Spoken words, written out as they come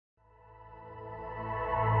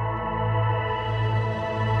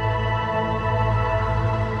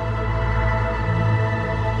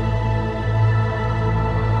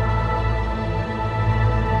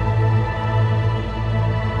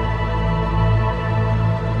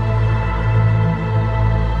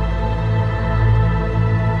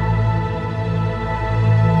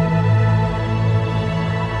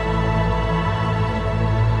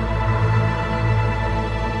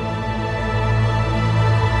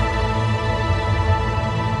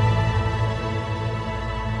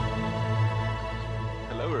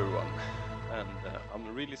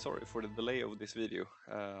sorry for the delay of this video.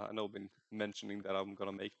 I know I've been mentioning that I'm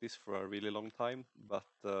gonna make this for a really long time, but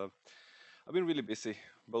I've been really busy,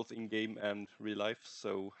 both in game and real life,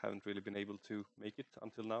 so haven't really been able to make it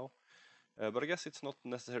until now. But I guess it's not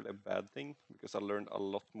necessarily a bad thing, because I learned a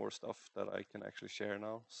lot more stuff that I can actually share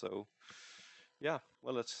now. So yeah,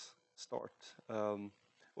 well, let's start.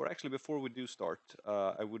 Or actually, before we do start,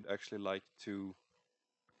 I would actually like to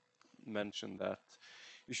mention that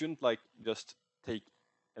you shouldn't like just take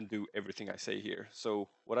and do everything I say here. So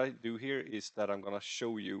what I do here is that I'm gonna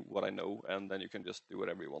show you what I know, and then you can just do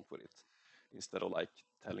whatever you want with it, instead of like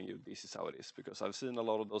telling you this is how it is. Because I've seen a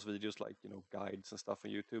lot of those videos, like guides and stuff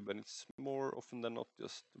on YouTube, and it's more often than not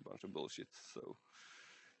just a bunch of bullshit. So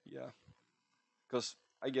yeah, because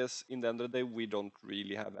I guess in the end of the day we don't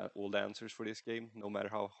really have all the answers for this game, no matter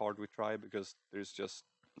how hard we try, because there's just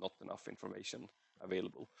not enough information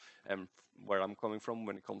available. And where I'm coming from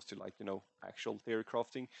when it comes to like actual theory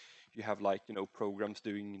crafting, you have like programs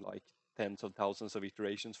doing like tens of thousands of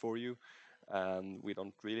iterations for you, and we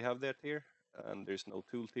don't really have that here. And there's no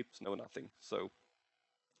tooltips, no nothing. So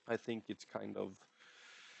I think it's kind of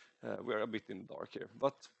we're a bit in the dark here,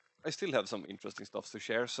 but I still have some interesting stuff to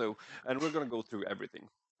share. So, and we're gonna go through everything.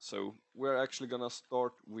 So we're actually gonna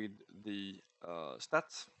start with the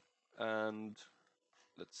stats, and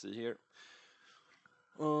let's see here.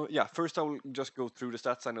 Yeah, first I will just go through the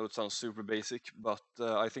stats. I know it sounds super basic, but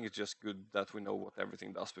I think it's just good that we know what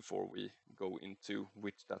everything does before we go into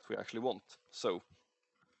which stats we actually want. So,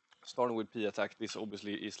 starting with P attack, this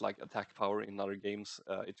obviously is like attack power in other games.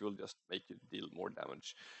 It will just make you deal more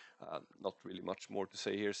damage. Not really much more to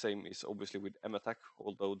say here. Same is obviously with M attack,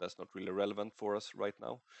 although that's not really relevant for us right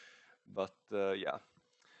now. But yeah.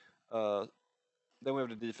 Then we have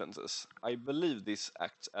the defenses. I believe this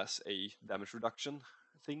acts as a damage reduction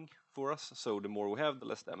thing for us. So the more we have, the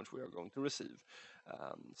less damage we are going to receive.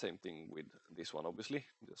 Same thing with this one, obviously,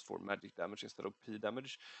 just for magic damage instead of P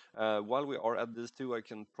damage. While we are at these two, I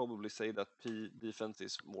can probably say that P defense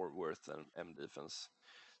is more worth than M defense.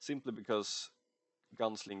 Simply because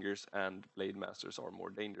gunslingers and blade masters are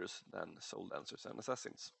more dangerous than soul dancers and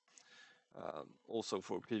assassins. Also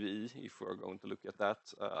for PvE, if we're going to look at that,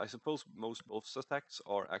 I suppose most boss attacks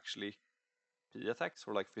are actually P attacks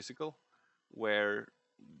or like physical, where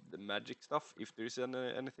the magic stuff, if there is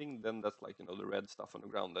anything, then that's like the red stuff on the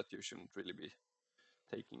ground that you shouldn't really be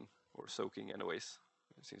taking or soaking anyways,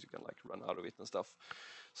 since you can like run out of it and stuff.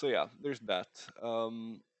 So yeah, there's that.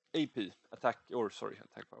 AP attack, or sorry,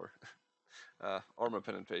 attack power. Armor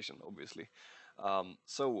penetration, obviously.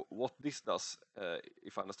 So what this does,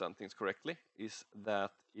 if I understand things correctly, is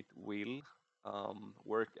that it will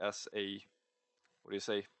work as a, what do you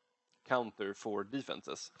say, counter for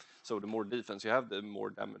defenses. So the more defense you have, the more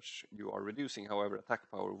damage you are reducing. However, attack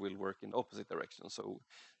power will work in the opposite direction. So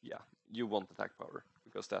yeah, you want attack power,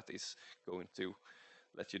 because that is going to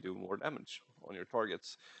let you do more damage on your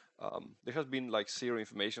targets. There has been like zero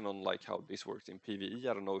information on like how this works in PvE.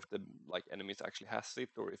 I don't know if the like enemies actually has it,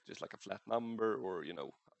 or if there's like a flat number, or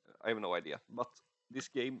I have no idea. But this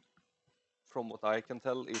game, from what I can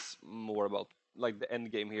tell, is more about like the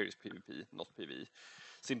end game here is PvP, not PvE.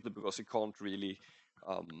 Simply because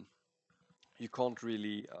um, you can't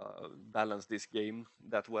really balance this game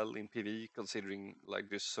that well in PvE, considering like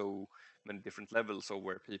there's so many different levels of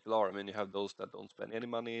where people are. I mean, you have those that don't spend any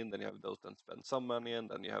money, and then you have those that spend some money, and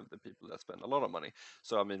then you have the people that spend a lot of money.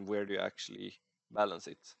 So I mean, where do you actually balance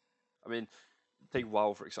it? I mean, take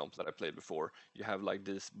WoW for example, that I played before. You have like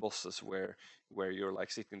these bosses where you're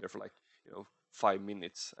like sitting there for like 5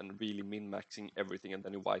 minutes and really min-maxing everything, and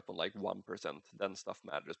then you wipe on like 1%, then stuff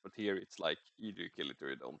matters. But here it's like either you kill it or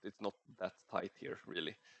you don't. It's not that tight here,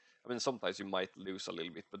 really. I mean, sometimes you might lose a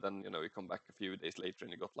little bit, but then you come back a few days later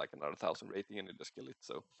and you got like another 1,000 rating and you just kill it.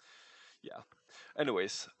 So yeah.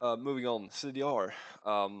 Anyways, moving on. CDR,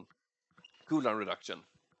 cooldown reduction.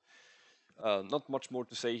 Not much more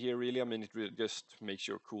to say here, really. I mean, it really just makes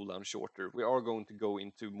your cooldown shorter. We are going to go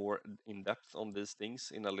into more in depth on these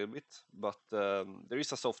things in a little bit, but there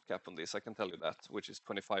is a soft cap on this, I can tell you that, which is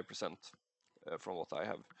 25% from what I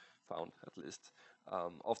have found, at least.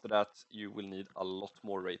 After that, you will need a lot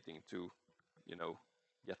more rating to,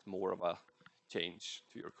 get more of a change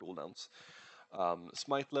to your cooldowns.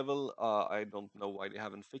 Smite level, I don't know why they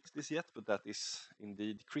haven't fixed this yet, but that is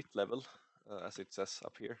indeed crit level, as it says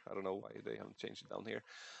up here. I don't know why they haven't changed it down here.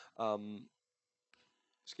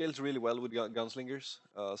 Scales really well with gunslingers,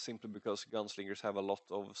 simply because gunslingers have a lot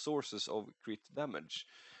of sources of crit damage.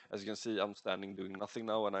 As you can see, I'm standing doing nothing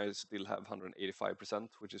now, and I still have 185%,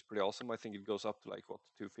 which is pretty awesome. I think it goes up to like, what,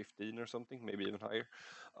 215 or something, maybe even higher.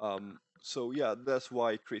 So yeah, that's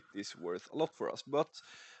why crit is worth a lot for us. But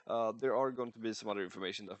there are going to be some other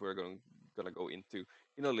information that we're gonna go into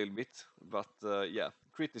in a little bit. But yeah,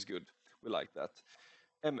 crit is good. We like that.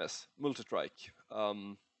 MS, multi-strike.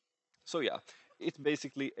 So yeah, it's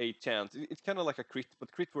basically a chance. It's kind of like a crit,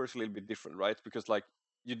 but crit works a little bit different, right? Because like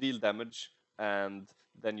you deal damage, and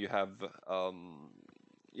then you have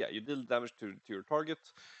yeah, you deal damage to your target,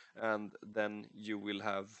 and then you will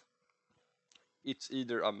have, it's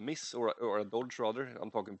either a miss or a dodge rather.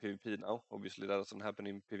 I'm talking PvP now. Obviously that doesn't happen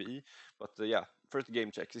in PvE, but yeah, first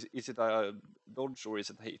game check. Is it a dodge or is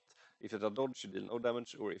it a hit? If it's a dodge, you deal no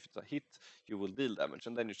damage, or if it's a hit, you will deal damage,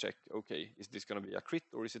 and then you check, okay, is this going to be a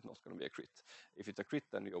crit or is it not going to be a crit? If it's a crit,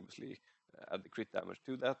 then you obviously add the crit damage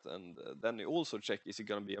to that, and then you also check, is it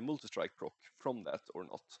going to be a multi-strike proc from that or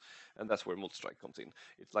not? And that's where multi-strike comes in.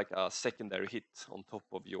 It's like a secondary hit on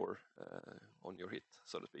top of your on your hit,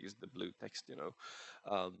 so to speak. Is the blue text, you know.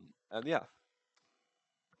 And yeah,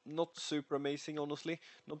 not super amazing, honestly.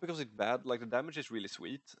 Not because it's bad, like the damage is really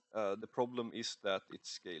sweet. The problem is that it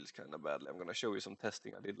scales kind of badly. I'm going to show you some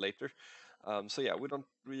testing I did later. So yeah, we don't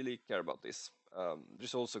really care about this.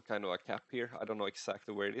 There's also kind of a cap here. I don't know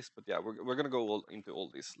exactly where it is, but yeah, we're going to go into all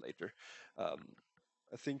this later. I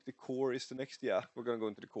think the core is the next. Yeah, we're going to go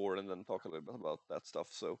into the core and then talk a little bit about that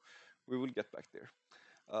stuff. So we will get back there.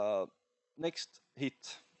 Next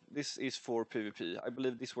hit. This is for PvP. I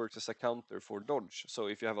believe this works as a counter for dodge. So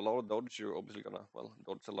if you have a lot of dodge, you're obviously gonna, well,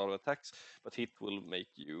 dodge a lot of attacks, but hit will make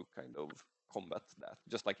you kind of combat that,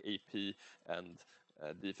 just like AP and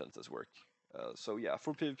defenses work. So yeah,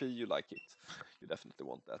 for PvP you like it. You definitely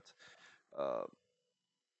want that.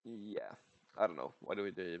 Yeah, I don't know. Why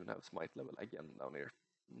do they even have smite level again down here?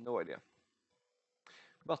 No idea.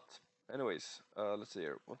 But anyways, let's see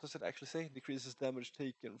here. What does it actually say? Decreases damage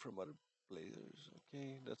taken from other players.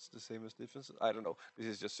 Okay, that's the same as defense. I don't know. This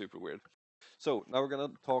is just super weird. So now we're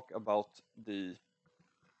gonna talk about the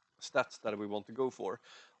stats that we want to go for.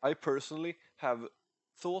 I personally have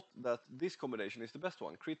thought that this combination is the best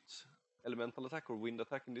one. Crit, elemental attack, or wind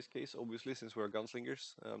attack in this case, obviously, since we're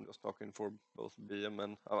gunslingers. I'm just talking for both BM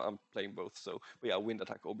and I'm playing both. So, but yeah, wind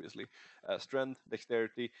attack, obviously. Strength,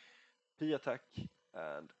 dexterity, P attack,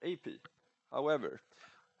 and AP. However,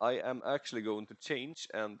 I am actually going to change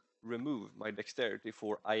and remove my dexterity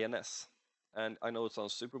for INS. And I know it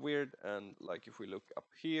sounds super weird, and like if we look up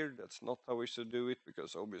here, that's not how we should do it,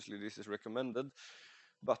 because obviously this is recommended.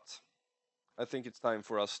 But I think it's time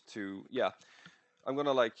for us to, yeah, I'm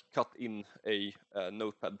gonna like cut in a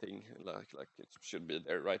notepad thing, like it should be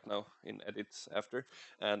there right now in edits after.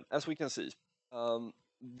 And as we can see,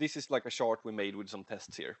 this is like a chart we made with some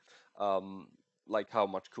tests here. Like how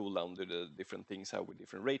much cooldown do the different things have with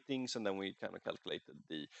different ratings, and then we kind of calculated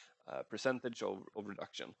the percentage of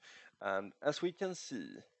reduction. And as we can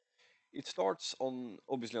see, it starts on,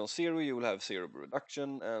 obviously on 0, you will have 0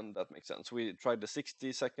 reduction, and that makes sense. We tried the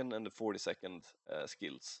 60-second and the 40-second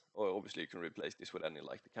skills. Or obviously you can replace this with any,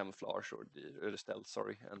 like the camouflage or the stealth,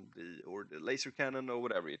 sorry, and or the laser cannon or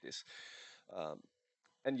whatever it is.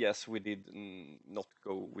 And yes, we did not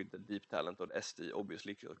go with the deep talent or the SD,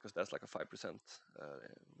 obviously, because that's like a 5%,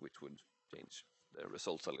 which would change the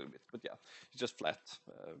results a little bit. But yeah, it's just flat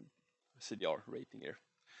CDR rating here,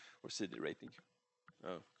 or CD rating.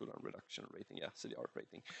 Cooldown reduction rating, yeah, CDR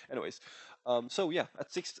rating. Anyways, so yeah,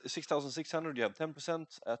 at 6,600 you have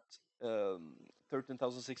 10%, at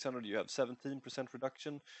 13,600 you have 17%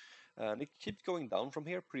 reduction, and it keeps going down from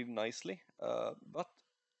here pretty nicely. But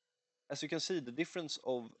as you can see, the difference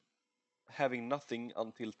of having nothing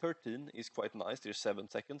until 13 is quite nice. There's 7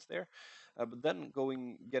 seconds there, but then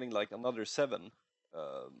getting like another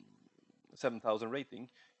 7,000 rating,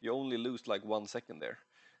 you only lose like 1 second there.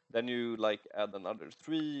 Then you like add another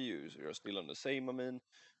 3, you're still on the same. I mean,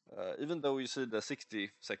 even though you see the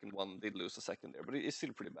 60-second one did lose a second there, but it's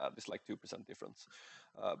still pretty bad. It's like 2% difference.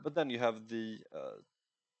 But then you have the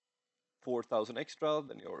 4,000 extra,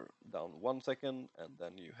 then you're down 1 second, and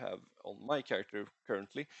then you have on my character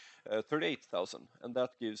currently 38,000, and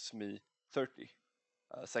that gives me 30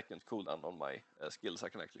 second cooldown on my skills. I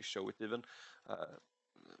can actually show it even.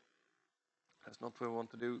 That's not what I want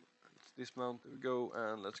to do. Let's dismount, there we go,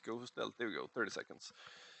 and let's go for stealth, there we go, 30 seconds.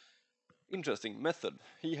 Interesting method.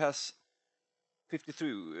 He has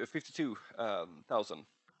 52,000.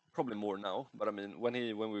 Probably more now, but I mean, when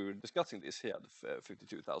we were discussing this, he had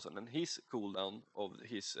 52,000, and his cooldown of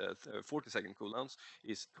his 40-second cooldowns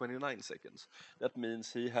is 29 seconds. That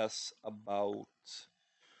means he has about,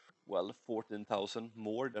 well, 14,000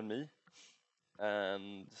 more than me,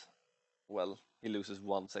 and well, he loses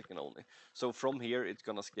 1 second only. So from here, it's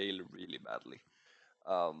gonna scale really badly.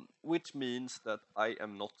 Which means that I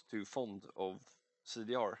am not too fond of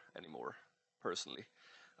CDR anymore, personally.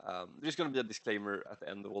 There's going to be a disclaimer at the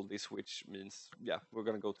end of all this, which means, yeah, we're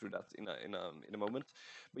going to go through that in a moment.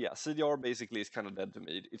 But yeah, CDR basically is kind of dead to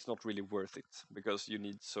me. It's not really worth it because you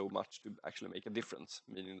need so much to actually make a difference,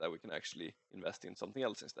 meaning that we can actually invest in something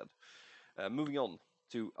else instead. Moving on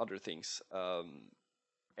to other things.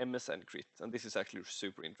 MSN crit, and this is actually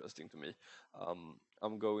super interesting to me.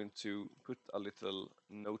 I'm going to put a little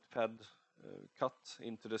notepad cut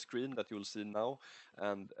into the screen that you'll see now,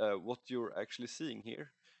 and what you're actually seeing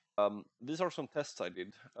here. These are some tests I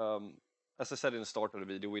did. As I said in the start of the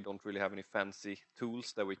video, we don't really have any fancy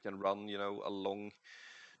tools that we can run, you know, a long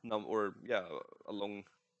a long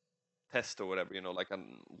test or whatever, you know, like a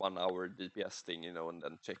 1 hour DPS thing, you know, and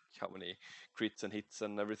then check how many crits and hits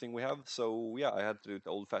and everything we have. So yeah, I had to do it the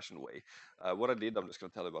old-fashioned way. What I did, I'm just going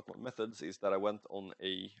to tell you about my methods, is that I went on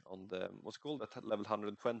the what's called that level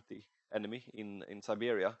 120 enemy in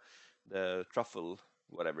Siberia, the truffle,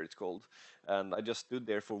 whatever it's called, and I just stood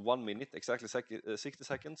there for 1 minute, exactly 60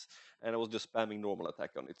 seconds, and I was just spamming normal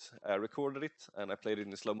attack on it. I recorded it and I played it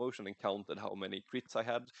in slow motion and counted how many crits I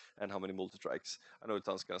had and how many multi-strikes. I know it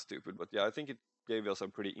sounds kind of stupid, but yeah, I think it gave us a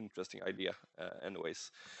pretty interesting idea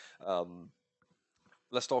anyways.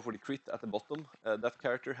 Let's start with the crit at the bottom. That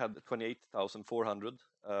character had 28,400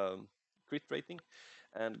 crit rating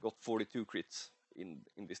and got 42 crits in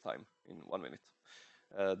this time, in 1 minute.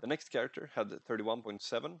 The next character had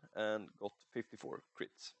 31.7 and got 54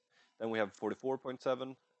 crits. Then we have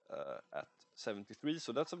 44.7 at 73,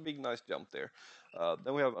 so that's a big nice jump there.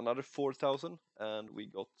 Then we have another 4,000 and we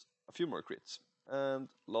got a few more crits. And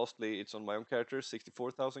lastly, it's on my own character,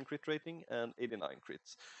 64,000 crit rating and 89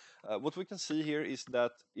 crits. What we can see here is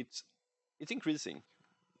that it's increasing,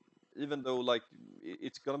 even though like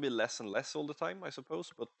it's gonna be less and less all the time, I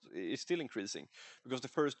suppose, but it's still increasing because the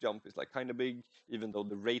first jump is like kind of big, even though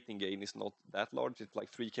the rating gain is not that large. It's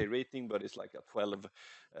like 3k rating, but it's like a 12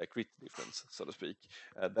 crit difference, so to speak.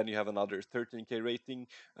 Then you have another 13k rating,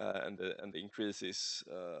 and the increase is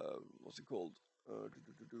what's it called?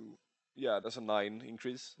 Yeah, that's a 9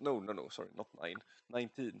 increase. No, sorry, not 9,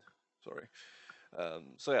 19. Sorry.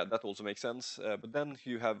 So yeah, that also makes sense. But then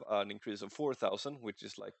you have an increase of 4,000, which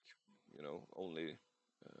is like, you know, only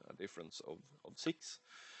a difference of 6.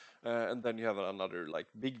 And then you have another like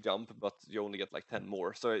big jump, but you only get like 10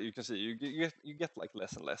 more. So you can see you get like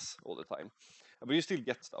less and less all the time, but you still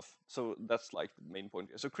get stuff. So that's like the main point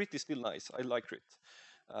here. So crit is still nice. I like crit.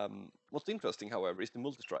 What's interesting, however, is the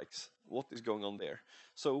multi-strikes. What is going on there?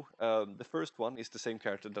 So the first one is the same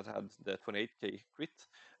character that had the 28k crit.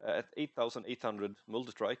 At 8,800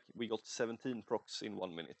 multi-strike, we got 17 procs in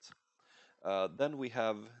 1 minute. Then we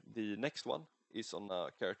have the next one is on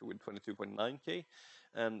a character with 22.9k,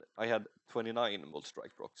 and I had 29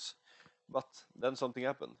 multi-strike procs. But then something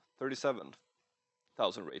happened.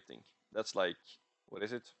 37,000 rating. That's like, what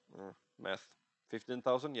is it? Math.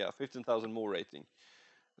 15,000? Yeah, 15,000 more rating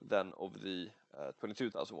than of the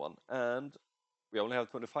 22,000 one, and we only have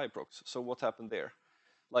 25 procs. So what happened there?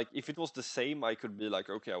 Like, if it was the same, I could be like,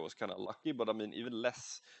 okay, I was kind of lucky, but I mean, even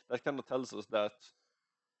less, that kind of tells us that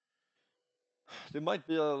there might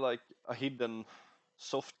be like a hidden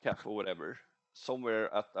soft cap or whatever,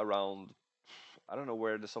 somewhere at around, I don't know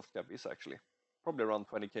where the soft cap is actually, probably around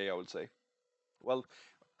 20k, I would say. Well,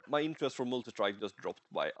 my interest for multi-strike just dropped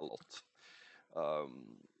by a lot.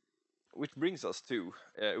 Which brings us to,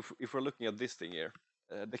 if we're looking at this thing here,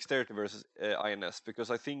 dexterity versus INS,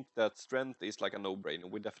 because I think that strength is like a no-brainer.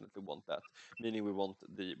 We definitely want that, meaning we want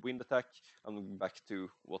the wind attack. I'm back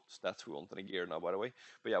to what stats we want in a gear now, by the way.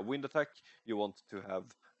 But yeah, wind attack, you want to have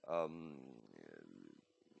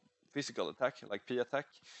physical attack, like P attack.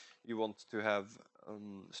 You want to have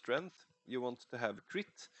strength. You want to have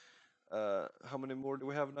crit. How many more do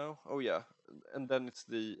we have now? Oh yeah, and then it's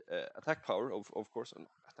the attack power, of course, and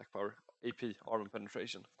attack power, AP, armor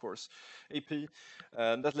penetration, of course, AP,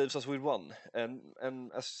 and that leaves us with 1.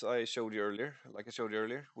 And as I showed you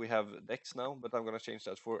earlier, we have Dex now, but I'm gonna change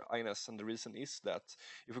that for INS, and the reason is that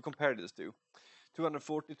if we compare these two,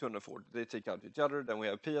 240, 240, they take out each other. Then we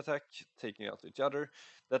have P attack taking out each other.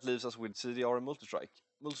 That leaves us with CDR and multi-strike.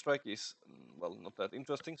 Multi-strike is, well, not that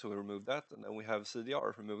interesting, so we remove that. And then we have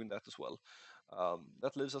CDR, removing that as well.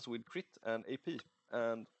 That leaves us with crit and AP.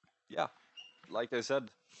 And yeah, like I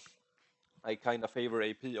said, I kind of favor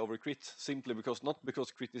AP over crit, simply because, not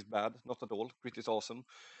because crit is bad, not at all, crit is awesome.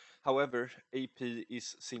 However, AP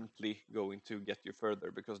is simply going to get you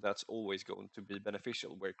further, because that's always going to be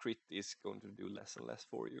beneficial, where crit is going to do less and less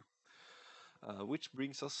for you. which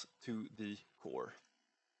brings us to the core.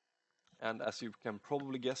 And as you can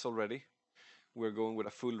probably guess already, we're going with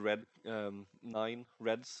a full red, 9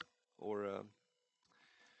 reds, or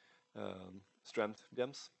strength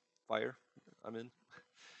gems, fire, I mean.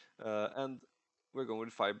 And we're going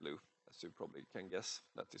with 5 blue, as you probably can guess,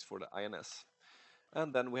 that is for the INS.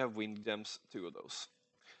 And then we have wind gems, 2 of those.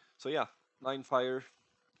 So yeah, 9 fire,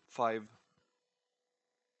 5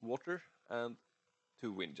 water, and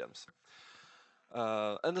 2 wind gems.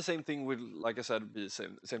 And the same thing will, like I said, be the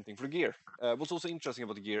same thing for gear. What's also interesting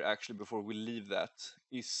about the gear, actually, before we leave that,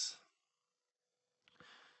 is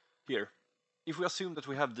here. If we assume that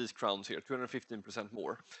we have these crowns here, 215%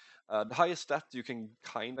 more, the highest stat you can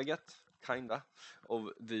kinda of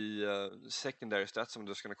the secondary stats, I'm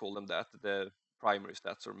just gonna call them that, the primary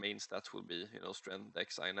stats or main stats will be, strength,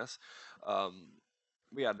 dex, INS.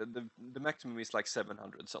 But yeah, the maximum is like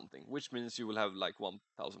 700 something, which means you will have like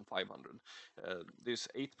 1,500. There's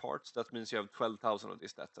 8 parts, that means you have 12,000 of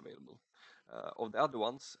these stats available. Of the other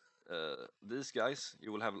ones, these guys,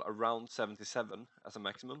 you will have around 77 as a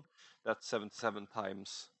maximum. That's 77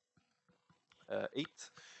 times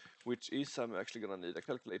 8, which is, I'm actually gonna need a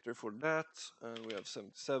calculator for that. And we have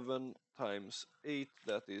 77 times 8,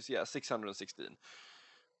 that is, yeah, 616.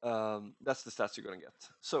 That's the stats you're gonna get.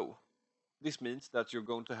 So, this means that you're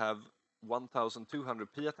going to have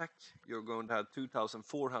 1,200 P attack, you're going to have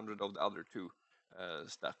 2,400 of the other 2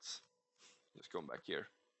 stats. Just going back here.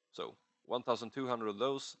 So 1,200 of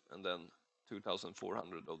those, and then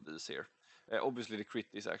 2,400 of these here. Obviously the crit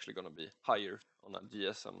is actually going to be higher on a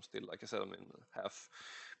GS. I'm still, like I said, I'm in half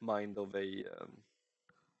mind of a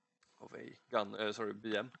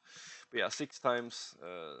BM. But yeah, 6 times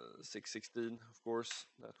 616, of course,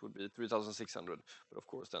 that would be 3,600. But of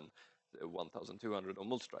course then 1,200 on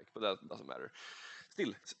multi-strike, but that doesn't matter.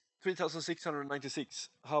 Still, 3,696,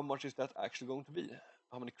 how much is that actually going to be?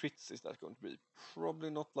 How many crits is that going to be? Probably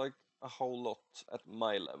not like a whole lot at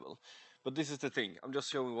my level. But this is the thing, I'm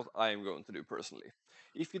just showing what I am going to do personally.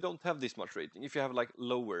 If you don't have this much rating, if you have like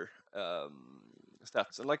lower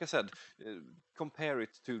stats, and like I said, compare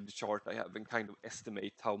it to the chart I have and kind of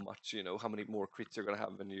estimate how much, how many more crits you're gonna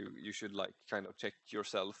have, and you should like kind of check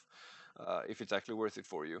yourself if it's actually worth it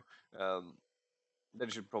for you. Then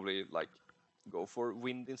you should probably like go for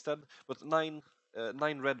wind instead. But 9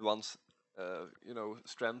 red ones,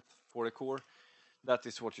 strength for the core, that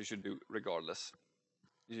is what you should do regardless.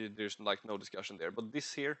 There's like no discussion there. But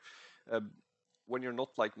this here, when you're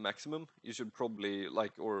not like maximum, you should probably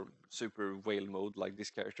like, or super whale mode like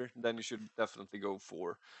this character, then you should definitely go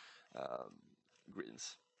for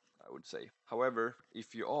greens, I would say. However,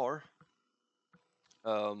 if you are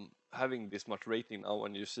having this much rating now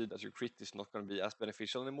and you see that your crit is not going to be as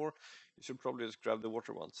beneficial anymore, you should probably just grab the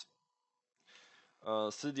water ones.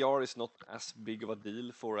 CDR is not as big of a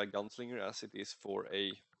deal for a gunslinger as it is for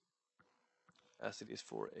a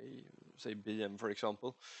say BM, for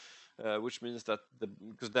example, which means that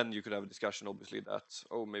because then you could have a discussion obviously that,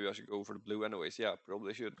 oh, maybe I should go for the blue anyways. Yeah,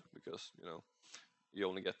 probably should, because you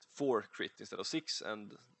only get 4 crit instead of 6,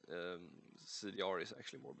 and CDR is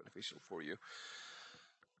actually more beneficial for you.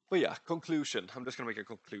 But yeah, conclusion. I'm just gonna make a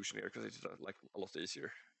conclusion here because it's like a lot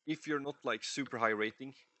easier. If you're not like super high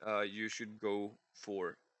rating, you should go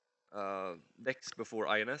for Dex before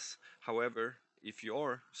INS. However, if you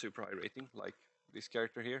are super high rating, like this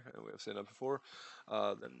character here, and we have seen that before,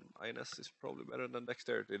 then INS is probably better than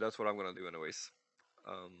Dexterity. That's what I'm gonna do anyways.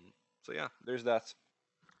 So yeah, there's that.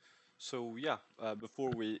 So yeah, before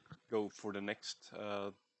we go for the next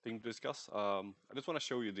thing to discuss, I just want to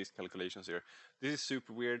show you these calculations here. This is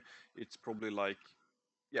super weird. It's probably like,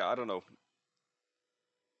 yeah, I don't know.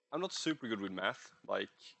 I'm not super good with math, like,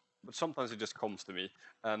 but sometimes it just comes to me,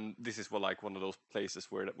 and this is like one of those places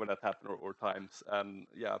where that happens or times, and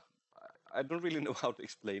yeah, I don't really know how to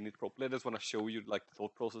explain it properly. I just want to show you like the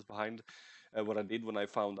thought process behind what I did when I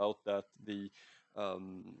found out that the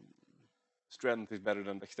strength is better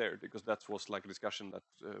than dexterity, because that was like a discussion that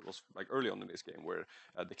was like early on in this game, where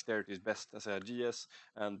dexterity is best as a GS,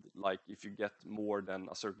 and like if you get more than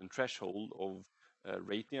a certain threshold of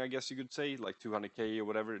rating, I guess you could say, like 200k or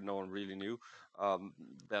whatever, no one really knew,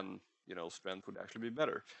 then strength would actually be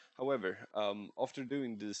better. However, after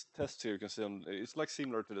doing these tests here, you can see it's like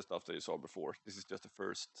similar to the stuff that you saw before. This is just the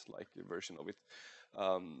first like version of it.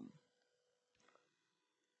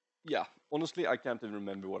 Yeah, honestly, I can't even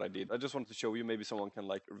remember what I did. I just wanted to show you, maybe someone can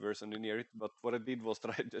like reverse engineer it, but what I did was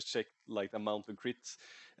that I just checked like the amount of crits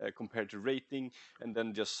compared to rating, and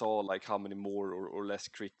then just saw like how many more or less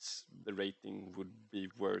crits the rating would be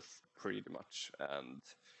worth pretty much,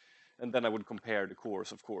 and then I would compare the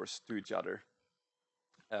cores, of course, to each other.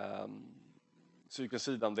 so you can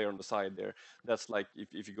see down there on the side there, that's like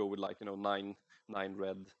if you go with like, you know, nine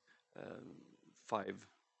red, 5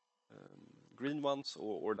 green ones,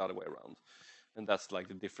 or the other way around. And that's like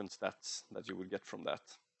the different stats that you would get from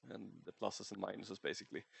that, and the pluses and minuses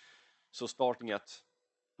basically. So starting at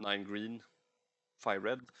 9 green, 5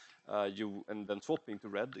 red, and then swapping to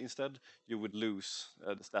red instead, you would lose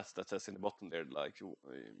the stats that says in the bottom there, like,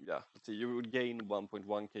 yeah, let's see, you would gain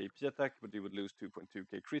 1.1k P attack, but you would lose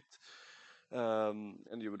 2.2k crit,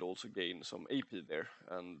 and you would also gain some AP there,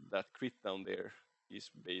 and that crit down there is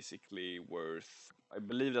basically worth, I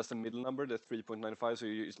believe that's the middle number, the 3.95, so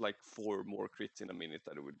it's like 4 more crits in a minute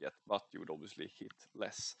that you would get, but you would obviously hit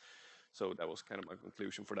less. So that was kind of my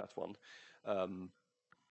conclusion for that one.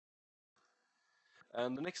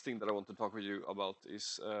 And the next thing that I want to talk with you about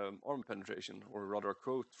is armor penetration, or rather a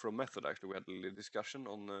quote from Method. Actually, we had a little discussion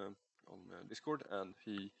on Discord, and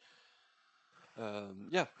he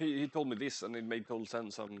told me this, and it made total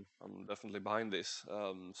sense. I'm definitely behind this.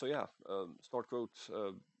 Start quote.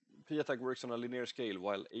 P attack works on a linear scale,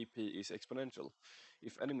 while AP is exponential.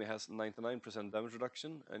 If enemy has 99% damage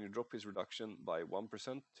reduction, and you drop his reduction by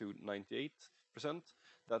 1% to 98%,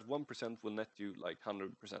 that 1% will net you like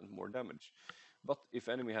 100% more damage. But if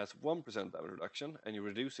enemy has 1% damage reduction, and you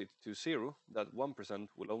reduce it to 0, that 1%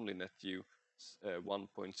 will only net you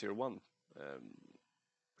 1.01%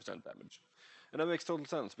 damage. And that makes total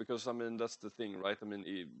sense, because I mean that's the thing, right? I mean,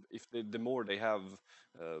 if the more they have,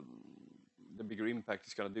 the bigger impact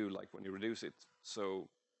it's gonna do, like when you reduce it. So,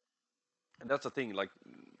 and that's the thing, like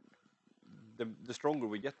the stronger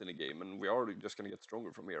we get in a game, and we are just gonna get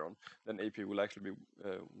stronger from here on, then AP will actually be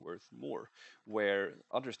worth more. Where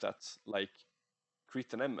other stats like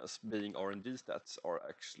crit and MS, being RNG stats, are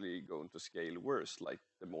actually going to scale worse, like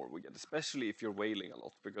the more we get, especially if you're wailing a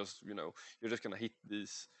lot, because you know you're just gonna hit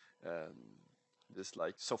these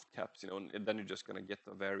like soft caps, you know, and then you're just gonna get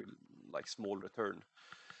a very like small return.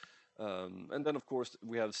 And then of course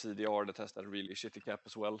we have CDR that has that really shitty cap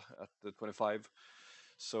as well at the 25.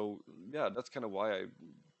 So yeah, that's kind of why I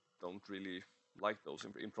don't really like those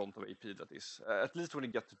in front of AP, that is, at least when you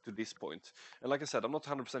get to this point. And like I said, I'm not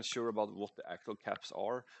 100% sure about what the actual caps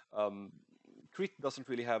are. Crit doesn't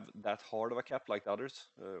really have that hard of a cap like the others,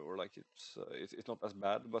 or like it's not as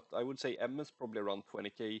bad, but I would say MS probably around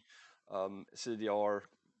 20k, CDR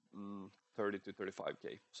 30 to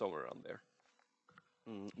 35k, somewhere around there.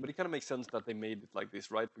 But it kind of makes sense that they made it like this,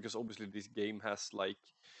 right? Because obviously this game has like,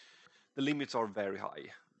 the limits are very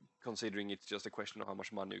high, considering it's just a question of how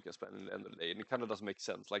much money you can spend at the end of the day. And it kind of doesn't make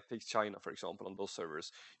sense. Like take China, for example, on those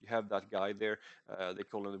servers. You have that guy there, they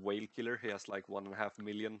call him the Whale Killer. He has like 1.5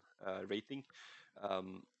 million rating.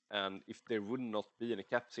 And if there would not be any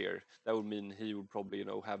caps here, that would mean he would probably, you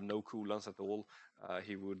know, have no cooldowns at all.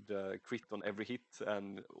 He would crit on every hit,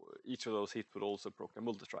 and each of those hits would also proc a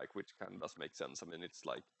multi-strike, which kind of does make sense. I mean, it's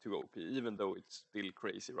like too OP, even though it's still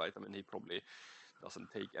crazy, right? I mean, he probably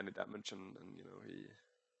doesn't take any damage, and you know, he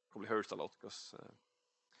probably hurts a lot, because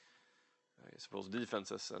I suppose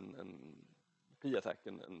defenses and P attack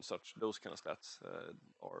and such, those kind of stats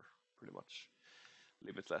are pretty much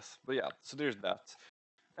limitless. But yeah, so there's that.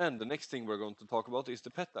 And the next thing we're going to talk about is the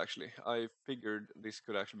pet, actually. I figured this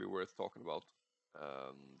could actually be worth talking about.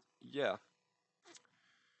 Yeah.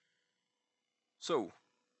 So,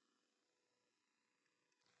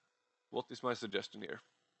 what is my suggestion here?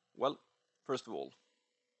 Well, first of all,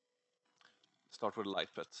 start with a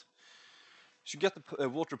light pet. You should get the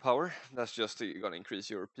water power. That's just gonna increase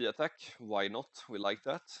your P attack. Why not? We like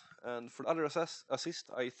that. And for the other assist,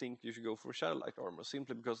 I think you should go for Shadow Light armor,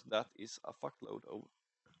 simply because that is a fuckload of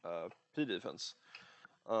P defense.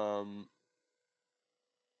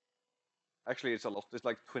 Actually, it's a lot. It's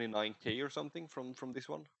like 29k or something from this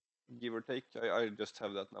one, give or take. I just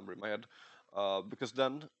have that number in my head. Because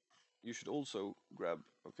then you should also grab.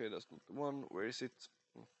 Okay, that's not the one. Where is it?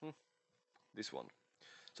 This one.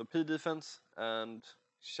 So P defense and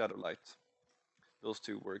Shadow Light. Those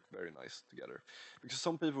two work very nice together. Because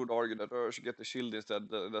some people would argue that, oh, I should get the shield instead.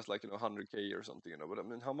 That's like, you know, 100k or something, you know. But I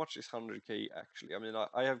mean, how much is 100k actually? I mean,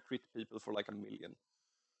 I have crit people for like 1 million.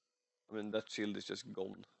 I mean, that shield is just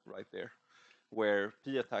gone right there. Where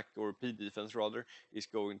P attack, or P defense rather, is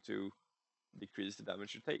going to decrease the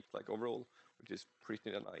damage you take, like overall, which is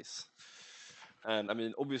pretty nice. And I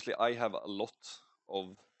mean, obviously I have a lot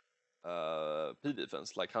of P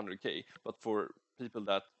defense, like 100k, but for people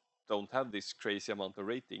that don't have this crazy amount of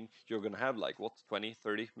rating, you're gonna have like what, 20,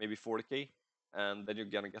 30, maybe 40k, and then you're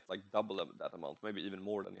gonna get like double that amount, maybe even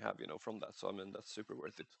more than you have, you know, from that. So I mean, that's super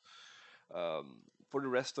worth it. For the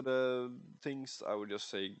rest of the things, I would just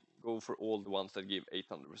say go for all the ones that give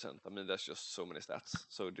 800%. I mean, that's just so many stats,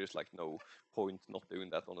 so there's like no point not doing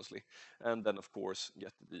that, honestly. And then, of course,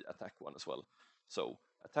 get the attack one as well. So,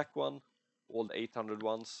 attack one, all the 800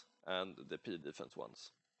 ones, and the P defense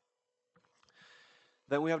ones.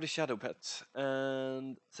 Then we have the Shadow Pet,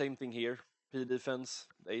 and same thing here. P defense,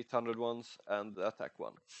 the 800 ones, and the attack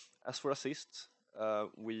one. As for assists,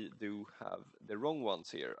 we do have the wrong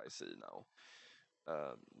ones here, I see now.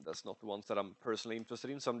 That's not the ones that I'm personally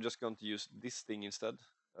interested in, so I'm just going to use this thing instead.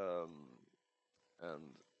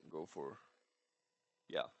 And go for,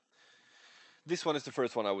 yeah. This one is the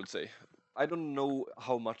first one, I would say. I don't know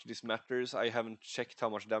how much this matters. I haven't checked how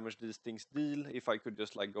much damage these things deal. If I could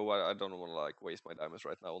just like go, I don't want to like waste my damage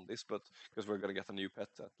right now on this, but because we're gonna get a new pet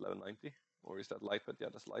at level 90. Or is that light pet? Yeah,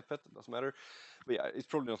 that's light pet. It doesn't matter. But yeah, it's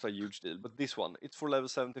probably not a huge deal. But this one, it's for level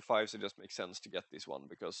 75, so it just makes sense to get this one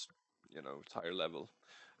because, you know, it's higher level.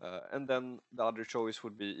 And then the other choice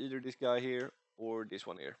would be either this guy here or this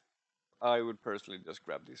one here. I would personally just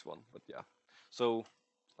grab this one, but yeah. So,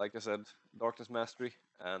 like I said, Darkness Mastery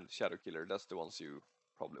and Shadow Killer, that's the ones you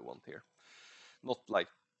probably want here. Not like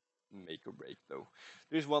make or break though.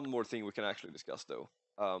 There's one more thing we can actually discuss though.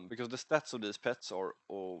 Because the stats of these pets are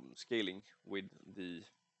scaling with the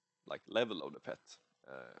like level of the pet.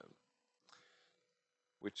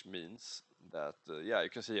 Which means that, yeah, you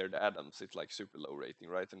can see here the Adams, it's like super low rating,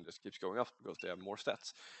 right? And it just keeps going up because they have more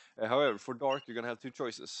stats. However, for Dark, you're going to have two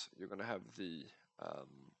choices. You're going to have the,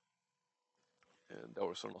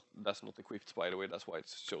 those are not, that's not equipped, by the way, that's why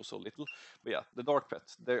it shows so little. But yeah, the Dark Pet,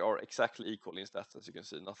 they are exactly equal in stats, as you can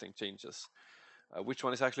see, nothing changes. Which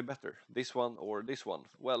one is actually better, this one or this one?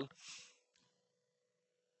 Well,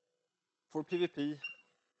 for PvP,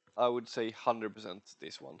 I would say 100%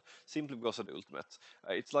 this one, simply because of the ultimate.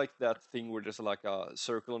 It's like that thing where there's like a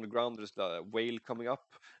circle on the ground, there's the whale coming up,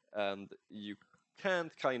 and you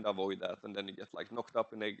can't kind of avoid that, and then you get like knocked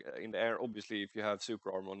up in the air. Obviously, if you have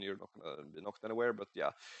super armor on, you're not gonna be knocked anywhere, but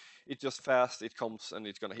yeah, it's just fast, it comes, and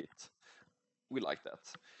it's gonna hit. We like that.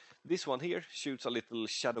 This one here shoots a little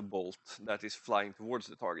shadow bolt that is flying towards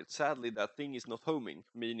the target. Sadly, that thing is not homing,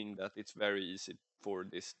 meaning that it's very easy for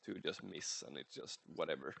this to just miss, and it's just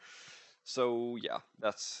whatever. So yeah,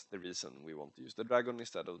 that's the reason we want to use the dragon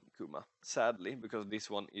instead of Kuma. Sadly, because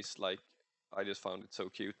this one is like, I just found it so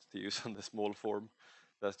cute to use on the small form.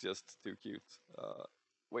 That's just too cute.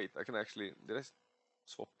 Wait, I can actually, did I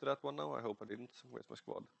swap to that one now? I hope I didn't. Where's my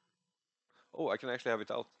squad? Oh, I can actually have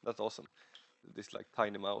it out. That's awesome. This like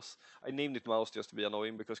tiny mouse. I named it mouse just to be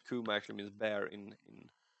annoying because Kuma actually means bear in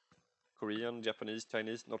Korean, Japanese,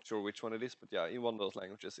 Chinese. Not sure which one it is, but yeah, in one of those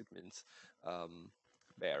languages it means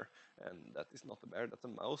bear, and that is not a bear, that's a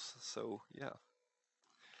mouse. So yeah,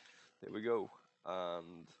 there we go.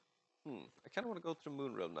 And I kind of want to go to the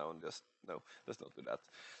moon realm now and just no, let's not do that.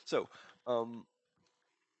 So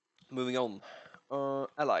moving on,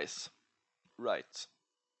 allies, right?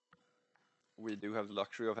 We do have the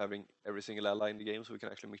luxury of having every single ally in the game, so we can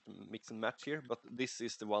actually mix and match here, but this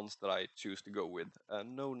is the ones that I choose to go with.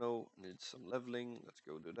 No, needs some leveling, let's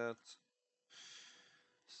go do that.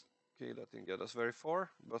 Okay, that didn't get us very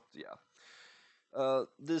far, but yeah.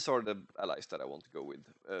 These are the allies that I want to go with,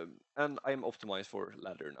 and I'm optimized for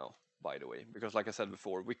ladder now, by the way, because like I said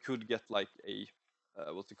before, we could get like a,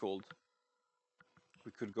 what's it called?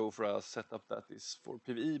 We could go for a setup that is for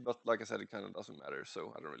PvE, but like I said, it kind of doesn't matter,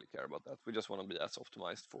 so I don't really care about that. We just want to be as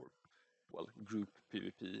optimized for, well, group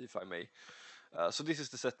PvP, if I may. So this is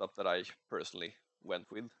the setup that I personally went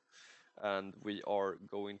with, and we are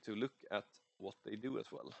going to look at what they do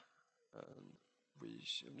as well. And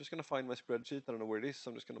I'm just going to find my spreadsheet, I don't know where it is, so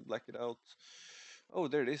I'm just going to black it out. Oh,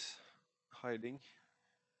 there it is, hiding.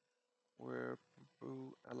 Where,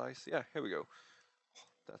 allies, yeah, here we go.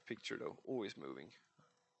 That picture though, always moving.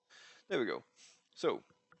 There we go. So,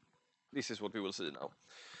 this is what we will see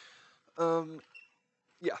now.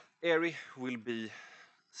 Yeah, Aerie will be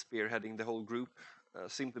spearheading the whole group,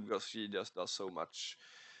 simply because she just does so much.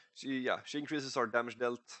 She increases our damage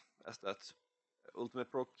dealt as that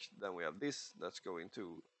ultimate proc. Then we have this, that's going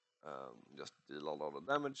to just deal a lot of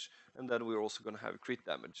damage. And then we're also going to have crit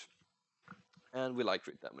damage. And we like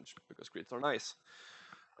crit damage, because crits are nice.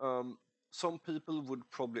 Some people would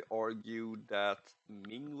probably argue that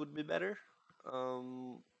Ming would be better.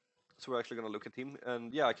 So we're actually going to look at him.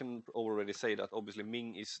 And yeah, I can already say that obviously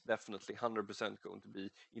Ming is definitely 100% going to be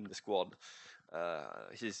in the squad.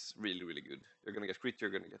 He's really, really good. You're going to get crit,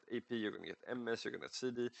 you're going to get AP, you're going to get MS, you're going to get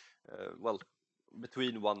CD. Well,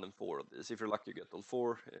 between 1 and 4 of these. If you're lucky, you get all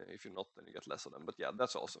 4. If you're not, then you get less of them. But yeah,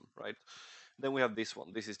 that's awesome, right? Then we have this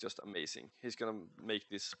one. This is just amazing. He's gonna make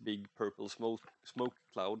this big purple smoke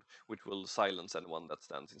cloud, which will silence anyone that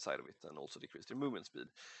stands inside of it and also decrease their movement speed.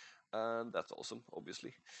 And that's awesome,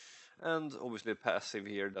 obviously. And obviously, the passive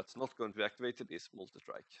here that's not going to be activated is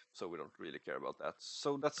multi-strike, so we don't really care about that.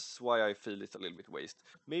 So that's why I feel it's a little bit waste.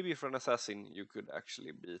 Maybe for an assassin, you could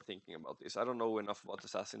actually be thinking about this. I don't know enough about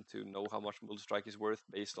assassin to know how much multi-strike is worth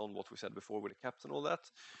based on what we said before with the caps and all that.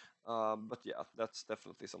 But yeah, that's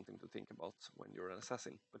definitely something to think about when you're an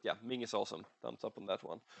assassin. But yeah, Ming is awesome. Thumbs up on that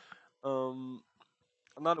one.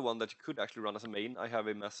 Another one that you could actually run as a main, I have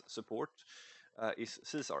him as support, is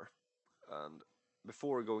Caesar. And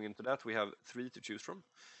before going into that, we have 3 to choose from.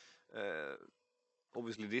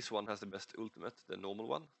 Obviously, this one has the best ultimate, the normal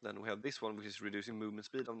one. Then we have this one, which is reducing movement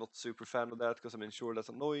speed. I'm not super fan of that because I'm sure that's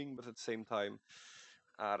annoying, but at the same time,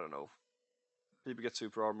 I don't know. People get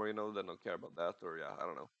super armor, you know, they don't care about that, or yeah, I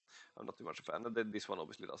don't know. I'm not too much a fan. And then this one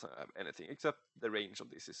obviously doesn't have anything, except the range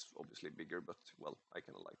of this is obviously bigger, but well, I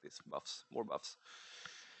kind of like this buffs, more buffs.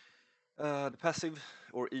 The passive,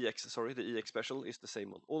 or EX, sorry, the EX special is the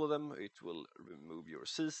same on all of them. It will remove your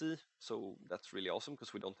CC, so that's really awesome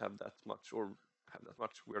because we don't have that much, or have that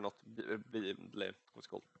much. We're not, what's it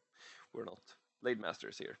called? We're not Blade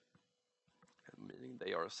Masters here, meaning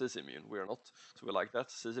they are CC immune. We are not, so we like that,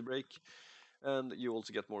 CC break. And you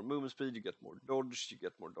also get more movement speed, you get more dodge, you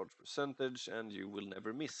get more dodge percentage, and you will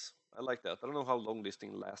never miss. I like that. I don't know how long this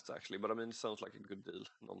thing lasts actually, but I mean, it sounds like a good deal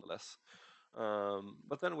nonetheless.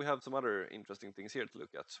 But then we have some other interesting things here to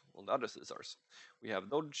look at on the other Caesars. We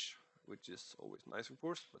have dodge, which is always nice, of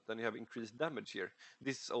course, but then you have increased damage here.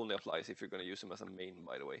 This only applies if you're going to use him as a main,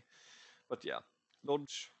 by the way. But yeah,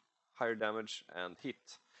 dodge, higher damage, and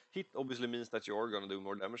hit. Hit obviously means that you are going to do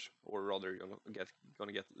more damage, or rather you're going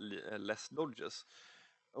to get less dodges.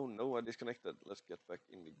 Oh no, I disconnected. Let's get back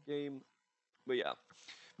in the game. But yeah,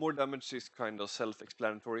 more damage is kind of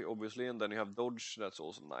self-explanatory, obviously, and then you have dodge, that's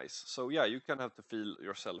also nice. So yeah, you can have to feel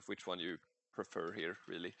yourself which one you prefer here,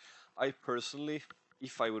 really. I personally,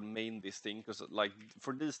 if I would main this thing, because like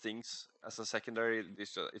for these things, as a secondary,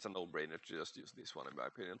 it's a no-brainer to just use this one in my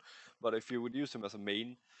opinion. But if you would use him as a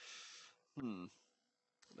main,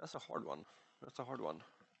 that's a hard one. That's a hard one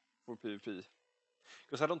for PvP.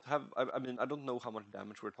 Because I don't have, I mean, I don't know how much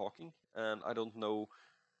damage we're talking, and I don't know.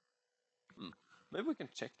 Maybe we can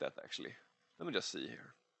check that actually. Let me just see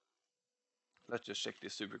here. Let's just check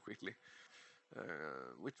this super quickly.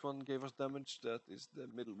 Which one gave us damage? That is the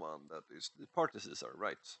middle one. That is the Party Caesar,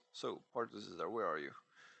 right? So, Party Caesar, where are you?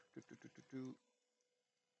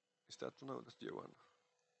 Is that, no, that's the one.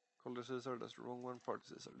 Color Caesar, that's the wrong one. Party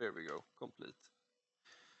Caesar, there we go, complete.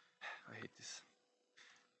 I hate this.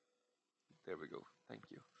 There we go, thank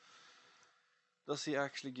you. Does he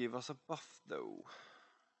actually give us a buff though?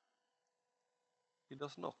 He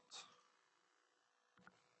does not.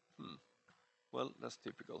 Well, that's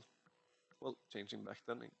typical. Well, changing back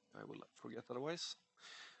then, I will forget otherwise.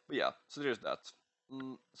 But yeah, so there's that.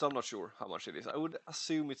 So I'm not sure how much it is. I would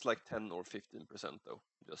assume it's like 10 or 15% though,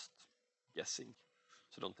 just guessing.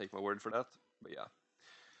 So don't take my word for that, but yeah.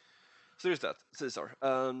 So there's that, Caesar.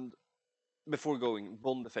 And before going,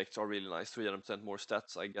 bond effects are really nice, 300% more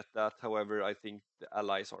stats, I get that. However, I think the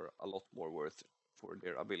allies are a lot more worth for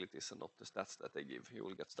their abilities and not the stats that they give. You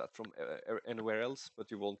will get stats from anywhere else,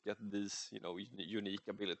 but you won't get these, you know, unique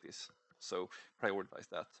abilities. So prioritize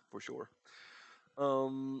that for sure.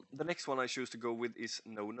 The next one I choose to go with is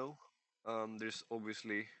knoe. There's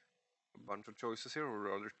obviously a bunch of choices here, or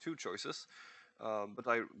rather 2 choices. But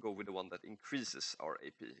I go with the one that increases our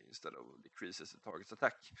AP instead of decreases the target's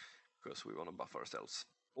attack, because we want to buff ourselves.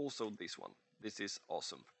 Also this one. This is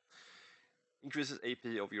awesome. Increases AP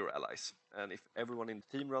of your allies, and if everyone in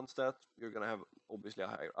the team runs that, you're gonna have obviously a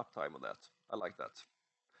higher uptime on that. I like that.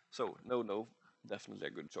 So knoe, definitely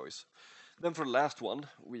a good choice. Then for the last one,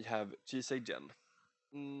 we have Chisei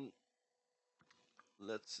Gen.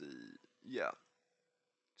 Let's see, yeah.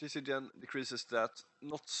 Chisei Gen decreases that,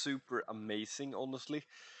 not super amazing honestly.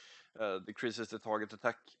 Decreases the target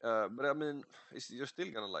attack, but I mean, you're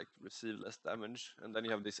still gonna like receive less damage, and then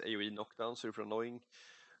you have this AoE knockdown, super annoying.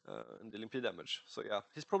 And dealing P damage. So yeah,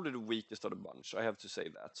 he's probably the weakest of the bunch, I have to say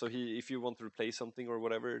that. So if you want to replace something or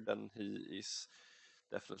whatever, then he is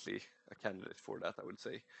definitely a candidate for that, I would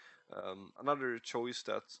say. Another choice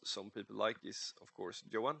that some people like is, of course,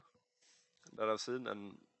 Johan, that I've seen,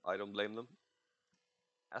 and I don't blame them.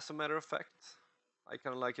 As a matter of fact, I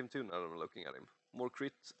kind of like him too now that I'm looking at him. More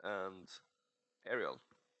crit and aerial.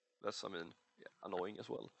 That's, I mean, yeah, annoying as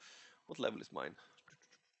well. What level is mine?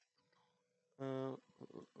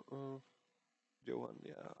 Johan,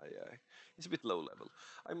 yeah, he's a bit low level.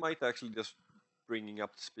 I might actually just bringing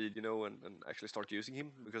up the speed, you know, and actually start using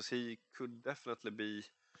him, because he could definitely be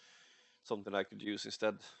something I could use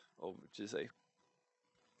instead of GSA.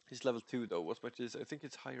 He's level 2 though. What's my GSA? I think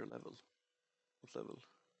it's higher level. What's level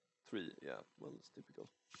 3? Yeah, well, it's typical.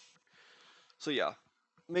 So yeah,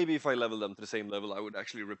 maybe if I level them to the same level, I would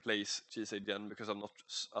actually replace GSA Gen, because I'm not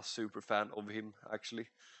a super fan of him actually.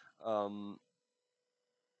 Um,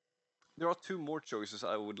 There are two more choices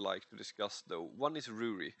I would like to discuss though. One is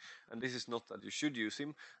Ruri, and this is not that you should use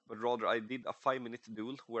him, but rather I did a 5-minute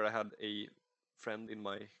duel where I had a friend in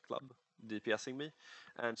my club DPSing me,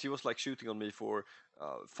 and she was like shooting on me for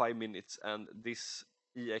 5 minutes, and this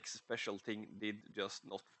EX special thing did just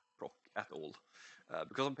not proc at all.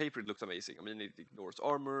 Because on paper it looks amazing. I mean, it ignores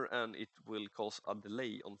armor and it will cause a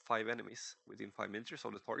delay on 5 enemies within 5 meters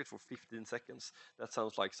of the target for 15 seconds. That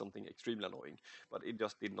sounds like something extremely annoying, but it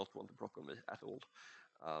just did not want to proc on me at all.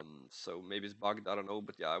 So maybe it's bugged, I don't know,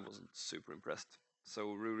 but yeah, I wasn't super impressed.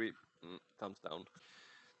 So Ruri, thumbs down.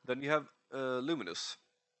 Then you have Luminous,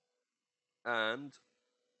 and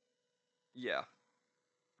yeah,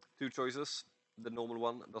 two choices. The normal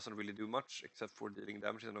one doesn't really do much except for dealing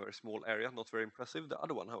damage in a very small area, not very impressive. The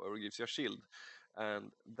other one, however, gives you a shield,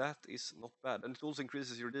 and that is not bad. And it also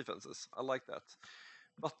increases your defenses. I like that.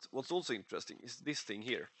 But what's also interesting is this thing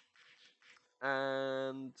here.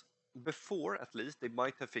 And before, at least, they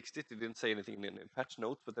might have fixed it. They didn't say anything in patch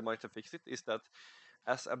notes, but they might have fixed it. Is that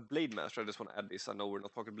as a Blade Master, I just want to add this. I know we're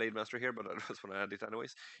not talking Blade Master here, but I just want to add it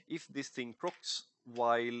anyways. If this thing procs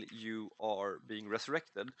while you are being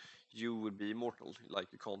resurrected, you would be immortal. Like,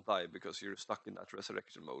 you can't die because you're stuck in that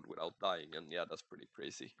resurrection mode without dying. And yeah, that's pretty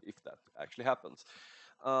crazy if that actually happens.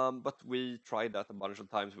 But we tried that a bunch of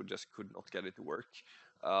times, we just could not get it to work.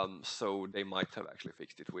 So they might have actually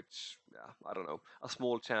fixed it, which, yeah, I don't know. A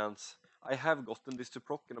small chance. I have gotten this to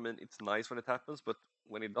proc, and I mean, it's nice when it happens, but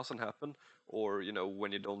when it doesn't happen, or, you know,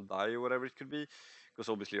 when you don't die or whatever it could be, because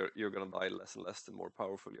obviously you're going to die less and less the more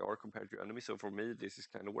powerful you are compared to your enemy. So for me, this is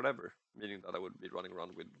kind of whatever, meaning that I would be running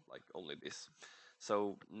around with, like, only this.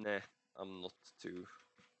 So, nah, I'm not too,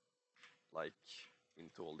 like,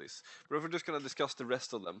 into all this. But if we're just going to discuss the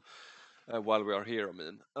rest of them while we are here, I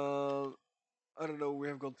mean, I don't know, we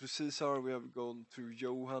have gone through Caesar, we have gone through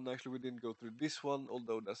Johan. Actually, we didn't go through this one,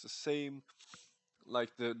 although that's the same.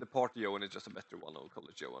 Like, the party Johan is just a better one, I'll call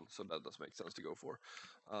it Johan, so that does make sense to go for.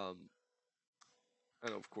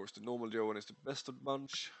 And of course, the normal Johan is the best of the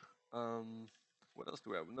bunch. What else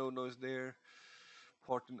do we have? Knoe is there.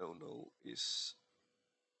 Party Knoe is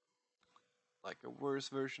like a worse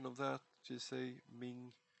version of that. Jisei,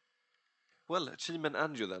 Ming. Well, Chim and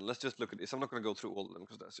Anju then. Let's just look at this. I'm not going to go through all of them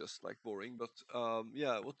because that's just like boring. But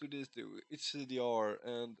yeah, what do these do? It's CDR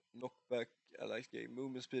and knockback, like game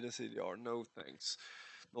movement speed and CDR. No thanks,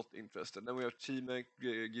 not interested. Then we have Chime,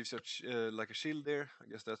 gives you like a shield there.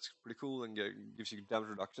 I guess that's pretty cool, and gives you damage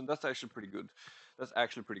reduction. That's actually pretty good. That's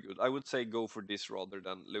actually pretty good. I would say go for this rather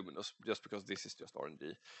than Luminous, just because this is just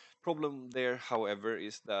RNG. Problem there, however,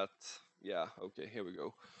 is that, yeah, okay, here we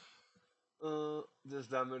go. There's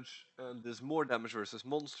damage, and there's more damage versus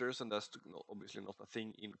monsters, and that's obviously not a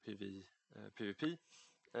thing in PvP.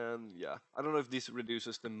 And yeah, I don't know if this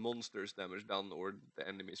reduces the monsters' damage done or the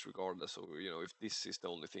enemies regardless, or, you know, if this is the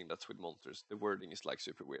only thing that's with monsters. The wording is like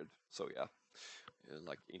super weird. So yeah,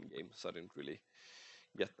 like in game, so I didn't really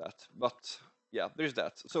get that. But yeah, there's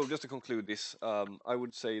that. So just to conclude this, I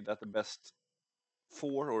would say that the best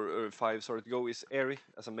 5 to go is Airy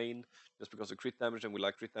as a main, just because of crit damage, and we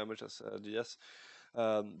like crit damage as GS.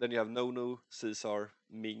 Then you have Knoe, Caesar,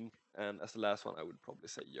 Ming, and as the last one I would probably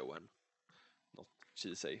say Johan, not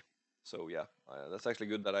Chisei. So yeah, that's actually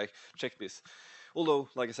good that I checked this. Although,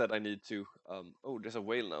 like I said, I need to... oh, there's a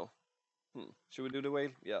whale now. Should we do the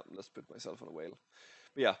whale? Yeah, let's put myself on a whale.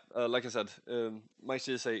 But yeah, like I said, my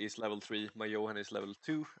Chisei is level 3, my Johan is level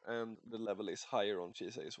 2, and the level is higher on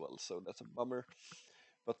Chisei as well, so that's a bummer.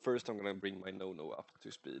 But first I'm gonna bring my Knoe up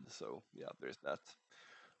to speed, so yeah, there's that.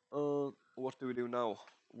 What do we do now?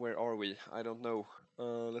 Where are we? I don't know.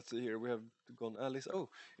 Let's see here, we have gone Alice. Oh,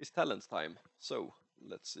 it's talents time. So,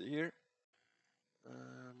 let's see here.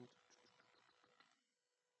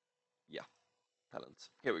 Yeah, talents.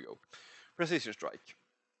 Here we go. Precision Strike.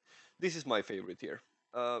 This is my favorite here.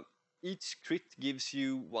 Each crit gives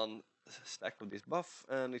you 1 stack of this buff,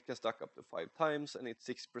 and it can stack up to 5 times, and it's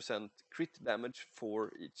 6% crit damage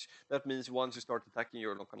for each. That means once you start attacking,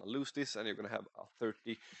 you're not going to lose this, and you're going to have a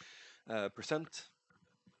 30%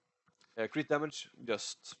 crit damage,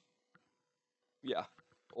 just, yeah,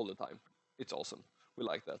 all the time. It's awesome. We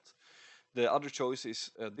like that. The other choice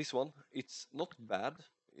is this one. It's not bad.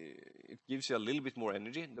 it gives you a little bit more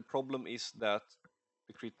energy. The problem is that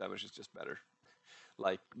the crit damage is just better.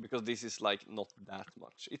 Like, because this is like not that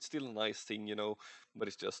much. It's still a nice thing, you know, but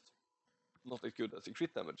it's just not as good as the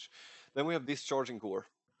crit damage. Then we have this charging core,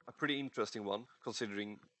 a pretty interesting one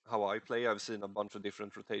considering how I play. I've seen a bunch of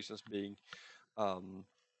different rotations um,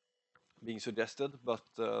 being suggested, but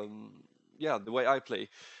yeah, the way I play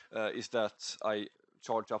is that I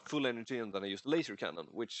charge up full energy and then I use the laser cannon,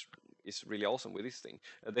 which is really awesome with this thing.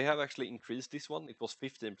 They have actually increased this one. It was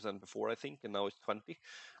 15% before, I think, and now it's 20,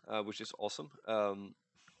 which is awesome.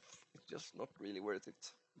 It's just not really worth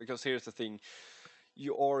it, because here's the thing: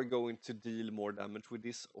 you are going to deal more damage with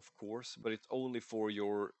this, of course, but it's only for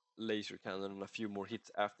your laser cannon and a few more hits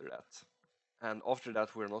after that. And after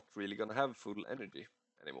that, we're not really gonna have full energy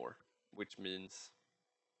anymore, which means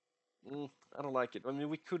I don't like it. I mean,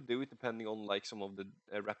 we could do it depending on like some of the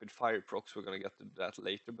rapid fire procs. We're gonna get to that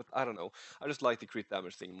later, but I don't know. I just like the crit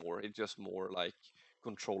damage thing more. It's just more like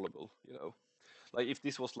controllable, you know. Like if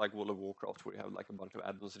this was like World of Warcraft, where you have like a bunch of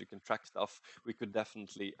add-ons that you can track stuff, we could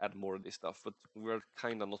definitely add more of this stuff. But we're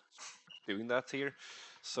kind of not doing that here,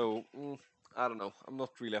 so I don't know. I'm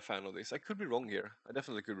not really a fan of this. I could be wrong here. I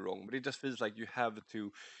definitely could be wrong, but it just feels like you have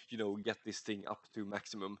to, you know, get this thing up to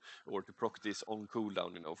maximum or to proc this on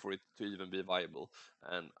cooldown, you know, for it to even be viable.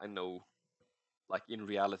 And I know, like in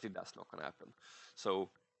reality, that's not gonna happen. So,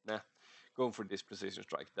 nah, going for this precision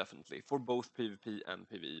strike definitely for both PvP and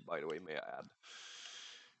PvE. By the way, may I add.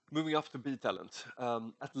 Moving up to B talent.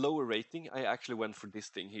 At lower rating, I actually went for this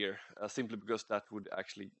thing here, simply because that would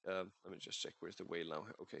actually. Let me just check where's the whale now.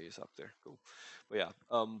 Okay, he's up there. Cool. But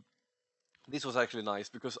yeah, this was actually nice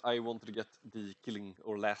because I wanted to get the killing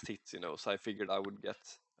or last hits, you know. So I figured I would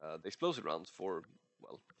get the explosive rounds for,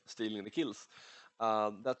 well, stealing the kills.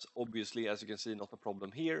 That's obviously, as you can see, not a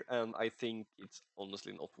problem here, and I think it's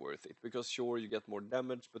honestly not worth it because sure you get more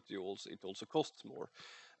damage, but it also costs more,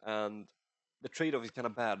 and the trade-off is kind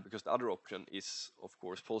of bad because the other option is, of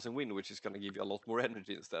course, pulsing wind, which is going to give you a lot more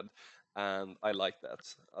energy instead, and I like that.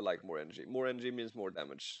 I like more energy. More energy means more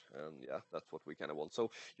damage, and yeah, that's what we kind of want.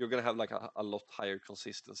 So you're going to have like a lot higher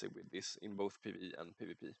consistency with this in both PvE and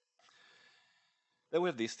PvP. Then we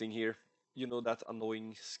have this thing here. You know that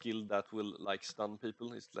annoying skill that will like stun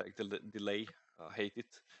people? It's like the delay. Hate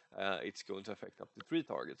it. It's going to affect up to 3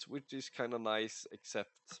 targets, which is kind of nice,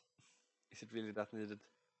 except is it really that needed?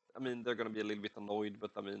 I mean, they're going to be a little bit annoyed,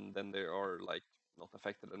 but I mean, then they are like not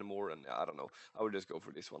affected anymore, and I don't know. I would just go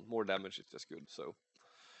for this one. More damage is just good. So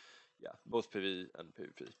yeah, both PvE and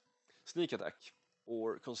PvP. Sneak attack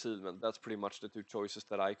or concealment, that's pretty much the two choices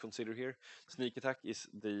that I consider here. Sneak attack is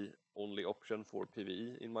the only option for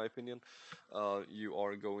PvE, in my opinion. You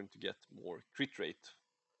are going to get more crit rate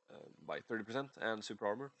by 30% and super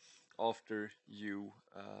armor after you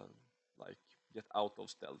like get out of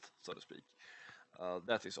stealth, so to speak.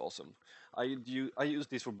 That is awesome. I use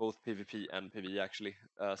this for both PvP and PvE actually,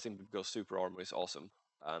 simply because super armor is awesome.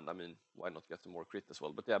 And I mean, why not get some more crit as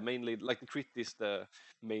well? But yeah, mainly like the crit is the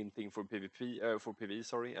main thing for PvP, for PvE,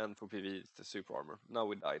 sorry, and for PvE it's the super armor. Now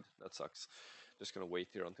we died. That sucks. Just gonna wait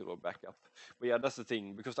here until we're back up. But yeah, that's the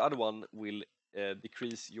thing because the other one will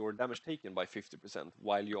decrease your damage taken by 50%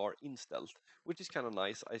 while you are in stealth, which is kind of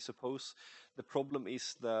nice, I suppose. The problem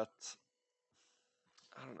is that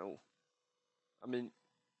I don't know. I mean,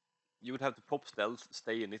 you would have to pop stealth,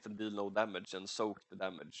 stay in it, and deal no damage, and soak the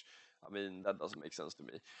damage. I mean, that doesn't make sense to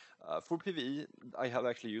me. For PvE, I have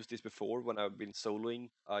actually used this before when I've been soloing.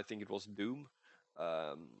 I think it was Doom.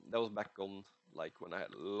 That was back on like when I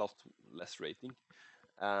had a lot less rating,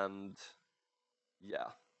 and yeah,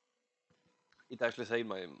 it actually saved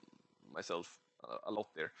myself a lot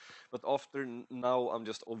there. But after now, I'm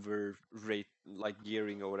just over rate like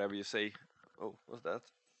gearing or whatever you say. Oh, what's that?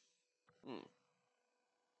 Hmm.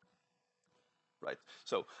 Right.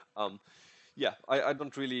 So, yeah, I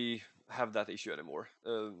don't really have that issue anymore.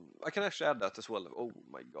 I can actually add that as well. Oh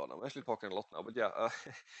my god, I'm actually talking a lot now. But yeah,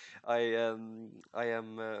 I I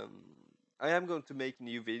am I am going to make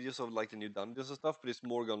new videos of like the new dungeons and stuff, but it's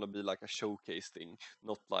more gonna be like a showcase thing,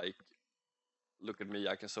 not like look at me,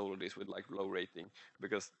 I can solo this with like low rating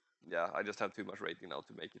because yeah, I just have too much rating now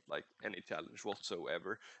to make it like any challenge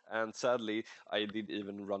whatsoever. And sadly, I did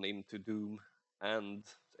even run into Doom and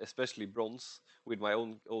especially Bronze with my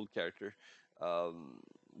own old character um,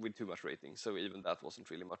 with too much rating. So even that wasn't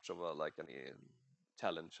really much of a like any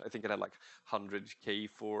challenge. I think it had like 100k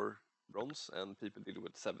for Bronze and people did it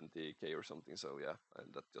with 70k or something. So yeah,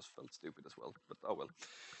 and that just felt stupid as well. But oh well,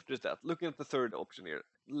 just that. Looking at the third option here,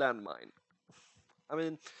 landmine. I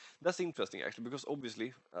mean, that's interesting actually, because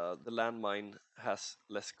obviously the landmine has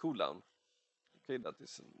less cooldown. Okay, that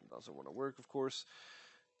doesn't want to work, of course.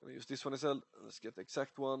 I'm gonna use this one instead. Let's get the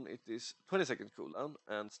exact one. It is 20 seconds cooldown,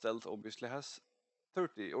 and stealth obviously has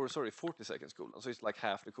 40 seconds cooldown, so it's like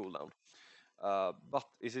half the cooldown. But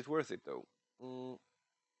is it worth it though?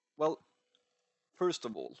 Well, first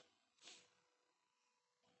of all,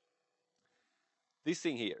 this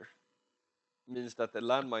thing here means that the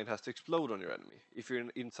landmine has to explode on your enemy. If you're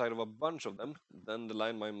inside of a bunch of them, then the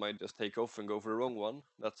landmine might just take off and go for the wrong one.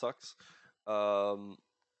 That sucks.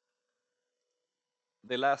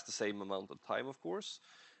 They last the same amount of time, of course.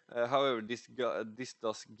 However, this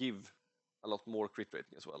does give a lot more crit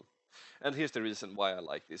rating as well. And here's the reason why I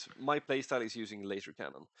like this. My playstyle is using laser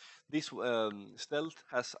cannon. This stealth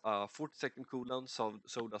has a 40-second cooldown, so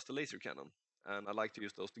does the laser cannon. And I like to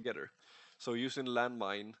use those together. So using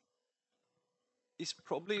landmine is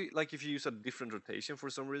probably, like, if you use a different rotation for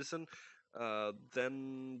some reason,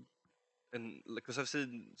 then, and because I've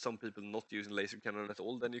seen some people not using laser cannon at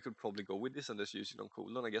all, then you could probably go with this and just use it on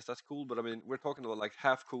cooldown. I guess that's cool, but I mean, we're talking about like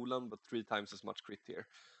half cooldown, but 3 times as much crit here.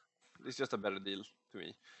 It's just a better deal to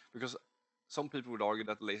me, because some people would argue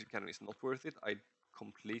that laser cannon is not worth it. I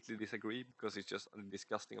completely disagree, because it's just a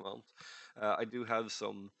disgusting amount. I do have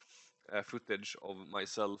some footage of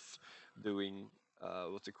myself doing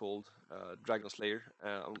what's it called, Dragon Slayer.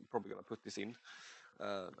 I'm probably gonna put this in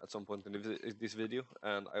at some point in this video,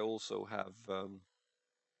 and I also have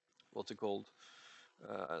what's it called,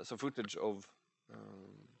 some footage of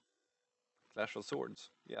Clash of Swords.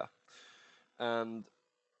 Yeah, and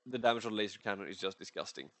the damage on laser cannon is just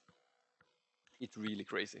disgusting. It's really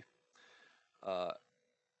crazy.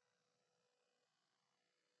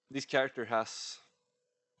 This character has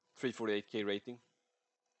 348k rating.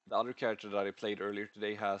 The other character that I played earlier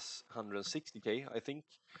today has 160k, I think.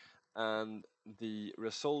 And the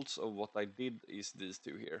results of what I did is these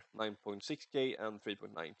two here, 9.6k and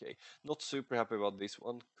 3.9k. Not super happy about this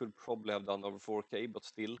one. Could probably have done over 4k, but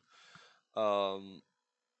still.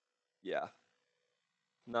 Yeah.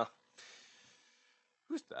 Nah.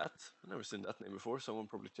 Who's that? I've never seen that name before. Someone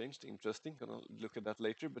probably changed. Interesting. Gonna look at that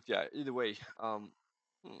later. But yeah, either way.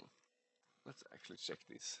 Let's actually check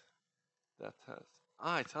this. That has...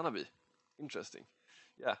 it's Hanabi. Interesting.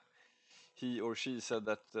 Yeah. He or she said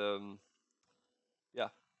that, yeah,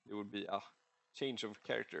 it would be a change of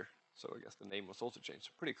character. So I guess the name was also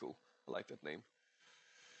changed. Pretty cool. I like that name.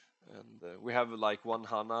 And we have like one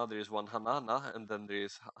Hana, there is one Hanana, and then there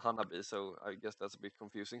is Hanabi. So I guess that's a bit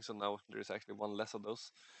confusing. So now there is actually one less of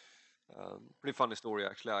those. Pretty funny story,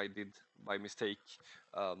 actually. I did, by mistake,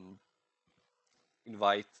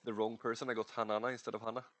 invite the wrong person. I got Hanana instead of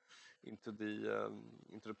Hana into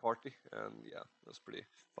the party, and yeah, that's pretty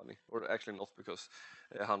funny. Or actually not, because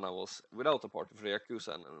Hana was without a party for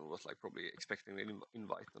Yakuza and was like probably expecting an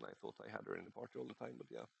invite, and I thought I had her in the party all the time. But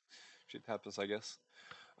yeah, shit happens, I guess.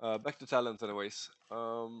 Back to talent, anyways.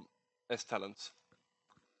 S talents.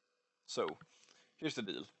 So here's the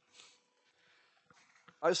deal.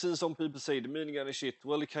 I've seen some people say the minigun is shit.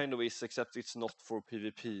 Well, it kind of is, except it's not for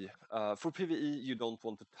PvP. For PvE, you don't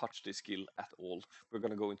want to touch this skill at all. We're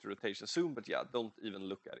gonna go into rotation soon, but yeah, don't even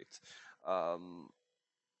look at it.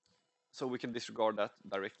 So we can disregard that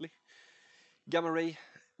directly. Gamma Ray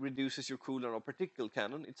reduces your cooldown of particle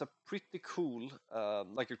cannon. It's a pretty cool,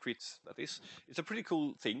 like your crits, that is. It's a pretty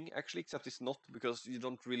cool thing, actually, except it's not, because you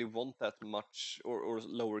don't really want that much or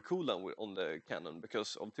lower cooldown on the cannon,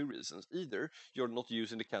 because of 2 reasons. Either you're not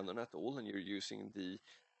using the cannon at all and you're using the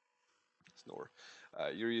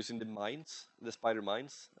you're using the mines, the spider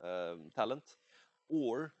mines talent,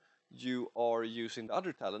 or you are using the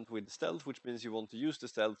other talent with stealth, which means you want to use the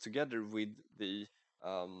stealth together with the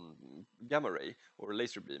gamma ray, or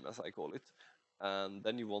laser beam as I call it, and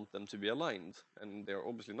then you want them to be aligned, and they're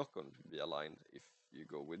obviously not going to be aligned if you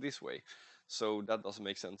go with this way. So that doesn't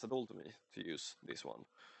make sense at all to me to use this one.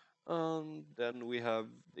 And then we have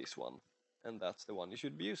this one, and that's the one you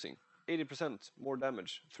should be using. 80% more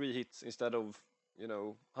damage, 3 hits instead of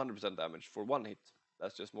 100% damage for 1 hit.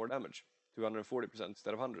 That's just more damage. 240%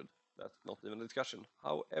 instead of 100. That's not even a discussion.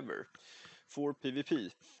 However, for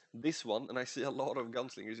PvP, this one, and I see a lot of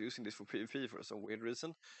gunslingers using this for PvP for some weird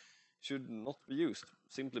reason, should not be used,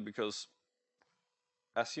 simply because,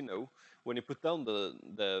 as you know, when you put down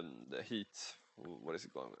the heat, what is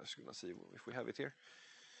it going? I'm just gonna see if we have it here.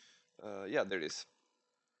 Yeah, there it is.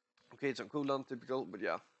 Okay, it's on cooldown, typical, but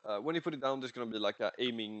yeah. When you put it down, there's gonna be like a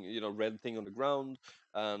aiming, red thing on the ground,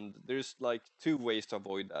 and there's like 2 ways to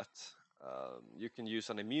avoid that. You can use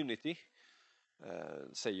an immunity.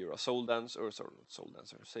 Say you're a soul dancer, or sorry, not soul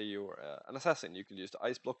dancer. Say you're an assassin. You can use the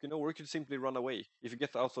ice block, or you can simply run away. If you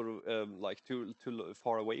get out of like too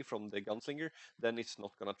far away from the gunslinger, then it's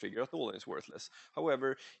not gonna trigger at all, and it's worthless.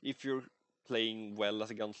 However, if you're playing well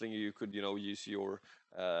as a gunslinger, you could, you know, use your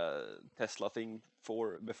Tesla thing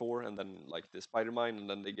for before, and then like the spider mine, and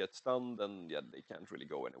then they get stunned, and yeah, they can't really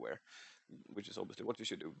go anywhere, which is obviously what you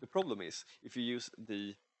should do. The problem is if you use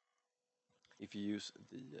the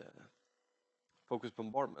focus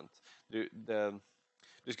bombardment,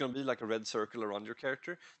 there's gonna be like a red circle around your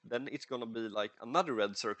character, then it's gonna be like another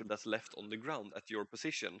red circle that's left on the ground at your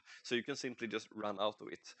position, so you can simply just run out of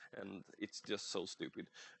it, and it's just so stupid.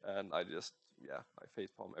 And I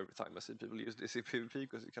facepalm every time I see people use this in PvP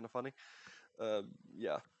because it's kind of funny.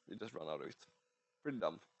 Yeah, you just run out of it. Pretty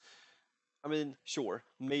dumb. I mean, sure,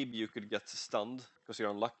 maybe you could get stunned because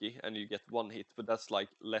you're unlucky and you get one hit, but that's like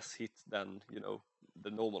less hit than, you know, the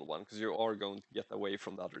normal one, because you are going to get away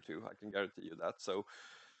from the other two. I can guarantee you that. So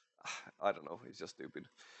I don't know, it's just stupid.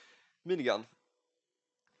 Minigun.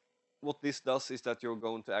 What this does is that you're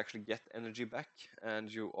going to actually get energy back,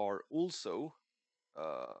 and you are also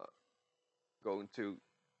uh, going to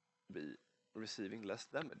be receiving less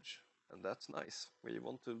damage, and that's nice. We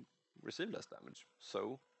want to receive less damage,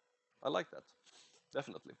 so I like that.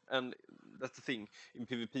 Definitely. And that's the thing, in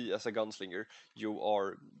PvP as a gunslinger, you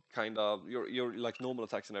are kind of your like normal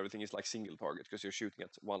attacks and everything is like single target because you're shooting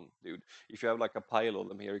at one dude. If you have like a pile of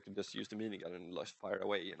them here, you can just use the minigun and just fire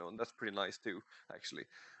away, you know, and that's pretty nice too, actually.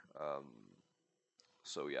 Um,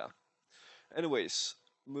 so yeah. Anyways,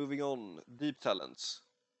 moving on, deep talents.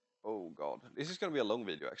 Oh god, this is gonna be a long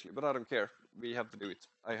video actually, but I don't care. We have to do it.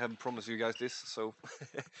 I have promised you guys this, so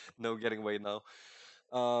no getting away now.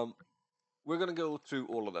 Um, we're gonna go through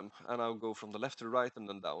all of them, and I'll go from the left to the right and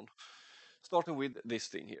then down. Starting with this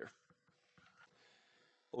thing here.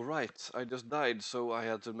 Alright, I just died, so I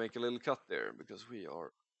had to make a little cut there, because we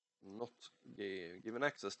are not given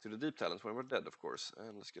access to the deep talents when we're dead, of course.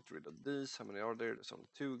 And let's get rid of these. How many are there? There's only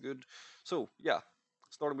 2, good. So, yeah,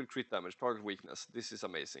 starting with crit damage, target weakness. This is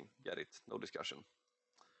amazing, get it, no discussion.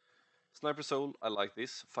 Sniper Soul, I like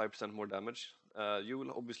this, 5% more damage. You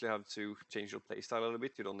will obviously have to change your playstyle a little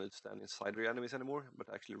bit. You don't need to stand inside your enemies anymore,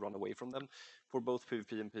 but actually run away from them. For both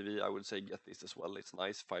PvP and PvE, I would say get this as well. It's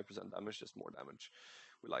nice, 5% damage, just more damage.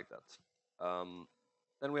 We like that.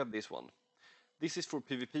 Then we have this one. This is for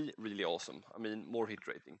PvP, really awesome. I mean, more hit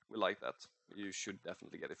rating. We like that. You should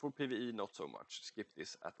definitely get it. For PvE, not so much. Skip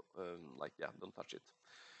this at, don't touch it.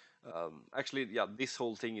 Actually, yeah, this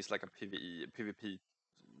whole thing is like a PvP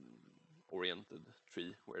oriented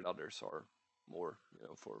tree, where the others are more, you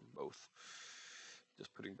know, for both.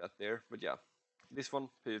 Just putting that there. But yeah, this one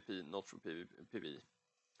PvP, not for PvE.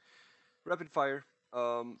 Rapid fire.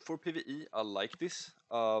 For PvE, I like this.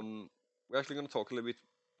 We're actually going to talk a little bit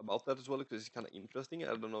about that as well, because it's kind of interesting.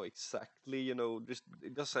 I don't know exactly, you know, just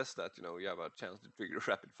it just says that, you know, you have a chance to trigger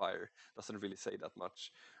rapid fire. Doesn't really say that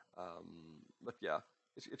much. But yeah,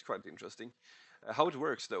 it's quite interesting. How it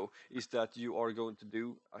works though is that you are going to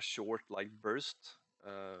do a short like burst,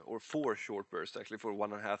 or 4 short bursts actually, for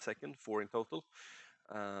 1.5 seconds, 4 in total,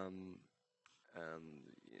 um, and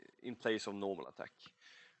in place of normal attack.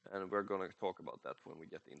 And we're going to talk about that when we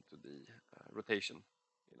get into the rotation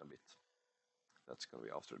in a bit. That's going to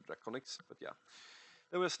be after Draconics, but yeah.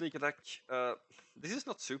 Then we have sneak attack. This is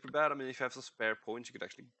not super bad. I mean, if you have some spare points, you could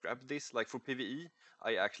actually grab this. Like for PvE,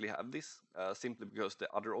 I actually have this, simply because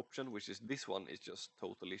the other option, which is this one, is just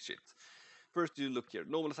totally shit. First, you look here.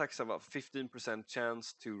 Normal attacks have a 15%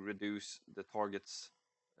 chance to reduce the target's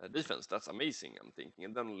defense. That's amazing, I'm thinking.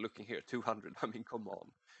 And then looking here, 200. I mean, come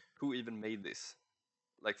on. Who even made this?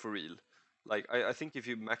 Like, for real. Like, I think if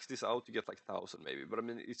you max this out, you get like 1,000 maybe. But I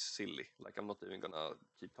mean, it's silly. Like, I'm not even gonna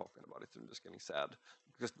keep talking about it. I'm just getting sad.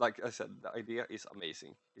 Because, like I said, the idea is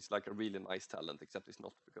amazing. It's like a really nice talent, except it's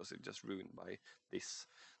not, because it's just ruined by this.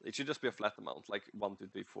 It should just be a flat amount, like 1, 2,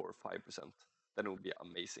 3, 4, 5%. Then it would be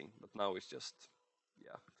amazing. But now it's just,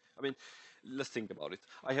 yeah. I mean, let's think about it.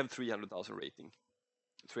 I have 300,000 rating,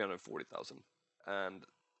 340,000. And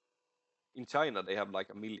in China, they have like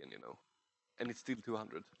 1 million, you know. And it's still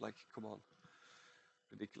 200. Like, come on.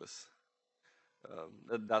 Ridiculous.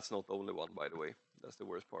 That's not the only one, by the way. That's the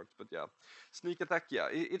worst part. But yeah, sneak attack. Yeah,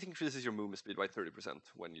 it increases your movement speed by 30%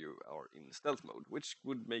 when you are in stealth mode, which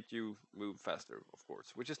would make you move faster, of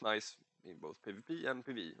course, which is nice in both PvP and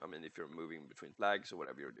PvE. I mean, if you're moving between flags or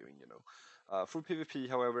whatever you're doing, you know. For PvP,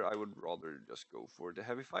 however, I would rather just go for the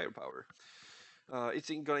heavy firepower. It's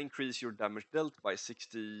gonna increase your damage dealt by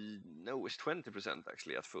 60. No, it's 20%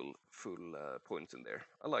 actually at full points in there.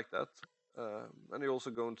 I like that. And you're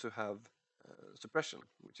also going to have suppression,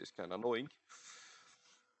 which is kind of annoying.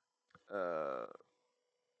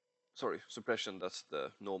 Sorry, suppression, that's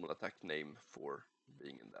the normal attack name for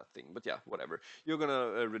being in that thing. But yeah, whatever. You're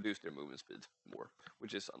gonna reduce their movement speed more,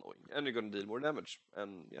 which is annoying, and you're gonna deal more damage.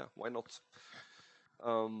 And yeah, why not?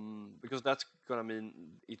 Because that's gonna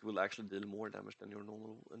mean it will actually deal more damage than your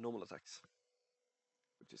normal attacks,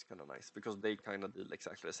 which is kind of nice because they kind of deal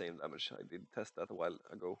exactly the same damage. I did test that a while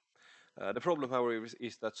ago. The problem, however,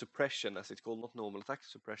 is that suppression, as it's called, not normal attack,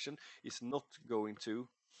 suppression, is not going to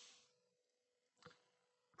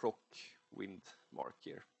proc wind mark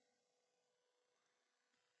here.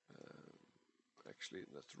 Actually,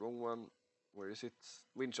 that's the wrong one. Where is it?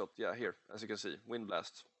 Wind shot, yeah, here, as you can see, wind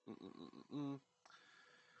blast.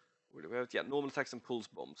 Where do we have it? Yeah, normal attacks and pulse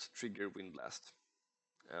bombs trigger wind blast.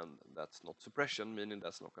 And that's not suppression, meaning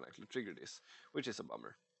that's not going to actually trigger this, which is a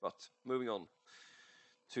bummer. But moving on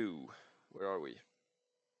to, where are we?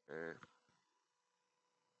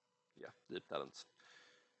 Yeah, deep talents.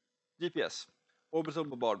 DPS, orbital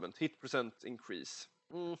bombardment, hit percent increase.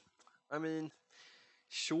 I mean,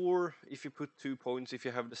 sure, if you put 2 points, if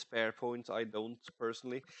you have the spare points, I don't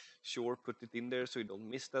personally. Sure, put it in there so you don't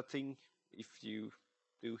miss that thing. If you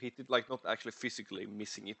do hit it, like not actually physically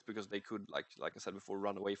missing it, because they could, like I said before,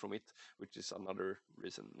 run away from it, which is another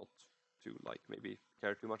reason not to maybe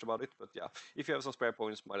care too much about it. But yeah, if you have some spare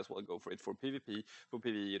points, might as well go for it. For PvP, for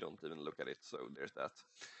PvE, you don't even look at it. So there's that.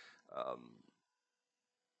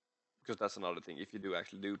 Because that's another thing. If you do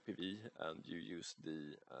actually do PvE and you use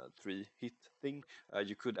the 3 hit thing,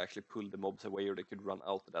 you could actually pull the mobs away, or they could run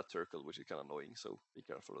out of that circle, which is kind of annoying. So be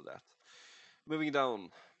careful of that. Moving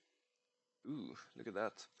down. Ooh, look at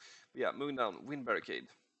that. But yeah, moving down. Wind barricade.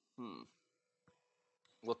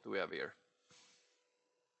 What do we have here?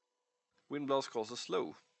 Wind blast causes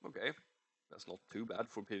slow. Okay, that's not too bad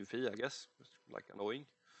for PvP, I guess. It's like annoying.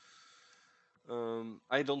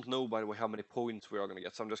 I don't know, by the way, how many points we are going to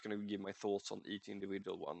get, so I'm just going to give my thoughts on each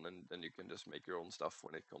individual one, and then you can just make your own stuff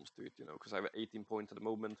when it comes to it, you know, because I have 18 points at the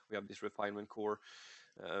moment. We have this refinement core,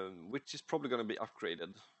 which is probably going to be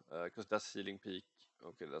upgraded, because that's healing peak.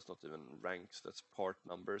 Okay, that's not even ranks, that's part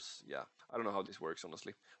numbers. Yeah, I don't know how this works,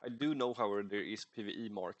 honestly. I do know, however, there is PvE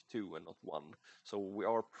Mark 2 and not 1, so we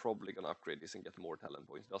are probably going to upgrade this and get more talent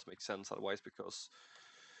points. It does make sense otherwise, because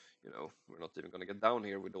you know, we're not even going to get down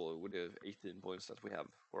here with the 18 points that we have.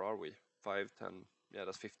 Or are we? 5, 10, yeah,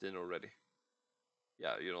 that's 15 already.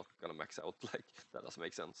 Yeah, you're not going to max out, like, that doesn't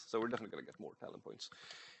make sense. So we're definitely going to get more talent points.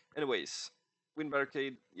 Anyways, Wind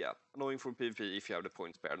Barricade, yeah, annoying for PvP if you have the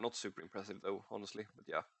points spare. Not super impressive though, honestly, but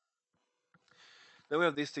yeah. Then we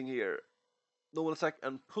have this thing here. Normal attack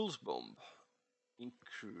and Pulse Bomb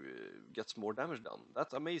gets more damage done.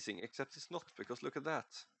 That's amazing, except it's not, because look at that.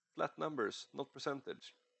 Flat numbers, not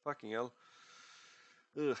percentage. Fucking hell.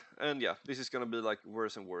 Ugh. And yeah, this is gonna be like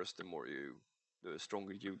worse and worse the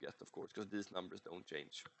stronger you get, of course, because these numbers don't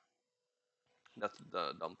change. That's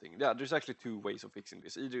the dumb thing. Yeah, there's actually 2 ways of fixing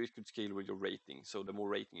this. Either it could scale with your rating, so the more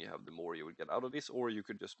rating you have, the more you would get out of this, or you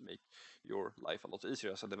could just make your life a lot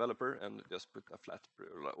easier as a developer and just put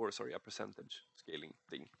a a percentage scaling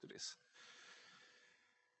thing to this.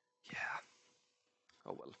 Yeah.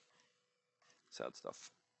 Oh well. Sad stuff.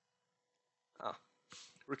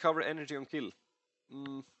 Recover energy on kill.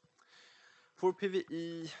 For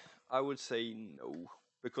PvE, I would say no.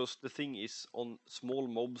 Because the thing is, on small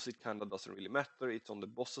mobs it kinda doesn't really matter. It's on the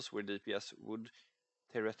bosses where DPS would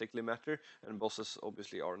theoretically matter, and bosses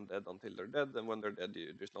obviously aren't dead until they're dead, and when they're dead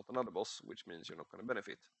there's not another boss, which means you're not gonna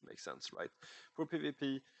benefit. Makes sense, right? For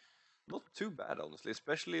PvP, not too bad, honestly,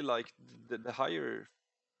 especially like the higher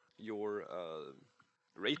your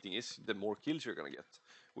rating is, the more kills you're gonna get,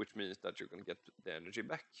 which means that you're gonna get the energy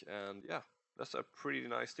back, and yeah, that's a pretty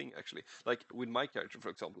nice thing, actually. Like with my character, for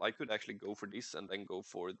example, I could actually go for this and then go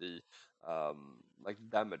for the like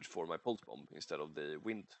damage for my pulse bomb instead of the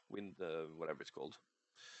wind whatever it's called.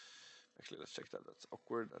 Actually, let's check that. That's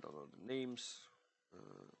awkward. I don't know the names.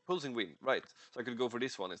 Pulsing wind, right? So I could go for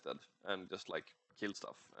this one instead and just like kill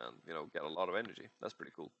stuff and, you know, get a lot of energy. That's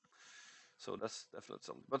pretty cool. So that's definitely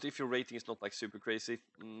something. But if your rating is not like super crazy,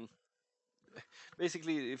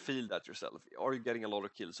 basically feel that yourself. Are you getting a lot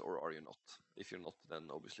of kills or are you not? If you're not, then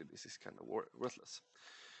obviously this is kind of worthless.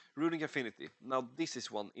 Runic Affinity. Now this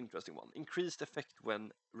is one interesting one. Increased effect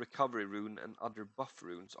when recovery rune and other buff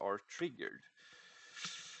runes are triggered.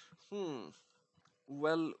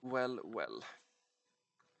 Well.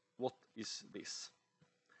 What is this?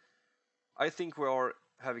 I think we are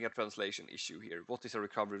having a translation issue here. What is a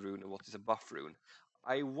recovery rune and what is a buff rune?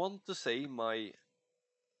 I want to say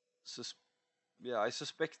I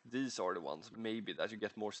suspect these are the ones, maybe, that you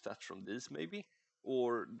get more stats from these, maybe?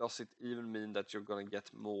 Or does it even mean that you're gonna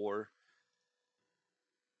get more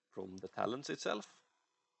from the talents itself?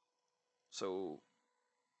 So,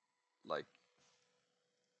 like,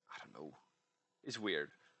 I don't know. It's weird.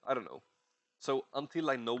 I don't know. So until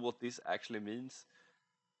I know what this actually means,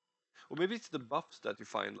 or maybe it's the buffs that you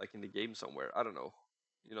find like in the game somewhere. I don't know.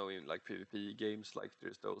 You know, in like PvP games, like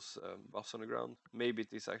there's those buffs on the ground. Maybe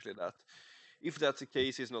it is actually that. If that's the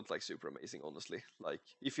case, it's not like super amazing, honestly. Like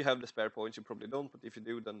if you have the spare points, you probably don't, but if you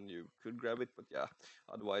do, then you could grab it. But yeah,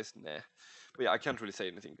 otherwise, nah. But yeah, I can't really say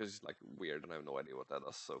anything because it's like weird and I have no idea what that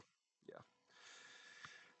does. So yeah.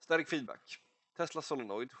 Static feedback. Tesla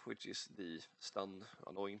solenoid, which is the stun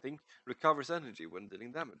annoying thing, recovers energy when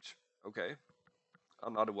dealing damage. Okay,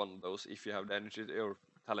 another one of those. If you have the energy or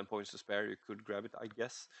talent points to spare, you could grab it, I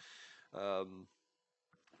guess. Um,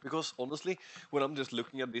 because honestly, when I'm just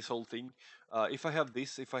looking at this whole thing, if I have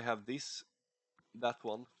this, that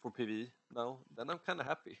one for PvE now, then I'm kind of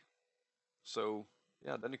happy. So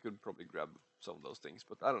yeah, then you could probably grab some of those things,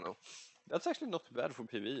 but I don't know. That's actually not too bad for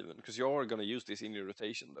PvE even, because you are gonna use this in your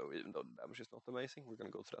rotation though, even though the damage is not amazing. We're gonna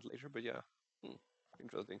go to that later, but yeah,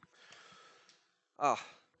 interesting. Ah,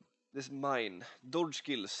 this mine. Dodge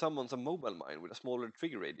skill summons a mobile mine with a smaller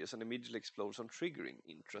trigger radius and immediately explodes on triggering.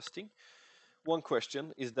 Interesting. One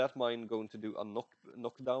question, is that mine going to do a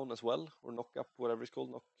knockdown as well? Or knock up, whatever it's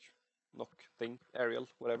called, knock thing, aerial,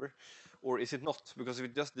 whatever? Or is it not? Because if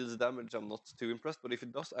it just deals damage, I'm not too impressed, but if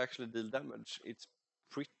it does actually deal damage, it's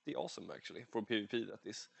pretty awesome actually, for PvP that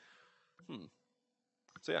is.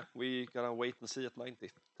 So yeah, we gotta wait and see at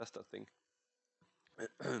 90, test that thing.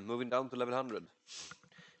 Moving down to level 100.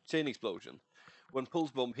 Chain explosion. When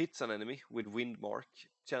pulse bomb hits an enemy with wind mark,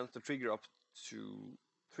 chance to trigger up to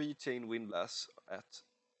 3 chain wind blasts at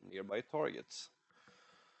nearby targets.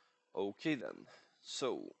 Okay then,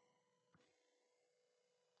 so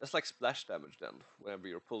that's like splash damage then, whenever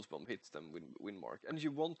your pulse bomb hits them with wind mark. And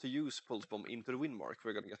you want to use pulse bomb into the wind mark.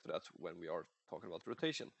 We're gonna get to that when we are talking about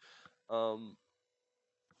rotation. Um,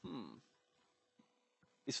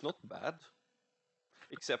 It's not bad,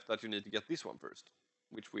 except that you need to get this one first,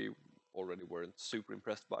 which we already weren't super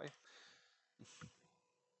impressed by.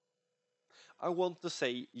 I want to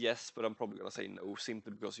say yes, but I'm probably going to say no,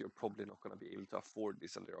 simply because you're probably not going to be able to afford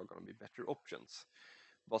this and there are going to be better options.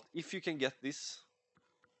 But if you can get this,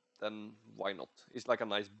 then why not? It's like a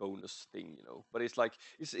nice bonus thing, you know. But it's like,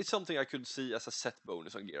 it's something I could see as a set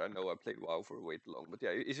bonus on gear. I know I played WoW for way too long, but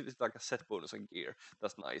yeah, if it's like a set bonus on gear,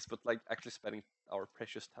 that's nice. But like actually spending our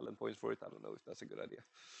precious talent points for it, I don't know if that's a good idea.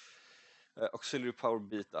 Auxiliary power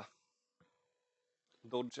beta.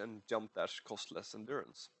 Dodge and jump dash cost less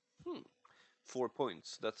endurance. 4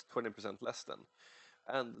 points, that's 20% less than.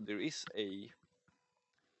 And there is a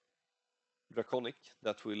Draconic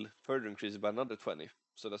that will further increase by another 20.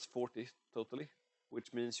 So that's 40 totally,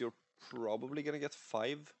 which means you're probably going to get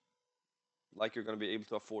 5. Like you're going to be able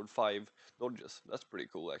to afford 5 dodges. That's pretty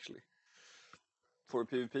cool actually. For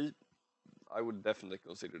PvP, I would definitely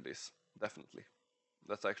consider this. Definitely.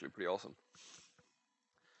 That's actually pretty awesome.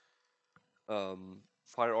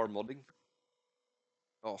 Firearm modding.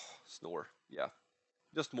 Oh, snore. Yeah.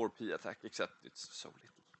 Just more P attack, except it's so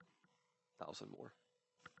little. 1,000 more.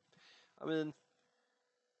 I mean,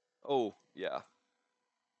 oh, yeah.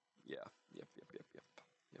 Yeah, yep.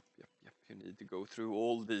 You need to go through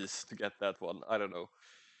all these to get that one. I don't know.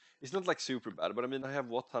 It's not like super bad, but I mean, I have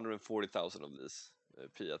what, 140,000 of this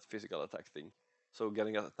P at physical attack thing. So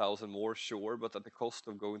getting 1,000 more, sure, but at the cost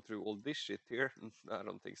of going through all this shit here, I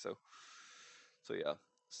don't think so. So yeah,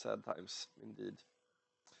 sad times indeed.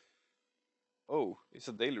 Oh, it's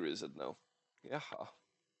a daily reset now. Yeah.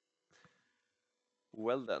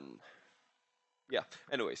 Well then. Yeah,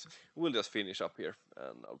 anyways, we'll just finish up here,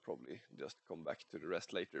 and I'll probably just come back to the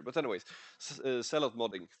rest later. But anyways, sellout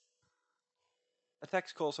modding.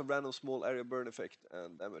 Attacks cause a random small area burn effect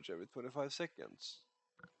and damage every 25 seconds.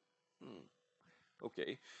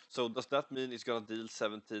 Okay, so does that mean it's gonna deal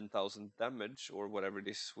 17,000 damage, or whatever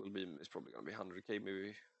this will be? It's probably gonna be 100k, maybe,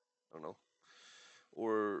 I don't know.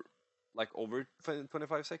 Or like over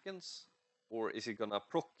 25 seconds? Or is it gonna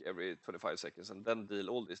proc every 25 seconds and then deal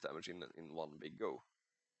all this damage in one big go?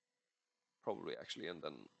 Probably actually, and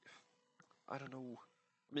then I don't know.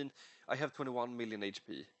 I mean, I have 21 million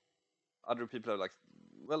HP. Other people have like,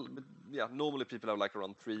 well, but yeah, normally people have like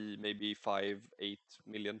around 3, maybe 5, 8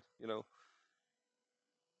 million, you know.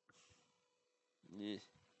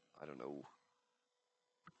 I don't know.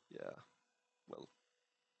 Yeah, well,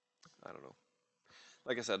 I don't know.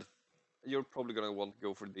 Like I said, you're probably gonna want to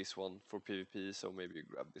go for this one for PvP, so maybe you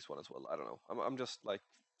grab this one as well. I don't know. I'm just like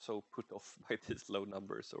so put off by these low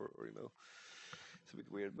numbers, or you know. It's a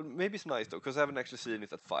bit weird, but maybe it's nice though, because I haven't actually seen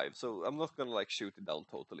it at 5, so I'm not gonna like shoot it down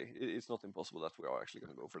totally. It's not impossible that we are actually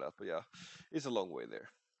gonna go for that, but yeah, it's a long way there.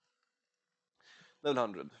 Level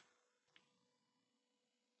 100.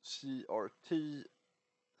 CRT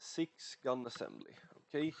 6 gun assembly.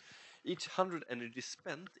 Okay. Each 100 energy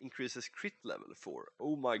spent increases crit level for.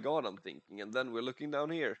 Oh my god, I'm thinking. And then we're looking down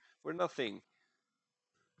here for nothing.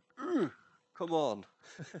 Come on.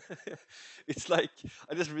 It's like,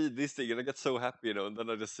 I just read this thing and I get so happy, you know, and then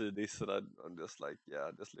I just see this and I'm just like, yeah,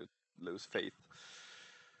 I just lose faith.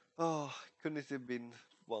 Oh, couldn't it have been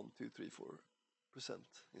 1, 2, 3, 4%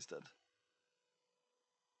 instead?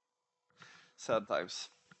 Sad times.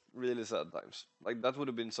 Really sad times. Like, that would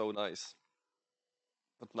have been so nice.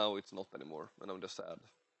 But now it's not anymore, and I'm just sad.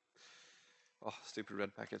 Oh, stupid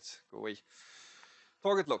red packets. Go away.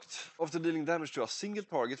 Target locked. After dealing damage to a single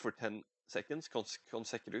target for 10 seconds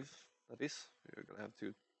consecutive, that is, you're gonna have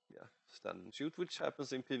to, yeah, stand and shoot, which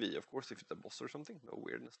happens in PV, of course, if it's a boss or something. No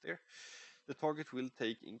weirdness there. The target will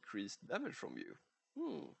take increased damage from you.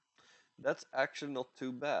 That's actually not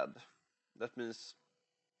too bad. That means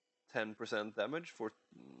 10% damage for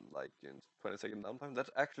like in 20-second downtime.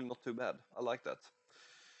 That's actually not too bad. I like that.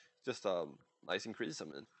 Just a nice increase, I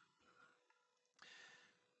mean.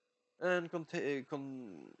 And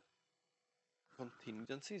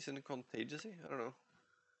contingencies and contingency? I don't know.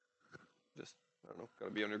 Just, I don't know,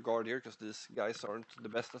 gotta be on your guard here because these guys aren't the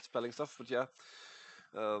best at spelling stuff, but yeah.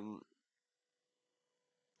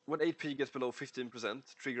 When HP gets below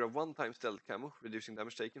 15%, trigger a one-time stealth camo, reducing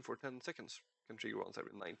damage taken for 10 seconds. Can trigger once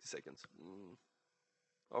every 90 seconds.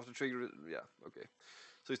 After trigger, yeah, okay.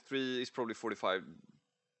 So it's probably 45%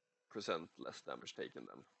 less damage taken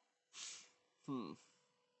then.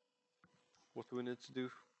 What do we need to do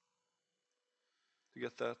to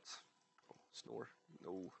get that? Oh, snore.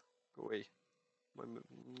 No, go away.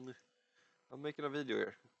 I'm making a video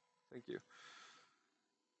here. Thank you.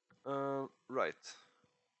 Right.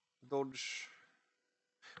 Dodge.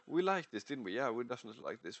 We liked this, didn't we? Yeah, we definitely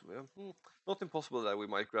like this. Not impossible that we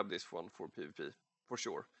might grab this one for PvP, for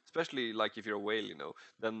sure. Especially like if you're a whale, you know,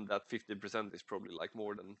 then that 15% is probably like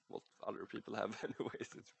more than what other people have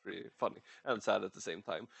anyways. It's pretty funny and sad at the same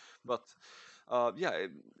time. But yeah,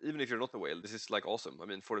 even if you're not a whale, this is like awesome. I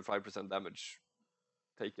mean, 45% damage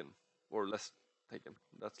taken, or less taken.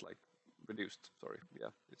 That's like reduced, sorry.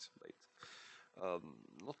 Yeah, it's late.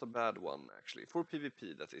 Not a bad one actually. For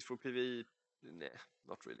PvP, that is. For PvE, nah,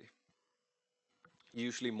 not really.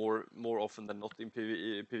 Usually more often than not in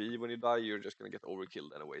PvE when you die, you're just gonna get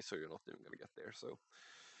overkilled anyway, so you're not even gonna get there. So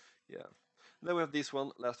yeah. Then we have this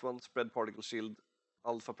one, last one, spread particle shield,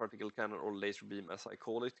 alpha particle cannon or laser beam as I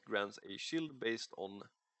call it, grants a shield based on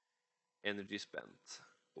energy spent.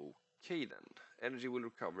 Okay then, energy will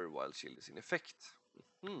recover while shield is in effect.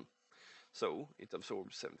 So it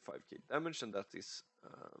absorbs 75k damage, and that is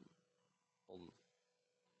on.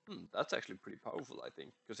 That's actually pretty powerful, I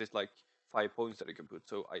think, because it's like 5 points that you can put.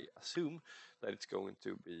 So I assume that it's going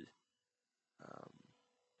to be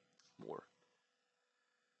more.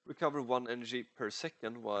 Recover 1 energy per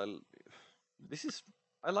second. While this is,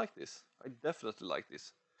 I like this. I definitely like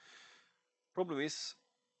this. Problem is,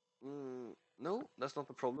 no, that's not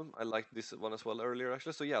the problem. I liked this one as well earlier,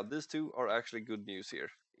 actually. So yeah, these two are actually good news here.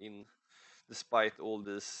 Despite all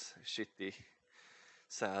these shitty,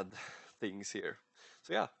 sad things here.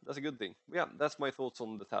 So yeah, that's a good thing. Yeah, that's my thoughts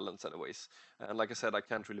on the talents anyways. And like I said, I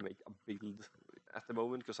can't really make a build at the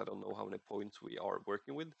moment because I don't know how many points we are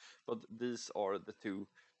working with. But these are the two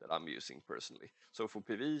that I'm using personally. So for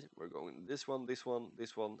PvE, we're going this one, this one,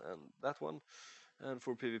 this one, and that one. And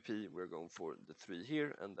for PvP, we're going for the 3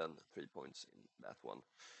 here and then 3 points in that one.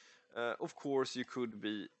 Of course, you could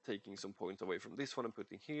be taking some points away from this one and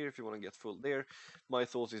putting here if you want to get full there. My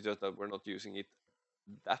thought is just that we're not using it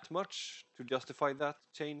that much to justify that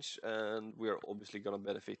change, and we are obviously going to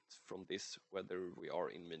benefit from this whether we are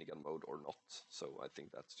in minigun mode or not. So I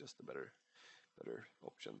think that's just a better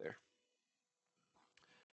option there.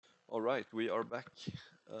 Alright, we are back,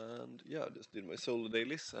 and yeah, I just did my solo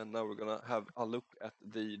dailies, and now we're gonna have a look at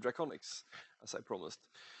the Draconics, as I promised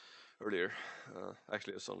earlier.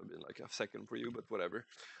 Actually, it's only been like a second for you, but whatever.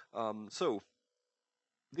 So,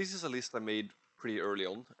 this is a list I made pretty early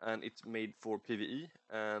on, and it's made for PvE,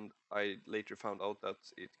 and I later found out that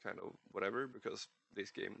it's kind of whatever, because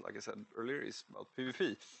this game, like I said earlier, is about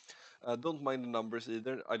PvP. Don't mind the numbers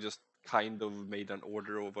either, I just kind of made an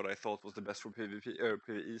order of what I thought was the best for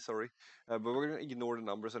PvE, sorry. But we're going to ignore the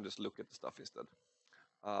numbers and just look at the stuff instead.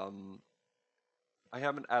 I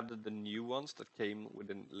haven't added the new ones that came with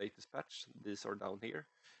the latest patch. These are down here,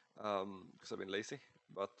 because I've been lazy,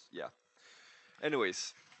 but yeah.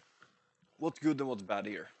 Anyways, what's good and what's bad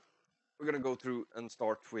here? We're gonna go through and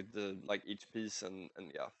start with the like each piece and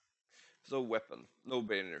yeah. So weapon, no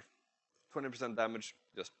brainer, 20% damage,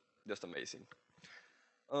 just amazing.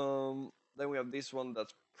 Then we have this one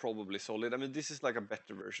that's probably solid. I mean, this is like a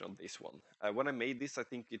better version of this one. When I made this, I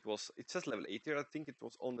think it says level 80 here, I think it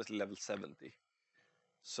was honestly level 70.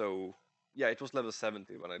 So, yeah, it was level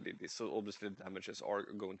 70 when I did this, so obviously the damages are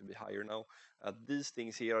going to be higher now. These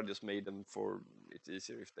things here, I just made them for, it's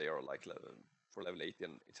easier if they are like for level 80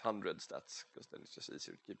 and it's 100 stats, because then it's just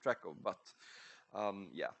easier to keep track of, but,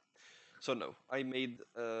 yeah. So no, I made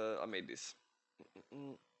this.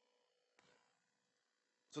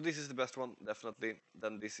 So this is the best one, definitely.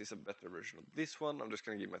 Then this is a better version of this one. I'm just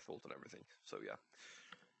gonna give my thought on everything. So yeah.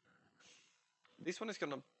 This one is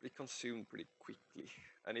gonna be consumed pretty quickly.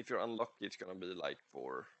 And if you're unlucky, it's gonna be like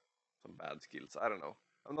for some bad skills. I don't know.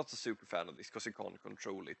 I'm not a super fan of this because you can't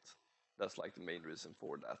control it. That's like the main reason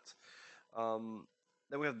for that.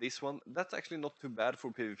 Then we have this one. That's actually not too bad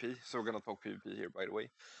for PvP. So we're gonna talk PvP here, by the way.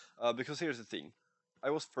 Because here's the thing. I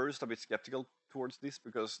was first a bit skeptical towards this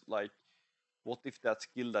because like, what if that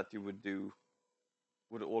skill that you would do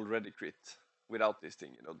would already crit without this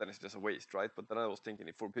thing, then it's just a waste, right? But then I was thinking,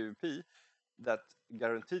 if for PvP, that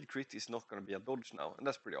guaranteed crit is not going to be a dodge now, and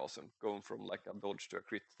that's pretty awesome. Going from like a dodge to a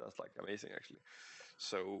crit, that's like amazing actually.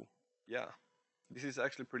 So yeah, this is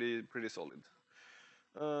actually pretty solid.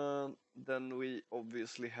 Then we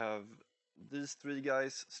obviously have these three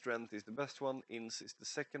guys. Strength is the best one, Ins is the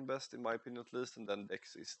second best in my opinion at least, and then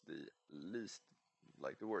Dex is the least,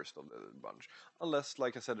 like the worst of the bunch. Unless,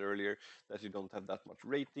 like I said earlier, that you don't have that much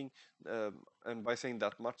rating, and by saying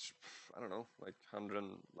that much, I don't know, like 100,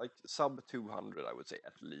 like sub 200, I would say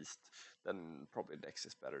at least. Then probably Dex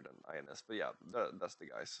is better than INS. But yeah, that's the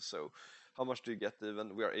guys. So how much do you get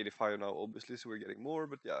even? We are 85 now, obviously, so we're getting more.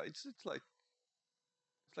 But yeah, it's like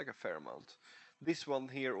a fair amount. This one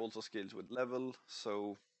here also scales with level,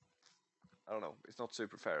 so I don't know. It's not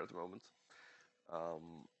super fair at the moment.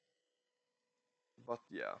 But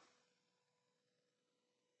yeah.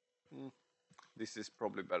 This is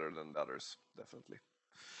probably better than the others, definitely.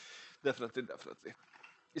 Definitely.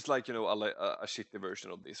 It's like, a shitty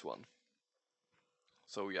version of this one.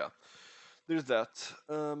 So yeah, there's that.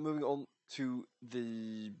 Moving on to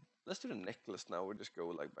let's do the necklace now. We'll just go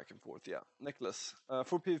like back and forth. Yeah, necklace.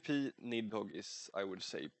 For PvP, Nidhogg is, I would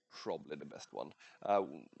say, probably the best one.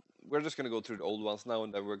 We're just gonna go through the old ones now,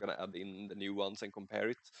 and then we're gonna add in the new ones and compare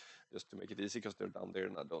it, just to make it easy, because they're down there,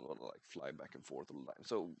 and I don't want to like fly back and forth all the time.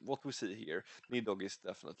 So what we see here, Nidhogg is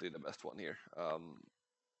definitely the best one here.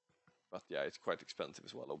 But yeah, it's quite expensive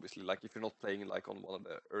as well, obviously. Like if you're not playing like on one of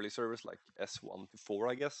the early servers, like S1 to 4,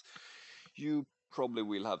 I guess, you probably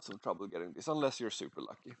will have some trouble getting this, unless you're super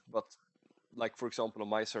lucky. But like for example on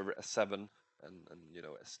my server S7 and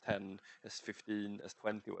S10, S15,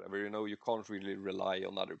 S20, whatever, you can't really rely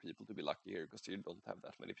on other people to be lucky here, because you don't have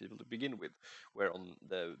that many people to begin with. Where on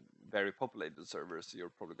the very populated servers, you're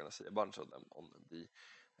probably gonna see a bunch of them on the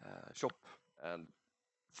shop, and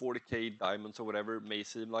 40k diamonds or whatever may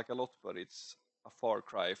seem like a lot, but it's a far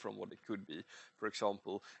cry from what it could be. For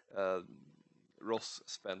example, Ross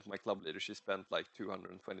spent, my club leader, she spent like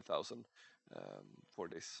 220,000 for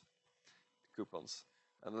this coupons,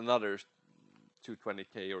 and another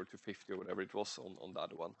 220k or 250 or whatever it was on the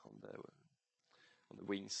other one, on the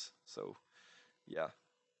wings. So yeah,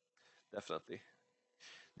 definitely.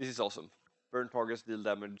 This is awesome. Burn targets, deal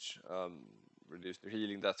damage, reduce their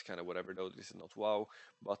healing, that's kind of whatever, though this is not WoW.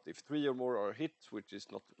 But if 3 or more are hit, which is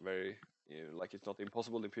not very, like it's not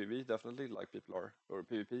impossible in PvP, definitely, like people are, or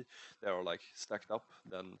PvP, they are like stacked up,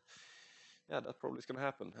 then yeah, that probably is gonna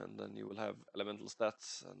happen, and then you will have elemental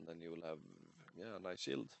stats, and then you will have, yeah, a nice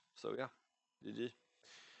shield. So yeah, GG.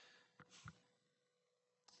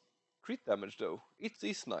 Crit damage though, it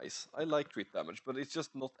is nice. I like crit damage, but it's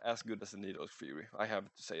just not as good as the Needle's Fury. I have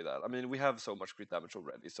to say that. I mean, we have so much crit damage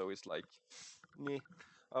already, so it's like, meh.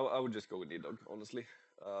 I would just go with Nidhogg, honestly.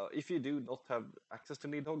 If you do not have access to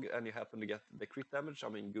Nidhogg and you happen to get the crit damage, I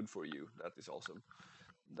mean, good for you. That is awesome.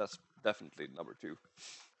 That's definitely number 2.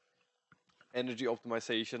 Energy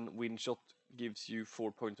optimization, wind shot gives you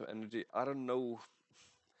 4 points of energy. I don't know.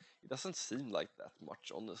 It doesn't seem like that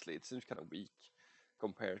much, honestly. It seems kind of weak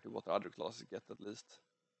compared to what other classes get, at least.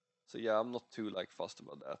 So yeah, I'm not too like fussed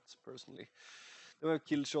about that personally. Then we have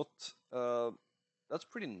kill shot. That's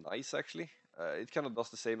pretty nice actually. It kind of does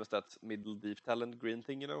the same as that middle deep talent green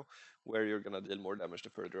thing, where you're gonna deal more damage the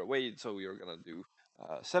further away. So you're gonna do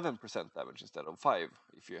 7% damage instead of 5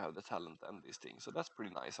 if you have the talent and this thing. So that's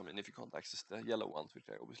pretty nice. I mean, if you can't access the yellow ones, which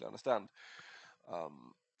I obviously understand.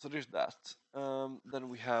 So there's that. Then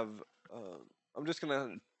we have. I'm just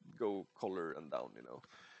gonna go color and down.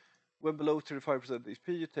 When below 35%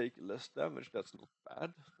 HP, you take less damage. That's not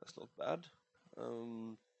bad. That's not bad.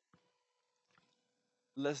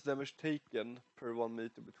 Less damage taken per 1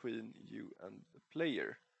 meter between you and the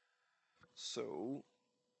player. So,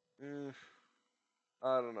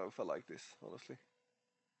 I don't know if I like this, honestly.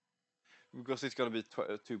 Because it's gonna be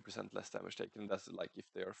 2% less damage taken. That's like if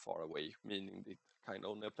they are far away, meaning it kind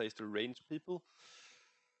of only applies to ranged people.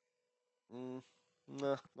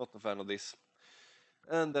 Nah, not a fan of this.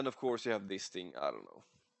 And then of course you have this thing. I don't know.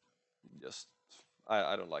 Just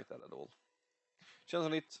I don't like that at all. Chance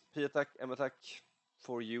on it, P attack, M attack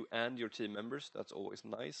for you and your team members. That's always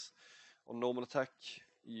nice. On normal attack,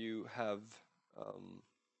 you have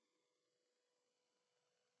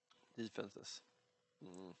defenses.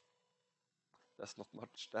 That's not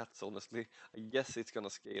much stats, honestly. I guess it's gonna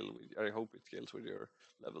scale with. I hope it scales with your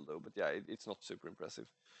level though. But yeah, it's not super impressive.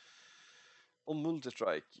 On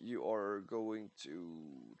multi-strike, you are going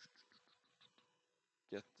to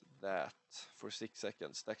get that for 6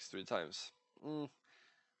 seconds, stacks 3 times.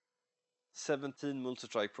 17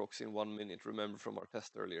 multi-strike procs in 1 minute, remember from our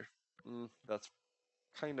test earlier. That's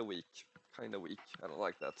kinda weak, I don't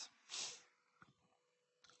like that.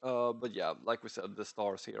 But yeah, like we said, the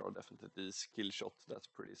stars here are definitely these kill shot, that's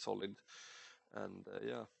pretty solid. And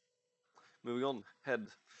yeah, moving on,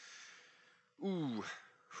 head. Ooh,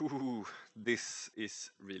 this is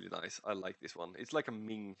really nice. I like this one. It's like a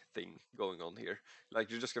Ming thing going on here. Like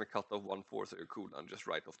you're just gonna cut off 1/4 of your cooldown just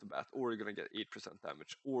right off the bat, or you're gonna get 8%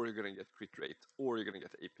 damage, or you're gonna get crit rate, or you're gonna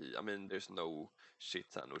get AP. I mean, there's no shit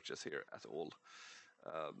sandwiches here at all.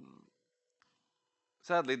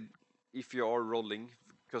 Sadly, if you are rolling,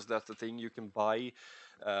 because that's the thing, you can buy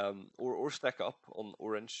or stack up on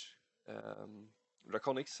orange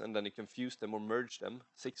Draconics, and then you can fuse them or merge them,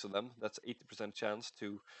 6 of them. That's 80% chance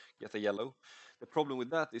to get a yellow. The problem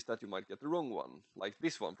with that is that you might get the wrong one, like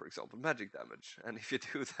this one, for example, magic damage. And if you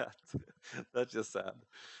do that, that's just sad.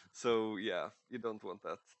 So yeah, you don't want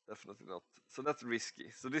that, definitely not. So that's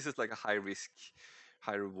risky. So this is like a high risk,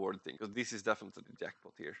 high reward thing, because this is definitely the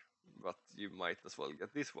jackpot here. But you might as well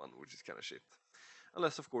get this one, which is kind of shit.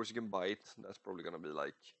 Unless, of course, you can buy it. That's probably gonna be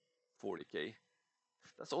like 40k.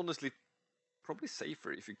 That's honestly probably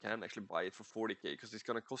safer if you can actually buy it for 40k, because it's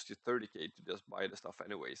gonna cost you 30k to just buy the stuff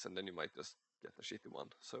anyways, and then you might just get a shitty one.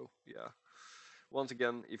 So yeah, once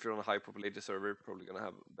again, if you're on a high populated server, probably gonna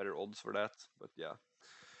have better odds for that. But yeah,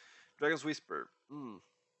 Dragon's Whisper,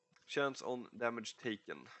 chance on damage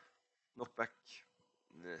taken, knockback,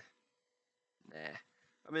 nah.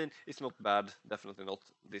 I mean, it's not bad, definitely not.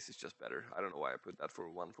 This is just better. I don't know why I put that for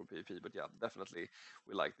 1 for PvP, but yeah, definitely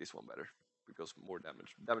we like this one better because more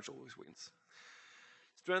damage. Damage always wins.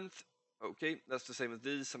 Strength, okay, that's the same as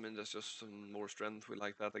these. I mean, there's just some more strength. We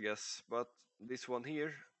like that, I guess. But this one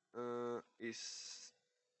here is,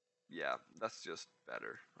 yeah, that's just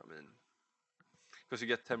better. I mean, because you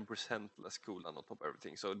get 10% less cooldown on top of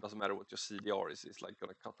everything, so it doesn't matter what your CDR is. It's like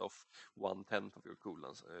gonna cut off 1/10 of your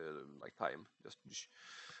cooldown, like time. Just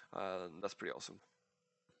that's pretty awesome.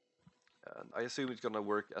 And I assume it's gonna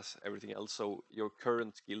work as everything else. So your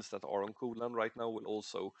current skills that are on cooldown right now will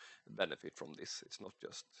also benefit from this. It's not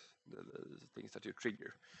just the things that you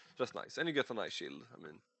trigger. So that's nice, and you get a nice shield. I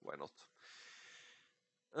mean, why not?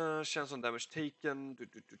 Chance on damage taken.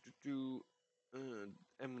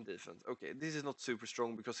 M defense. Okay, this is not super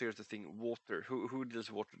strong because here's the thing: water. Who deals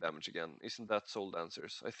water damage again? Isn't that Soul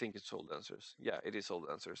Dancers? I think it's Soul Dancers. Yeah, it is Soul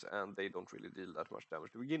Dancers, and they don't really deal that much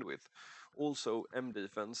damage to begin with. Also, M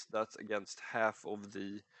defense. That's against half of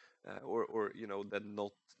the, or you know, the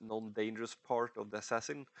not non-dangerous part of the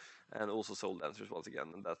assassin, and also Soul Dancers once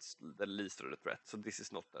again, and that's the least of the threat. So this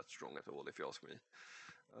is not that strong at all, if you ask me.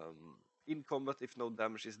 In combat, if no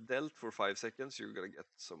damage is dealt for 5 seconds, you're gonna get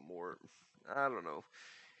some more. I don't know.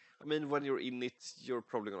 I mean, when you're in it, you're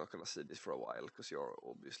probably not gonna see this for a while because you're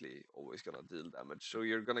obviously always gonna deal damage. So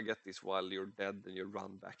you're gonna get this while you're dead and you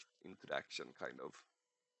run back into the action, kind of.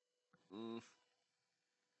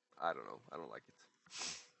 I don't know. I don't like it.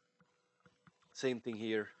 Same thing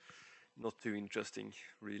here. Not too interesting,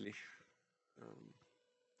 really.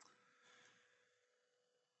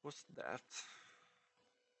 What's that?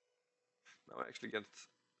 Now I actually get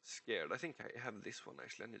scared. I think I have this one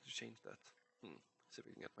actually. I need to change that. See if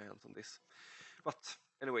we can get my hands on this. But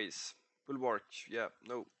anyways, Bulwark. Yeah,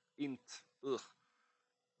 no. Int. Ugh.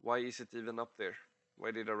 Why is it even up there?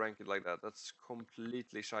 Why did I rank it like that? That's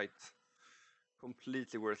completely shite.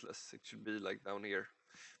 Completely worthless. It should be like down here.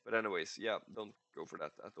 But anyways, yeah, don't go for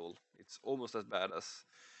that at all. It's almost as bad as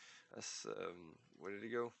where did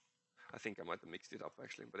it go? I think I might have mixed it up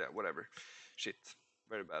actually, but yeah, whatever. Shit,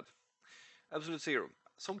 very bad. Absolute Zero.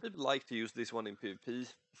 Some people like to use this one in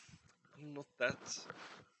PvP. Not that.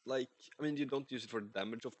 Like, I mean, you don't use it for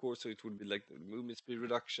damage, of course, so it would be like the movement speed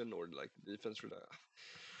reduction or like the defense reduction.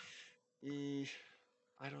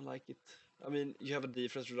 I don't like it. I mean, you have a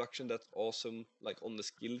defense reduction that's awesome, like on the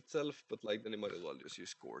skill itself, but like then you might as well just use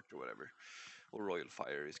Scorch or whatever, or Royal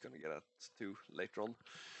Fire is gonna get at too later on.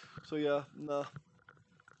 So yeah, nah,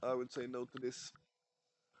 I would say no to this.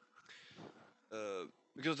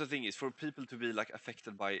 Because the thing is, for people to be like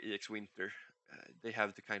affected by EX Winter, they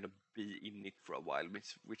have to kind of be in it for a while,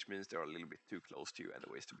 which means they're a little bit too close to you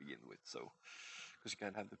anyways to begin with. So, because you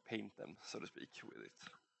kind of have to paint them, so to speak, with it.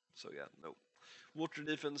 So yeah, no. Water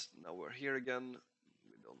defense, now we're here again.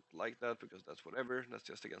 We don't like that because that's whatever. That's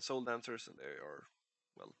just against Soul Dancers and they are,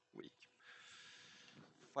 well, weak.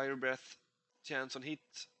 Fire Breath, chance on hit,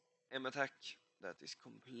 M attack, that is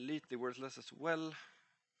completely worthless as well.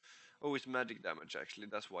 Oh, it's magic damage actually,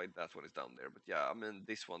 that's why that one is down there. But yeah, I mean,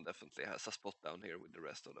 this one definitely has a spot down here with the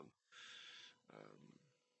rest of them.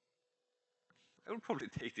 I would probably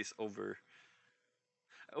take this over.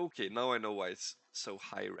 Okay, now I know why it's so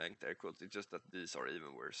high ranked air quotes. It's just that these are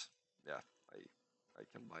even worse. Yeah, I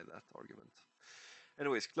can buy that argument.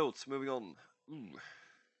 Anyways, clothes, moving on.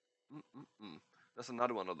 That's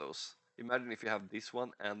another one of those. Imagine if you have this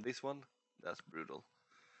one and this one. That's brutal.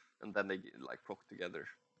 And then they like proc together.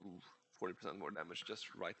 40% more damage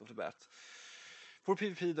just right off the bat. For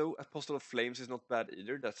PvP though, Apostle of Flames is not bad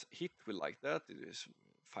either. That's hit, we like that. It is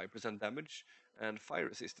 5% damage. And fire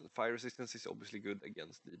resistance. Fire resistance is obviously good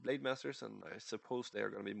against the Blade Masters, and I suppose they are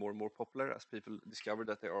going to be more and more popular as people discover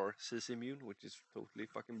that they are CC immune, which is totally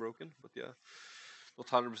fucking broken. But yeah, not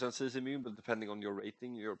 100% CC immune, but depending on your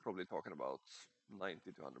rating, you're probably talking about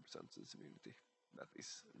 90 to 100% CC immunity. That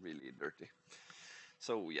is really dirty.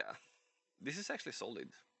 So yeah, this is actually solid.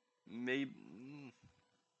 Maybe,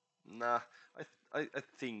 nah. I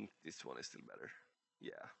think this one is still better.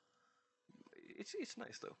 Yeah, it's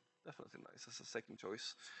nice though. Definitely nice as a second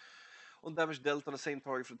choice. On damage dealt on the same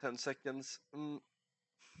target for 10 seconds.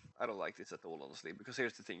 I don't like this at all, honestly, because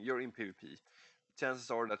here's the thing: you're in PvP.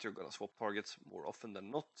 Chances are that you're gonna swap targets more often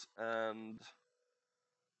than not, and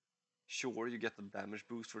sure, you get the damage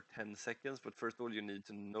boost for 10 seconds, but first of all, you need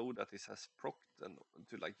to know that this has procced and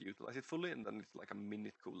to like utilize it fully, and then it's like a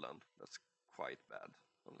minute cooldown. That's quite bad,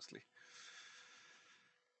 honestly.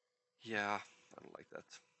 Yeah, I don't like that.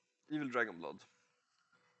 Evil Dragon Blood.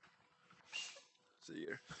 See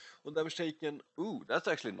here. On damage taken, ooh, that's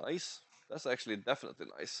actually nice. That's actually definitely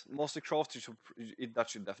nice. Mastercraft, that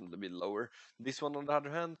should definitely be lower. This one, on the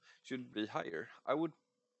other hand, should be higher. I would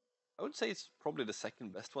say it's probably the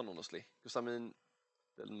second best one, honestly, because I mean,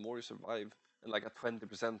 the more you survive, and like a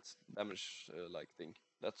 20% damage like thing,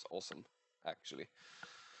 that's awesome, actually.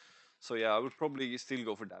 So yeah, I would probably still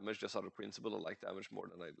go for damage just out of principle. I like damage more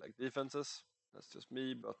than I like defenses. That's just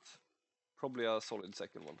me, but probably a solid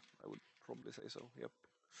second one. I would probably say so. Yep.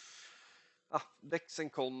 Dex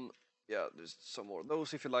and con. Yeah, there's some more of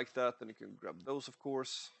those if you like that. Then you can grab those, of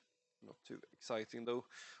course. Not too exciting though.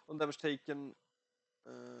 On damage taken.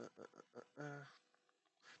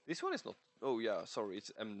 This one is not. Oh yeah, sorry,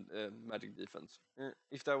 it's magic defense.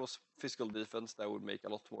 If that was physical defense, that would make a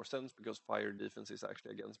lot more sense because fire defense is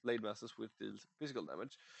actually against blade masses, which deals physical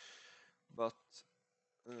damage. But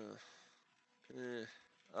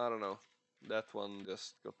I don't know. That one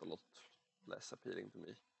just got a lot less appealing to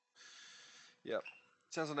me. Yeah.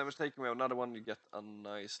 Chance of damage taken. We have another one. You get a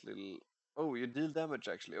nice little. Oh, you deal damage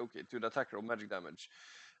actually. Okay, to the attacker of magic damage,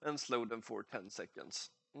 and slow them for 10 seconds.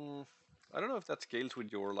 I don't know if that scales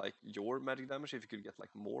with your magic damage. If you could get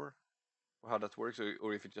like more, or how that works,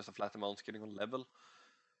 or if it's just a flat amount scaling on level.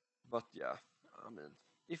 But yeah, I mean,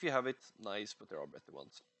 if you have it, nice. But there are better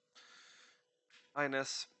ones.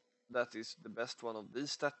 INS, that is the best one of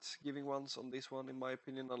these stat giving ones on this one, in my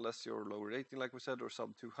opinion, unless you're lower rating, like we said, or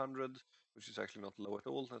sub 200, which is actually not low at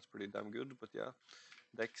all. That's pretty damn good. But yeah,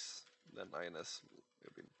 Dex, then INS.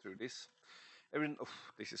 We've been through this. Oh,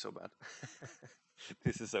 this is so bad.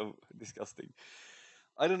 This is so disgusting.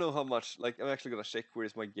 I don't know how much. Like, I'm actually gonna check where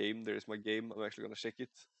is my game. There is my game. I'm actually gonna check it.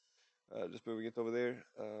 Just moving it over there.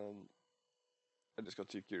 I just got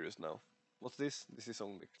too curious now. What's this? This is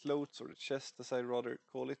on the clothes or the chest, as I rather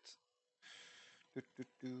call it.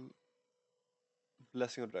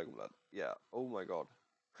 Blessing of Dragon Blood. Yeah. Oh my god.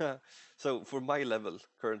 So for my level,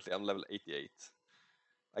 currently I'm level 88.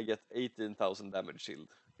 I get 18,000 damage shield.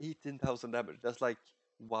 18,000 damage. That's like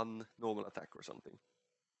one normal attack or something.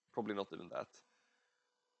 Probably not even that.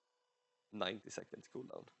 90 seconds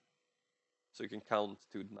cooldown. So you can count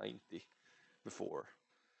to 90 before.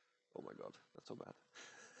 Oh my god, that's so bad.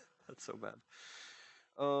 That's so bad.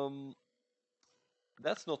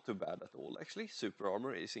 That's not too bad at all, actually. Super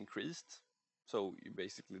armor is increased. So you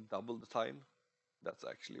basically double the time. That's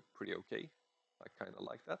actually pretty okay. I kind of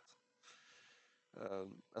like that.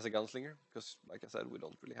 as a gunslinger, because like I said, we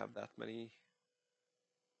don't really have that many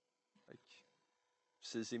like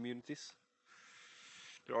CC immunities.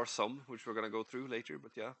 There are some which we're gonna go through later,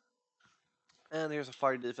 but yeah. And here's a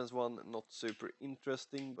fire defense one, not super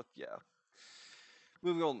interesting, but yeah.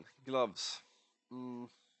 Moving on, gloves.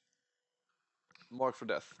 Mark for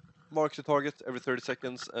death. Mark the target every 30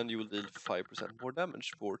 seconds and you will deal 5% more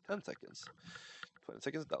damage for 10 seconds. 20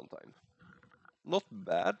 seconds downtime. Not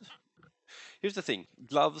bad. Here's the thing,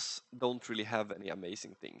 gloves don't really have any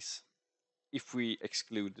amazing things. If we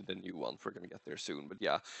exclude the new one, we're gonna get there soon, but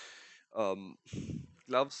yeah.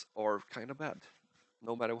 Gloves are kind of bad,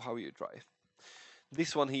 no matter how you try.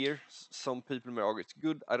 This one here, some people may argue it's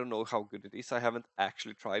good. I don't know how good it is. I haven't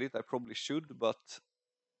actually tried it. I probably should, but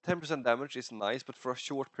 10% damage is nice, but for a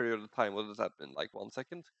short period of time, what does that mean? Like 1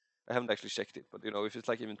 second? I haven't actually checked it, but you know, if it's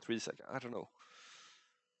like even 3 seconds, I don't know.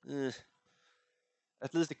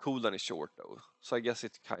 At least the cooldown is short though, so I guess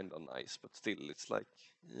it's kind of nice, but still, it's like,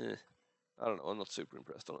 I don't know, I'm not super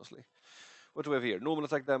impressed, honestly. What do we have here? Normal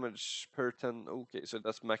attack damage per 10, okay, so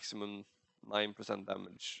that's maximum 9%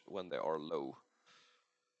 damage when they are low.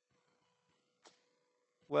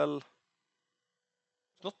 Well,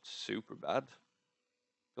 it's not super bad,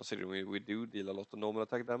 considering we do deal a lot of normal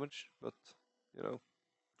attack damage, but, you know,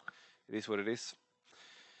 it is what it is.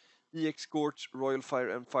 EX Scorch, Royal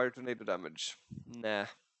Fire, and Fire Tornado damage. Nah.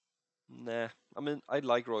 I mean, I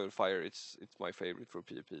like Royal Fire, it's my favorite for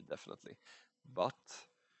PvP, definitely. But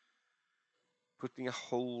putting a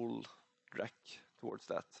whole Drac towards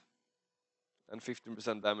that, and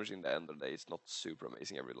 15% damage in the end of the day is not super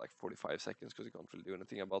amazing every like 45 seconds, because you can't really do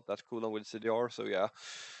anything about that cooldown with CDR, so yeah,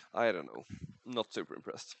 I don't know. Not super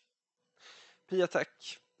impressed. P attack,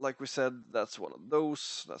 like we said, that's one of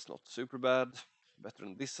those, that's not super bad. Better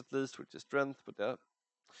than this at least, which is strength, but yeah.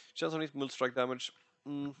 Chance on hit, multi-strike damage.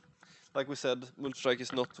 Like we said, multi-strike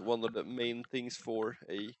is not one of the main things for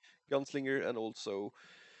a gunslinger, and also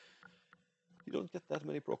you don't get that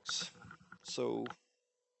many procs. So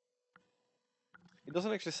it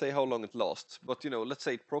doesn't actually say how long it lasts, but you know, let's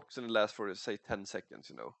say it procs and it lasts for say 10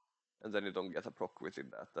 seconds, you know, and then you don't get a proc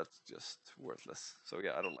within that. That's just worthless. So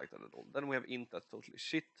yeah, I don't like that at all. Then we have int, that's totally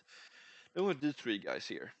shit. Then we have these three guys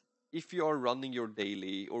here. If you are running your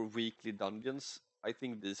daily or weekly dungeons, I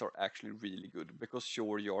think these are actually really good, because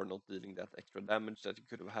sure, you are not dealing that extra damage that you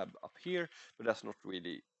could have had up here, but that's not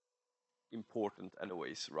really important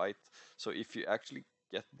anyways, right? So if you actually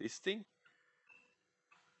get this thing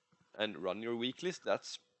and run your weeklies,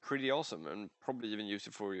 that's pretty awesome, and probably even use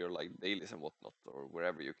it for your like dailies and whatnot, or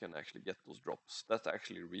wherever you can actually get those drops. That's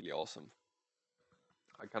actually really awesome.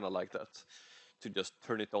 I kind of like that, to just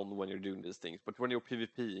turn it on when you're doing these things. But when you're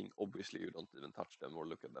PvPing, obviously you don't even touch them or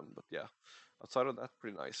look at them. But yeah, outside of that,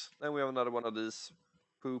 pretty nice. Then we have another one of these.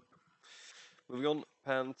 Poop. Moving on,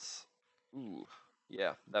 pants. Ooh,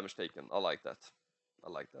 yeah, damage taken. I like that.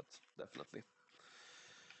 Definitely.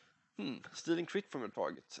 Stealing crit from your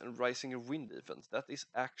target and rising your wind defense. That is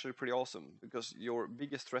actually pretty awesome, because your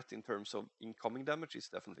biggest threat in terms of incoming damage is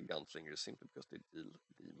definitely gunslingers, simply because they deal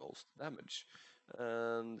the most damage.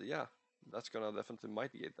 And yeah, that's gonna definitely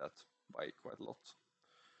mitigate that by quite a lot.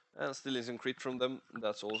 And stealing some crit from them,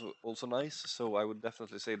 that's also nice. So I would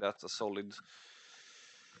definitely say that's a solid.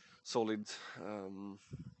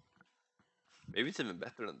 Maybe it's even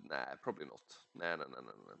better than, nah, probably not. Nah.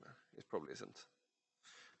 It probably isn't.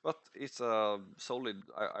 But it's a solid.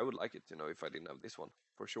 I would like it, you know, if I didn't have this one,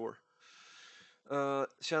 for sure.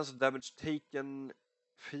 Chance of damage taken,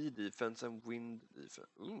 P defense, and wind defense.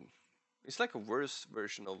 It's like a worse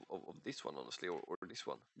version of this one, honestly, or this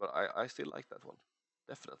one. But I still like that one.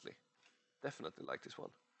 Definitely like this one.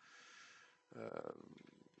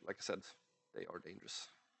 Like I said, they are dangerous.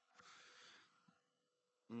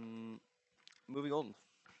 Moving on.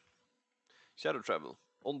 Shadow travel.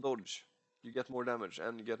 On dodge, you get more damage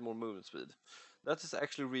and you get more movement speed. That is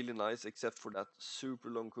actually really nice, except for that super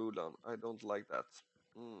long cooldown. I don't like that.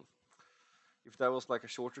 If that was like a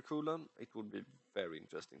shorter cooldown, it would be very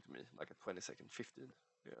interesting to me, like a 20-second, 15.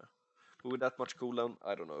 Yeah. But with that much cooldown,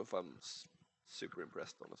 I don't know if I'm super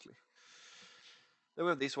impressed, honestly. Then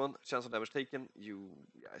we have this one, chance of damage taken.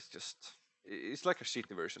 Yeah, it's like a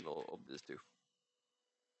shitty version of these two.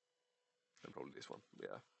 And probably this one,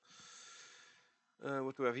 yeah.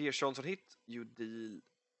 What do we have here? Chance on hit, you deal.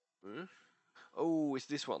 Oh, it's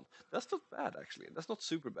this one. That's not bad, actually. That's not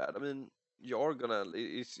super bad. I mean, you are gonna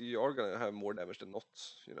have more damage than not,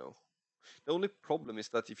 you know. The only problem is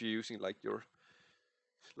that if you're using like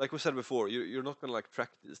like we said before, you're not gonna like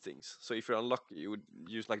track these things. So if you're unlucky, you would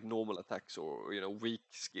use like normal attacks or, you know, weak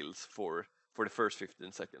skills for for the first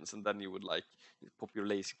 15 seconds, and then you would like pop your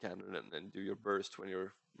laser cannon and do your burst when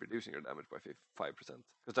you're reducing your damage by 5%.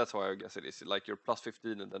 Because that's how I guess it is. Like you're plus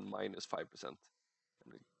 15 and then minus 5%, and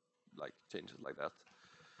it like changes like that.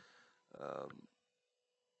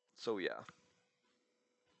 So yeah,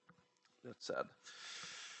 that's sad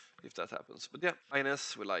if that happens. But yeah,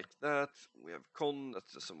 INS, we like that. We have Con,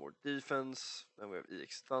 that's just some more defense. Then we have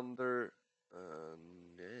EX Thunder.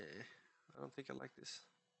 Nah, I don't think I like this.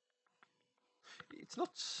 It's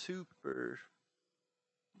not super.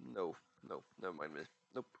 No, never mind me.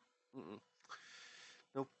 Nope.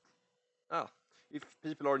 Nope. If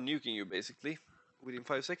people are nuking you basically within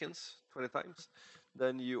 5 seconds, 20 times,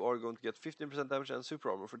 then you are going to get 15% damage and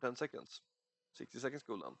super armor for 10 seconds. 60 seconds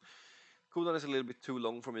cooldown. Cooldown is a little bit too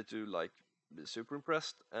long for me to like be super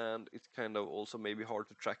impressed, and it's kind of also maybe hard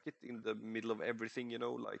to track it in the middle of everything, you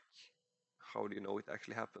know, like how do you know it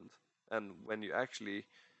actually happened? And when you actually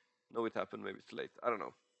know it happened, maybe it's too late. I don't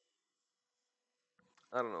know.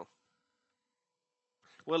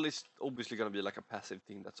 Well, it's obviously gonna be like a passive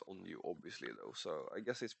thing that's on you, obviously though. So I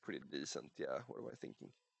guess it's pretty decent. Yeah. What am I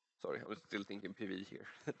thinking? Sorry, I was still thinking PV here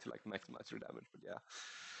to like maximize your damage, but yeah.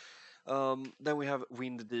 Then we have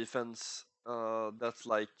wind defense. That's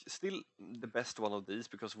like still the best one of these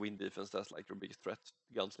because wind defense, that's like your biggest threat,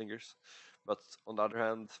 gunslingers. But on the other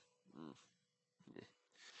hand, yeah.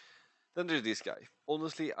 Then there's this guy.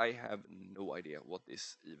 Honestly, I have no idea what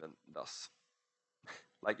this even does.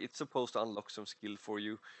 Like it's supposed to unlock some skill for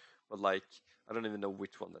you, but like I don't even know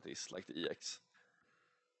which one that is. Like the EX.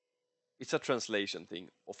 It's a translation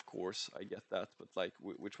thing, of course. I get that, but like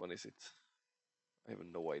which one is it? I have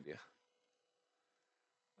no idea.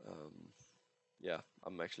 Yeah,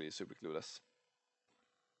 I'm actually super clueless.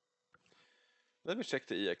 Let me check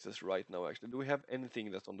the EXs right now, actually. Do we have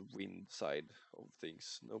anything that's on the wind side of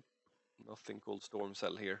things? Nope. Nothing called Storm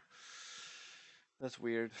Cell here. That's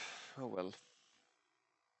weird. Oh well.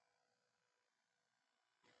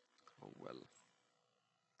 Oh well.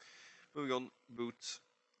 Moving on. Boots.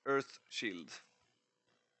 Earth Shield.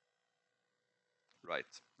 Right.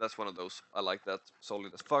 That's one of those. I like that.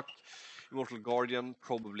 Solid as fuck. Immortal Guardian,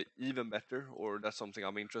 probably even better, or that's something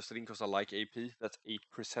I'm interested in because I like AP. That's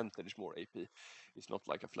 8% more AP. It's not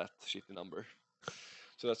like a flat shitty number.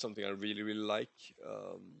 So that's something I really, really like.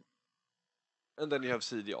 And then you have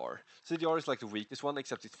CDR. CDR is like the weakest one,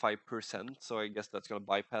 except it's 5%. So I guess that's gonna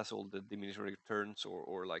bypass all the diminishing returns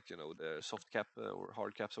or like you know the soft cap or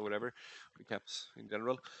hard caps or whatever, the caps in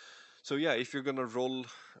general. So yeah, if you're gonna roll,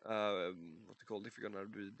 what they call, if you're gonna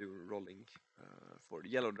do rolling for the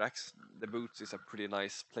yellow Drax, the boots is a pretty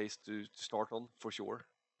nice place to start on for sure.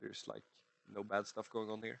 There's like no bad stuff going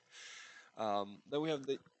on here. Then we have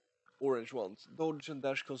the orange ones, dodge and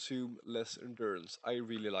dash consume less endurance. I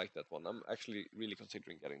really like that one. I'm actually really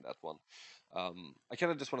considering getting that one. I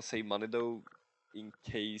kind of just want to save money though, in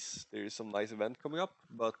case there is some nice event coming up.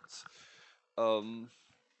 But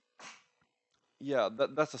yeah,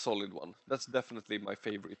 that's a solid one. That's definitely my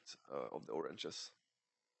favorite of the oranges.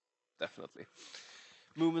 Definitely.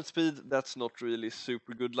 Movement speed, that's not really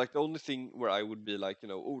super good. Like the only thing where I would be like, you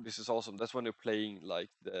know, oh, this is awesome. That's when you're playing like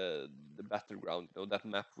the battleground, you know, that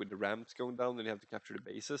map with the ramps going down and you have to capture the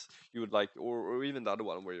bases. You would like, or even the other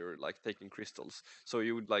one where you're like taking crystals. So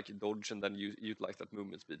you would like dodge and then you'd like that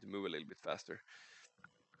movement speed to move a little bit faster.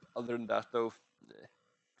 Other than that, though, eh.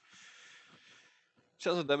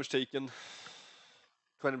 Chance of damage taken,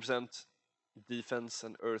 20% defense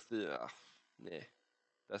and earthy. Nah,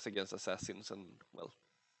 that's against assassins and well,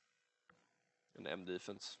 an M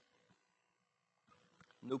defense.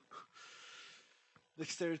 Nope.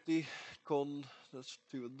 Dexterity, con, that's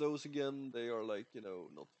two of those again. They are like, you know,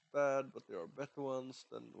 not bad, but there are better ones.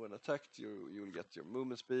 Then when attacked, you'll get your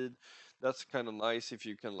movement speed. That's kind of nice if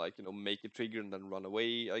you can like, you know, make a trigger and then run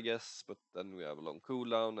away, I guess. But then we have a long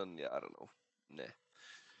cooldown and yeah, I don't know. Nah.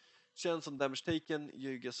 Chance on damage taken,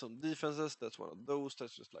 you get some defenses, that's one of those,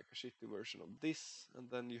 that's just like a shitty version of this. And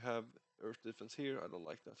then you have earth defense here, I don't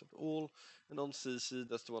like that at all. And on CC,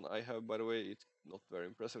 that's the one I have, by the way, it's not very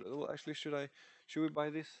impressive at all. Actually, should we buy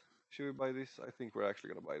this? Should we buy this? I think we're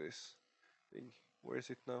actually gonna buy this thing. Where is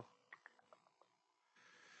it now?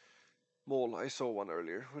 Mall, I saw one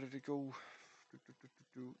earlier. Where did it go?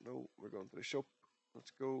 No, we're going to the shop.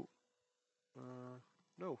 Let's go.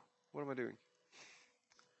 No, what am I doing?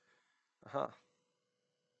 Aha.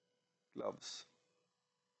 Gloves.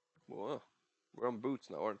 Whoa. We're on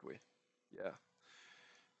boots now, aren't we? Yeah.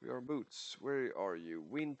 We are boots. Where are you?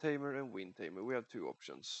 Wind Tamer and Wind Tamer. We have two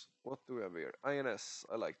options. What do we have here? INS.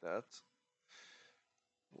 I like that.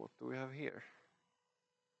 What do we have here?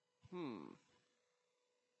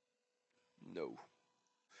 No.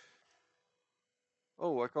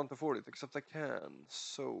 Oh, I can't afford it, except I can.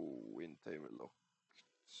 So, wind tamer lock.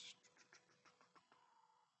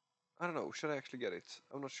 I don't know, should I actually get it?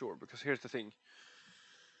 I'm not sure, because here's the thing.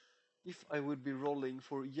 If I would be rolling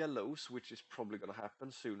for yellows, which is probably gonna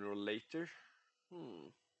happen sooner or later.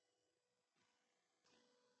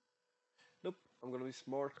 Nope, I'm gonna be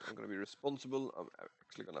smart, I'm gonna be responsible, I'm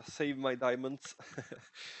actually gonna save my diamonds.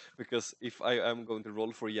 Because if I am going to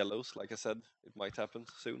roll for yellows, like I said, it might happen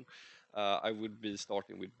soon, I would be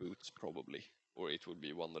starting with boots probably. Or it would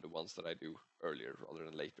be one of the ones that I do earlier rather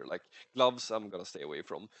than later. Like gloves, I'm gonna stay away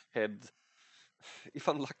from. Head, if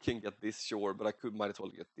I'm lucky and get this, sure, but I might as well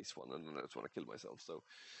get this one, and then I just want to kill myself. So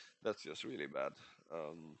that's just really bad.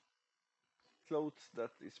 Clothes,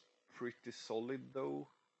 that is pretty solid though.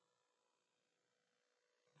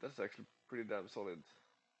 That's actually pretty damn solid.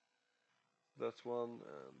 That's one,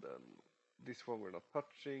 and then this one we're not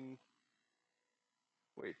touching.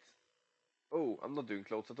 Wait. Oh, I'm not doing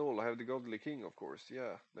clothes at all. I have the Godly King, of course.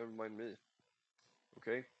 Yeah, never mind me.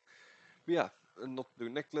 Okay. But yeah, not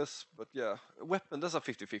doing necklace, but yeah. A weapon, that's a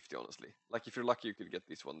 50-50, honestly. Like, if you're lucky, you could get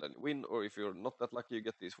this one, then win. Or if you're not that lucky, you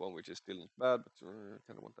get this one, which is still not bad, but I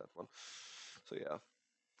kind of want that one. So yeah.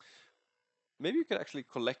 Maybe you can actually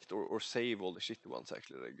collect or save all the shitty ones,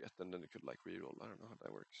 actually, that I get, and then you could, like, reroll. I don't know how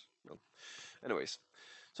that works. Well, anyways.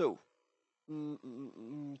 So,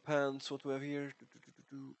 pants, what do we have here?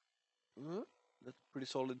 That's pretty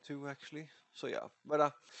solid too, actually. So yeah,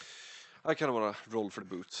 but I kind of want to roll for the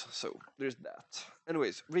boots, so there's that.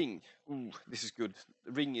 Anyways, ring. Ooh, this is good.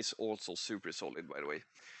 Ring is also super solid, by the way.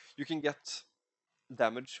 You can get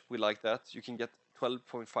damage, we like that. You can get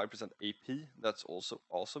 12.5% AP, that's also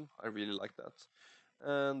awesome. I really like that.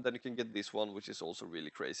 And then you can get this one, which is also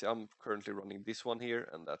really crazy. I'm currently running this one here,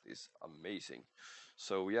 and that is amazing.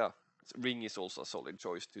 So yeah, ring is also a solid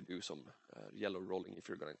choice to do some yellow rolling if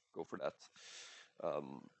you're gonna go for that.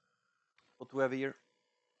 What do we have here?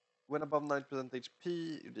 When above 9%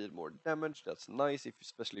 HP, you deal more damage. That's nice,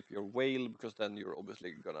 especially if you're whale, because then you're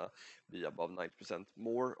obviously gonna be above 90%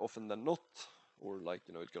 more often than not, or like,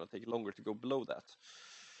 you know, it's gonna take longer to go below that.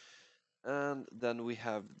 And then we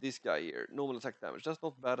have this guy here, normal attack damage. That's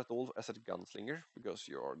not bad at all as a Gunslinger, because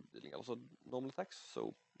you are dealing also normal attacks.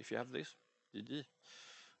 So if you have this, GG.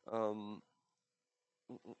 But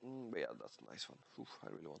yeah, that's a nice one. Oof, I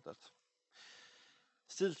really want that.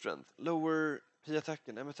 Steel Strength, lower P attack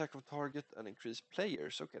and M attack of target and increase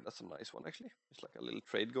players. Okay, that's a nice one actually. It's like a little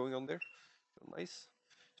trade going on there. So nice.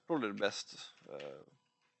 It's probably the best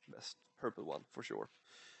purple one for sure.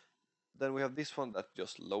 Then we have this one that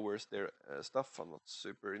just lowers their stuff. I'm not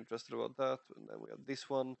super interested about that. And then we have this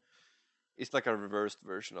one. It's like a reversed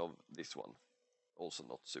version of this one. Also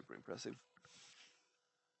not super impressive.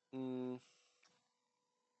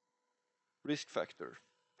 Risk factor.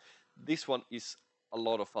 This one is a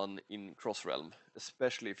lot of fun in Cross Realm,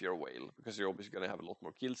 especially if you're a whale, because you're obviously going to have a lot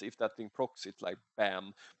more kills. If that thing procs, it's like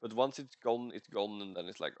bam. But once it's gone, and then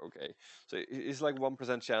it's like, okay. So it's like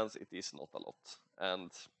 1% chance, it is not a lot. And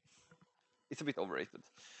it's a bit overrated.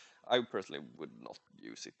 I personally would not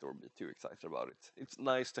use it or be too excited about it. It's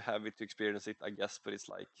nice to have it, to experience it, I guess, but it's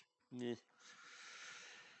like, meh.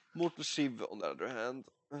 Mortal Shiv, on the other hand.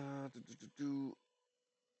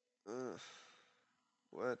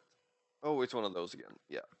 What? Oh, it's one of those again.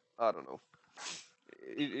 Yeah, I don't know.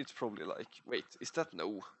 It's probably like, wait, is that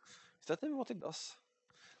knoe? Is that even what it does?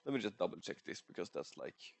 Let me just double check this, because that's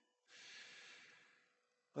like,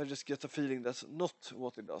 I just get a feeling that's not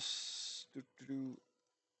what it does.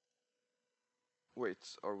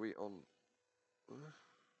 Wait, are we on?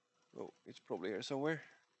 Oh, it's probably here somewhere.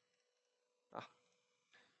 Ah.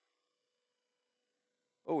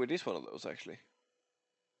 Oh, it is one of those actually.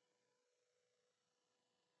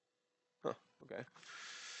 Huh, okay.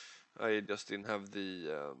 I just didn't have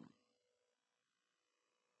the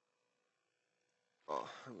oh,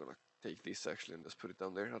 I'm gonna take this actually and just put it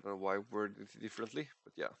down there. I don't know why I worded it differently,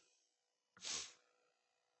 but yeah.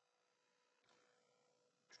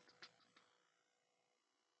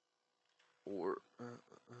 Or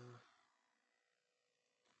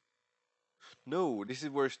no, this is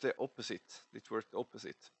worse the opposite. It's worse the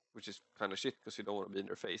opposite, which is kind of shit because you don't want to be in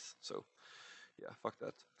their face. So yeah, fuck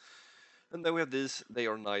that. And then we have these. They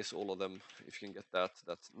are nice, all of them. If you can get that,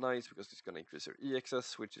 that's nice, because it's gonna increase their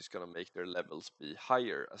EXS, which is gonna make their levels be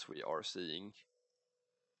higher, as we are seeing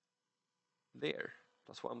there.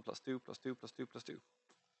 +1, +2, +2, +2, +2. So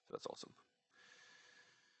that's awesome.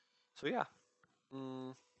 So yeah.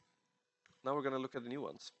 Now we're gonna look at the new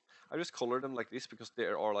ones. I just colored them like this because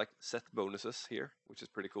there are like set bonuses here, which is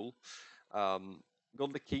pretty cool.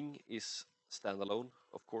 Godly King is standalone,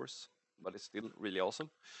 of course, but it's still really awesome.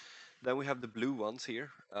 Then we have the blue ones here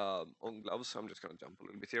on gloves. I'm just gonna jump a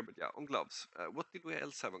little bit here, but yeah, on gloves. What did we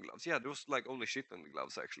else have on gloves? Yeah, there was like only shit on the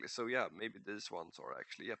gloves actually. So yeah, maybe these ones are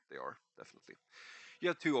actually, yep, they are definitely. You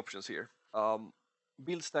have two options here.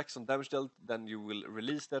 Build stacks on damage dealt, then you will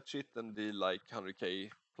release that shit and deal like 100k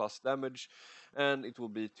plus damage, and it will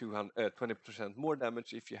be 20% more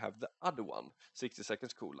damage if you have the other one, 60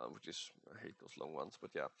 seconds cooldown, which is, I hate those long ones, but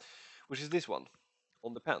yeah, which is this one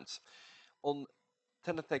on the pants. On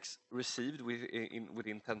 10 attacks received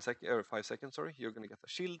within 10 seconds or 5 seconds, sorry, you're gonna get a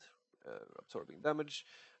shield absorbing damage,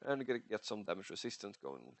 and you're gonna get some damage resistance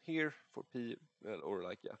going here for P or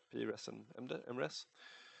like yeah, PRS and MRS.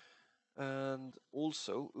 And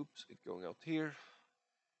also, oops, it's going out here.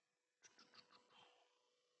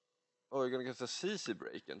 Oh, you're gonna get a CC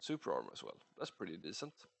break and super armor as well. That's pretty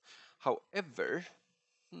decent. However,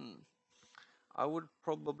 I would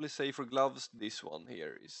probably say for gloves, this one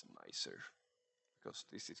here is nicer, because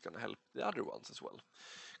this is gonna help the other ones as well.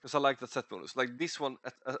 Because I like that set bonus. Like this one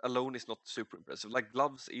alone is not super impressive. Like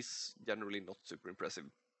gloves is generally not super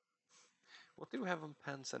impressive. What do we have on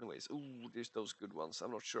pants anyways? Ooh, there's those good ones.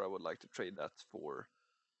 I'm not sure I would like to trade that for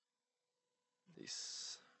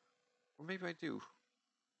this. Or maybe I do.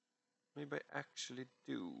 Maybe I actually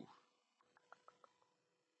do.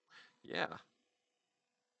 Yeah.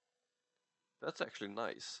 That's actually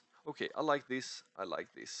nice. Okay, I like this. I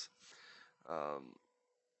like this.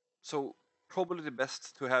 So probably the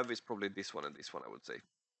best to have is probably this one and this one, I would say.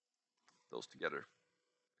 Those together.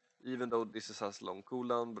 Even though this has long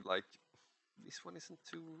cooldown, but like this one isn't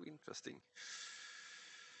too interesting.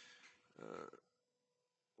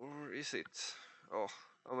 Or is it? Oh,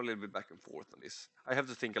 I'm a little bit back and forth on this. I have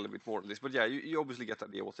to think a little bit more on this. But yeah, you obviously get the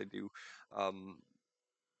idea what they do.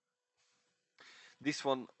 This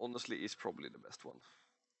one, honestly, is probably the best one.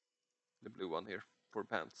 The blue one here for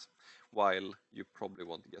pants. While you probably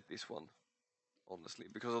want to get this one, honestly,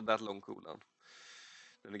 because of that long cooldown.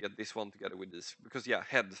 Then you get this one together with this. Because yeah,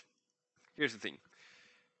 head. Here's the thing.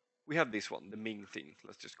 We have this one, the Ming thing.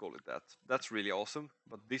 Let's just call it that. That's really awesome.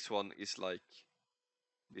 But this one is like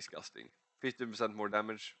disgusting. 50% more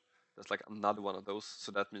damage. That's like another one of those.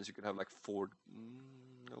 So that means you could have like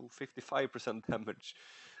 55% damage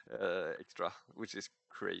extra, which is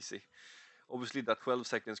crazy. Obviously, that 12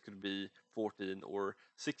 seconds could be 14 or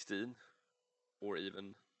 16 or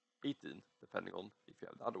even 18, depending on if you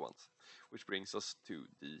have the other ones. Which brings us to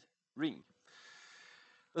the ring.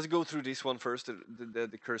 Let's go through this one first,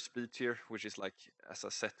 the curse speed here, which is like as a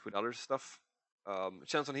set with other stuff.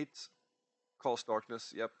 Chance on hit, cast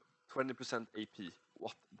darkness, yep, 20% AP.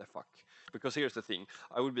 What the fuck? Because here's the thing,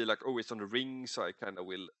 I would be like, oh, it's on the ring, so I kind of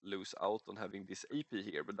will lose out on having this AP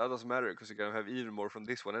here, but that doesn't matter because you're gonna have even more from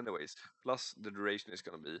this one anyways. Plus the duration is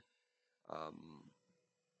gonna be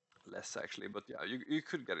less actually, but yeah, you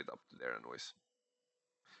could get it up to there anyways.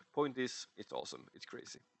 Point is, it's awesome, it's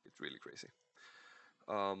crazy, it's really crazy.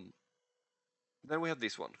 Then we have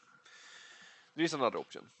this one. There is another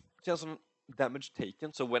option. Chance on damage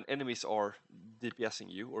taken. So when enemies are DPSing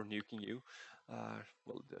you or nuking you,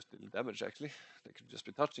 well, there's little damage actually. They could just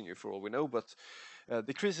be touching you for all we know, but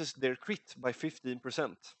decreases their crit by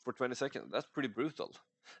 15% for 20 seconds. That's pretty brutal.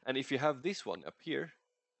 And if you have this one up here,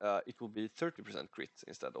 it will be 30% crit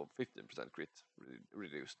instead of 15% crit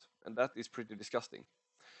reduced. And that is pretty disgusting.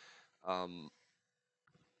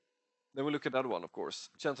 Then we look at the other one, of course.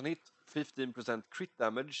 Chance on hit, 15% crit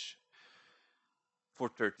damage for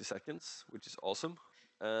 30 seconds, which is awesome.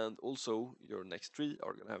 And also, your next 3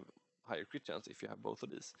 are going to have higher crit chance if you have both of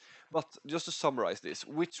these. But just to summarize this,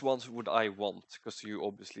 which ones would I want? Because you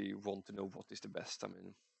obviously want to know what is the best. I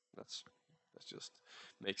mean, that's just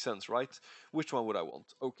makes sense, right? Which one would I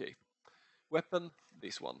want? Okay, weapon,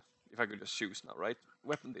 this one. If I could just choose now, right?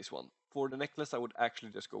 Weapon, this one. For the necklace, I would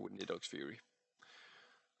actually just go with Nidog's Fury.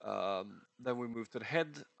 Then we move to the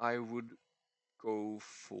head. I would go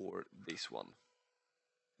for this one.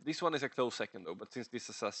 This one is a close second though, but since this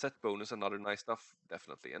is a set bonus and other nice stuff,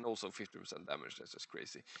 definitely. And also 50% damage, that's just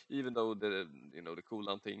crazy. Even though the the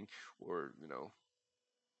cooldown thing, or no.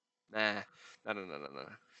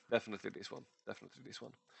 Definitely this one. Definitely this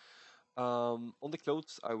one. On the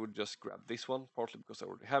clothes, I would just grab this one, partly because I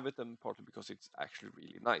already have it, and partly because it's actually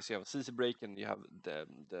really nice. You have a CC break, and you have the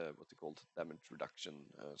what's it called, damage reduction.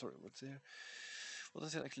 Sorry, what's here? What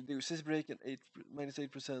does it actually do? CC break and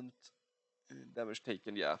 -8% damage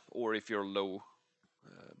taken. Yeah, or if you're low,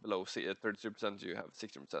 below 33%, you have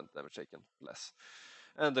 60% damage taken less,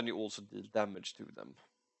 and then you also deal damage to them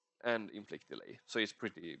and inflict delay. So it's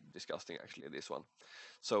pretty disgusting actually, this one.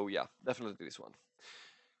 So yeah, definitely this one.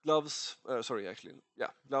 Gloves,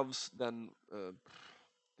 gloves, then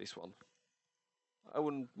this one. I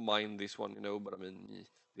wouldn't mind this one, you know, but I mean,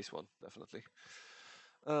 this one, definitely.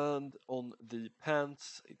 And on the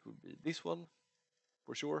pants, it would be this one,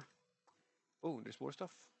 for sure. Oh, there's more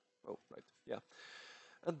stuff. Oh, right, yeah.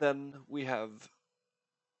 And then we have,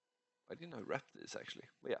 I didn't know wrap this actually,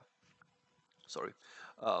 but yeah, sorry.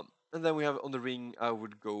 And then we have on the ring, I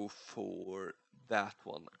would go for that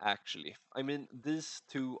one actually. I mean, these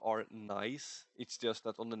two are nice. It's just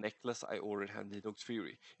that on the necklace, I already have Nidog's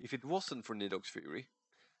Fury. If it wasn't for Nidog's Fury,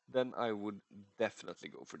 then I would definitely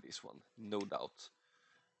go for this one, no doubt.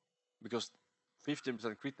 Because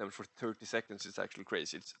 15% crit damage for 30 seconds is actually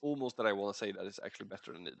crazy. It's almost that I want to say that it's actually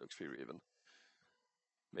better than Nidog's Fury even.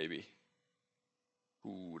 Maybe.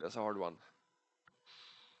 Ooh, that's a hard one.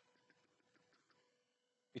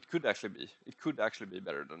 It could actually be. It could actually be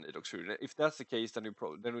better than Nidog's Fury. If that's the case, then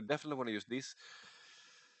we definitely want to use this.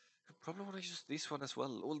 You probably want to use this one as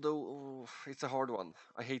well. Although it's a hard one.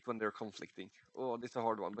 I hate when they're conflicting. Oh, it's a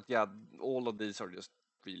hard one. But yeah, all of these are just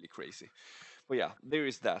really crazy. But yeah, there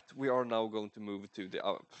is that. We are now going to move to the.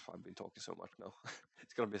 I've been talking so much now.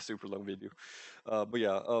 It's gonna be a super long video. But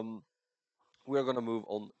yeah, we are gonna move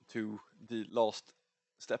on to the last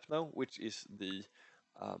step now, which is the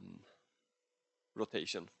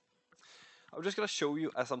rotation. I'm just gonna show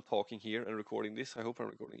you as I'm talking here and recording this. I hope I'm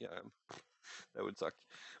recording. Yeah, I am. That would suck.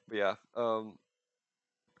 But yeah,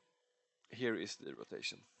 here is the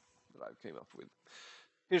rotation that I came up with.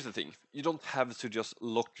 Here's the thing, you don't have to just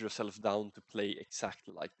lock yourself down to play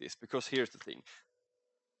exactly like this, because here's the thing,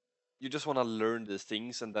 you just want to learn these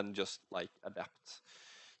things and then just like adapt.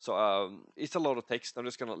 So it's a lot of text. I'm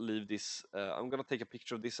just gonna leave this, I'm gonna take a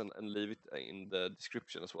picture of this and leave it in the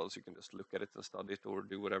description as well, so you can just look at it and study it or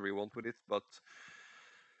do whatever you want with it. But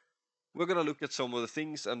we're gonna look at some of the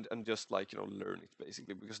things and just like, you know, learn it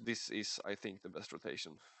basically, because this is, I think, the best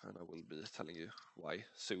rotation, and I will be telling you why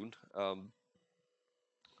soon.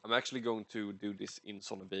 I'm actually going to do this in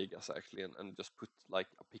Sony Vegas actually, and just put like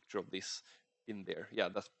a picture of this in there. Yeah,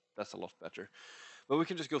 that's a lot better. But we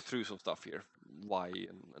can just go through some stuff here, why,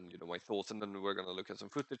 and you know, my thoughts, and then we're gonna look at some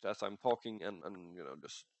footage as I'm talking, and you know,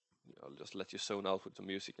 just let you zone out with some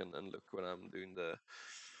music and look when I'm doing the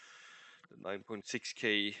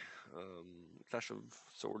 9.6K Clash of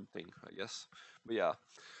Sword thing, I guess. But yeah,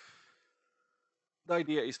 the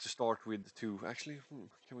idea is to start with two. Actually,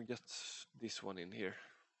 can we get this one in here?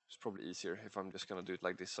 It's probably easier if I'm just gonna do it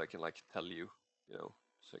like this, so I can like tell you, you know,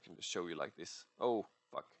 so I can just show you like this. Oh,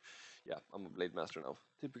 fuck. Yeah, I'm a Blade Master now.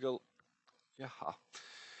 Typical. Yaha.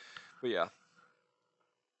 But yeah.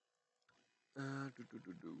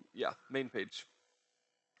 Yeah, main page.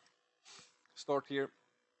 Start here.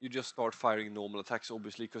 You just start firing normal attacks,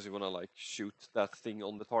 obviously, because you wanna like shoot that thing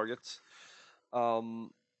on the target.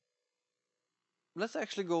 Let's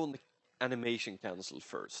actually go on the animation cancel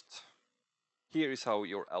first. Here is how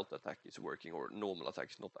your out attack is working, or normal attack.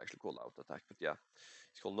 It's not actually called out attack, but yeah,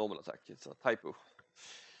 it's called normal attack. It's a typo.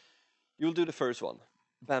 You'll do the first one,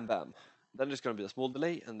 bam bam. Then there's going to be a small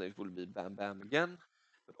delay, and it will be bam bam again.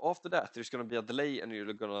 But after that, there's going to be a delay, and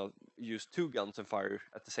you're going to use two guns and fire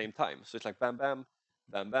at the same time. So it's like bam bam,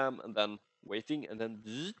 bam bam, and then waiting, and then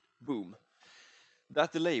boom.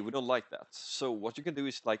 That delay, we don't like that. So what you can do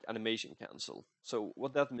is like animation cancel. So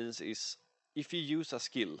what that means is, if you use a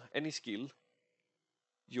skill, any skill,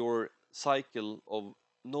 your cycle of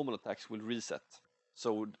normal attacks will reset.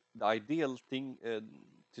 So the ideal thing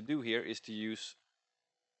to do here is to use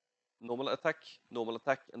normal attack,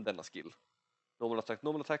 and then a skill. Normal attack,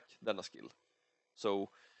 then a skill. So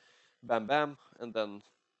bam bam, and then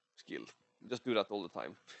skill. Just do that all the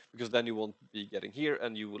time, because then you won't be getting here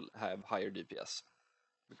and you will have higher DPS,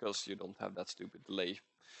 because you don't have that stupid delay.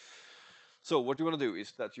 So what you want to do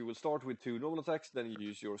is that you will start with two normal attacks, then you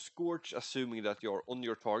use your Scorch, assuming that you're on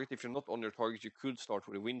your target. If you're not on your target, you could start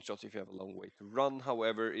with a wind shot if you have a long way to run.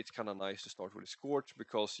 However, it's kind of nice to start with a Scorch,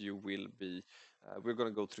 because you will be, we're going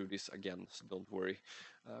to go through this again, so don't worry,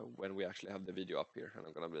 when we actually have the video up here, and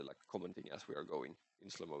I'm going to be like commenting as we are going in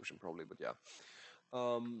slow motion probably, but yeah.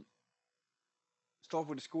 Start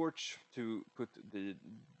with a Scorch to put the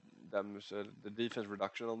damage, the defense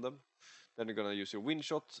reduction on them. Then you're gonna use your wind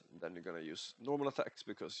shot, then you're gonna use normal attacks,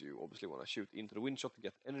 because you obviously want to shoot into the wind shot to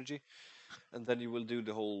get energy. And then you will do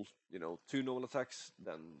the whole, you know, two normal attacks,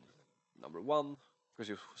 then number one, because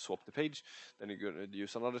you swap the page. Then you're gonna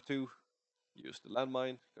use another two, use the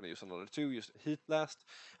landmine, gonna use another two, use the heat blast.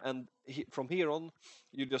 And from here on,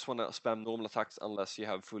 you just wanna spam normal attacks unless you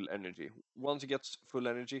have full energy. Once you get full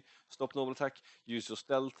energy, stop normal attack, use your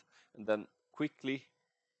stealth, and then quickly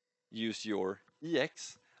use your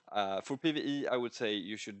EX. For PvE, I would say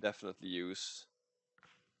you should definitely use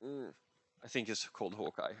I think it's called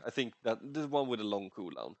Hawkeye. I think that the one with a long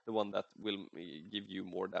cooldown, the one that will give you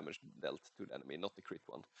more damage dealt to the enemy, not the crit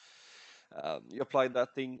one. You apply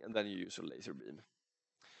that thing and then you use your laser beam.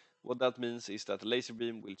 What that means is that the laser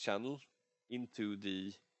beam will channel into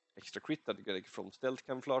the extra crit that you get from stealth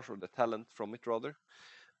camouflage, or the talent from it rather,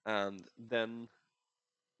 and then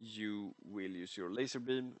you will use your laser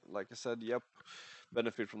beam, like I said, yep,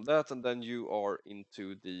 benefit from that, and then you are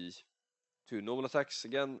into the two normal attacks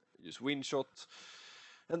again, use wind shot,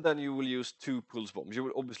 and then you will use 2 pulse bombs. You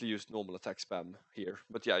will obviously use normal attack spam here,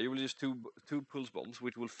 but yeah, you will use two pulse bombs,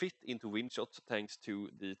 which will fit into wind shot thanks to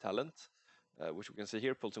the talent, which we can see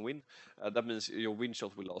here, pulse and wind. That means your wind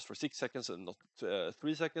shot will last for 6 seconds and not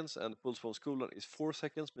 3 seconds, and pulse bomb's cooldown is 4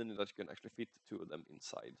 seconds, meaning that you can actually fit 2 of them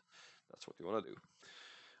inside. That's what you want to do.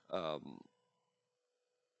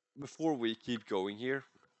 Before we keep going here,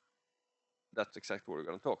 that's exactly what we're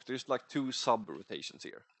going to talk. There's like 2 sub-rotations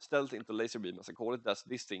here. Stealth into laser beam, as I call it. That's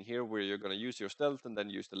this thing here, where you're going to use your stealth and then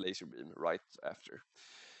use the laser beam right after.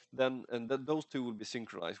 Then, those 2 will be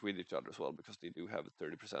synchronized with each other as well, because they do have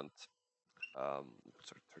 30%.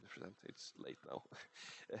 Sorry, 30%, it's late now.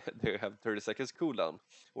 They have 30 seconds cooldown,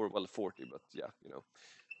 or well, 40, but yeah,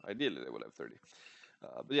 ideally they will have 30.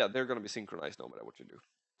 But yeah, they're going to be synchronized no matter what you do.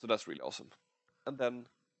 So that's really awesome. And then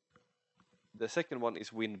the second one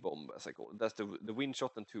is wind bomb, as I call it. That's the wind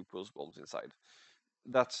shot and 2 pulse bombs inside.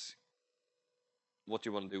 That's what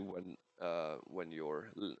you want to do when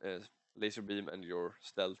your laser beam and your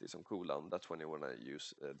stealth is on cooldown. That's when you want to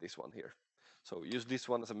use this one here. So use this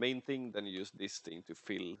one as a main thing, then use this thing to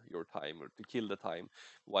fill your time, or to kill the time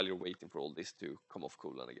while you're waiting for all this to come off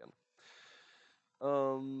cooldown again.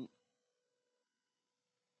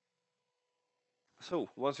 So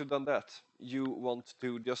once you've done that, you want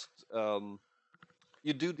to just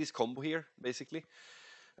you do this combo here basically.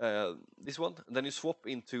 This one, and then you swap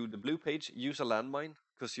into the blue page, use a landmine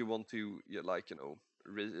because you want to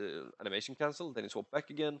animation cancel, then you swap back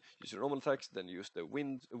again, use your normal attacks, then use the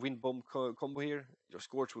wind bomb combo here. Your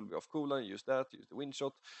scorch will be off cooldown, use that, use the wind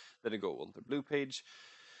shot, then you go on the blue page,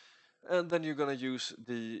 and then you're gonna use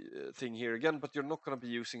the thing here again, but you're not gonna be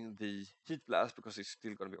using the heat blast because it's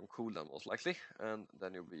still gonna be on cooldown most likely, and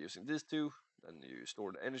then you'll be using these 2, then you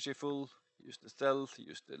store the energy full, use the stealth,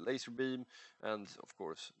 use the laser beam, and of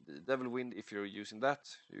course the devil wind. If you're using that,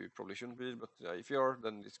 you probably shouldn't be, but if you are,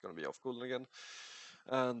 then it's gonna be off cooldown again.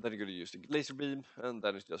 And then you're gonna use the laser beam, and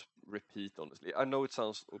then it's just repeat, honestly. I know it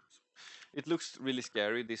sounds, it looks really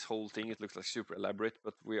scary, this whole thing, it looks like super elaborate,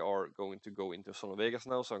 but we are going to go into Son of Vegas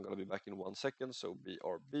now, so I'm gonna be back in 1 second, so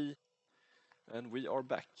BRB, and we are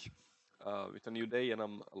back. It's a new day, and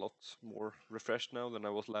I'm a lot more refreshed now than I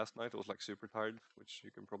was last night. I was like super tired, which you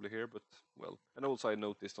can probably hear, but well. And also I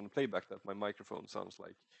noticed on the playback that my microphone sounds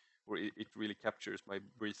like, or it really captures my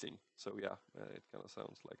breathing. So yeah, it kind of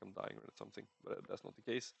sounds like I'm dying or something, but that's not the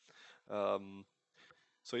case.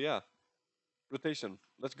 So yeah, rotation.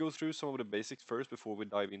 Let's go through some of the basics first before we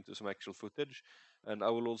dive into some actual footage. And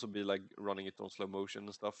I will also be like running it on slow motion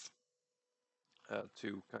and stuff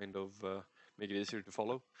to kind of make it easier to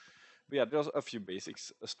follow. But yeah, there's a few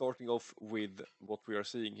basics. Starting off with what we are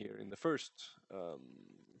seeing here in the first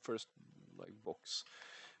like box.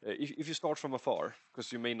 If you start from afar,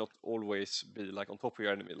 because you may not always be like on top of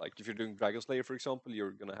your enemy. Like if you're doing Dragon Slayer, for example,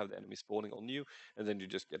 you're gonna have the enemy spawning on you, and then you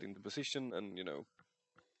just get into position and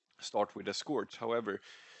start with a scorch. However,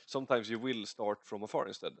 sometimes you will start from afar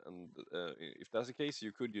instead, and if that's the case,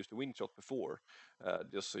 you could use the wind shot before,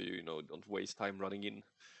 just so you don't waste time running in.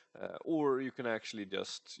 Or you can actually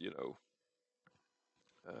just,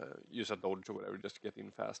 use a dodge or whatever just to get in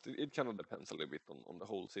fast. It kind of depends a little bit on the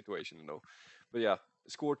whole situation, But yeah,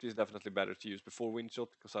 Scorch is definitely better to use before wind shot,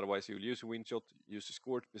 because otherwise you'll use a wind shot, use a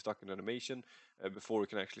Scorch, be stuck in animation before you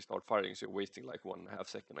can actually start firing. So you're wasting like 1.5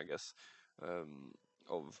 seconds, I guess,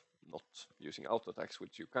 of not using auto attacks,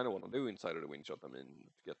 which you kind of want to do inside of the wind shot. I mean,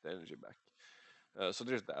 to get the energy back. So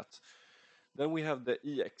there's that. Then we have the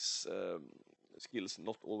EX skills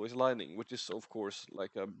not always aligning, which is of course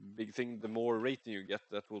like a big thing. The more rating you get,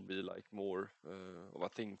 that will be like more of a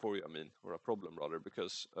thing for you, or a problem rather,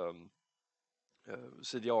 because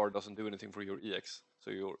CDR doesn't do anything for your EX, so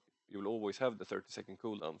you will always have the 30-second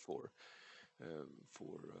cooldown for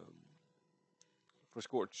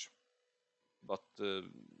Scorch. But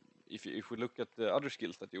if we look at the other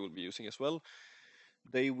skills that you will be using as well,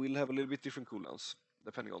 they will have a little bit different cooldowns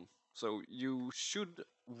depending on. So you should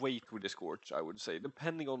wait with the Scorch, I would say,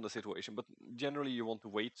 depending on the situation. But generally you want to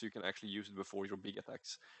wait so you can actually use it before your big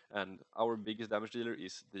attacks. And our biggest damage dealer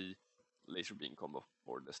is the laser beam combo,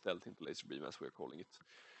 or the stealth into laser beam as we're calling it.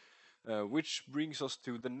 Which brings us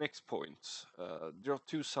to the next point. There are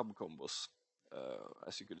two sub combos,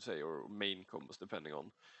 as you could say, or main combos, depending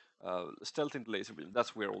on. Stealth into laser beam,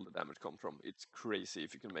 that's where all the damage comes from. It's crazy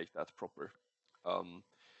if you can make that proper. And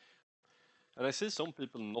I see some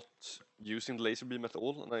people not using the laser beam at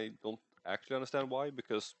all, and I don't actually understand why,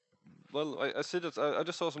 because, well, I see that, I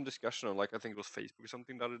just saw some discussion on, like, I think it was Facebook or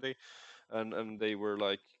something the other day, and they were,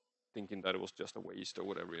 like, thinking that it was just a waste or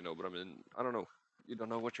whatever, you know, but I mean, I don't know. You don't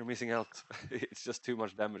know what you're missing out. It's just too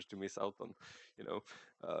much damage to miss out on, you know.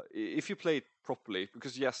 If you play it properly,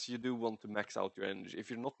 because yes, you do want to max out your energy. If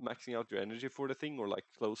you're not maxing out your energy for the thing, or like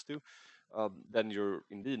close to, then you're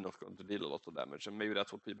indeed not going to deal a lot of damage. And maybe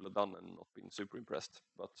that's what people have done and not been super impressed.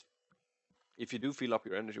 But if you do fill up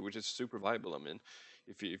your energy, which is super viable, I mean,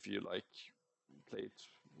 if you like play it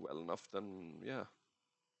well enough, then yeah,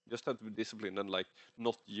 just have to be disciplined and like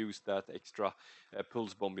not use that extra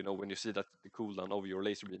pulse bomb, you know, when you see that the cooldown of your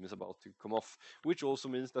laser beam is about to come off, which also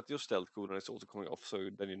means that your stealth cooldown is also coming off, so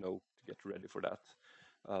then you know to get ready for that.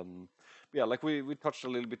 Yeah, like we touched a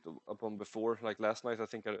little bit upon before, like last night I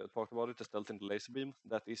think I talked about it, the stealth into laser beam,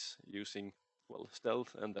 that is using, well,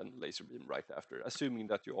 stealth and then laser beam right after, assuming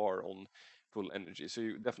that you are on full energy, so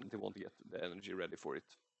you definitely want to get the energy ready for it.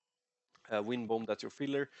 Wind bomb, that's your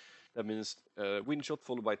filler. That means wind shot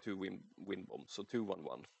followed by two wind bombs, so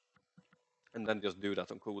 2-1-1. And then just do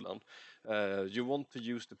that on cooldown. You want to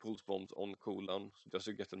use the pulse bombs on cooldown just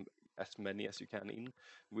to get them as many as you can in.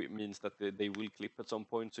 Which means that they will clip at some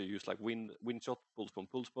point. So you use like wind shot,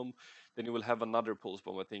 pulse bomb. Then you will have another pulse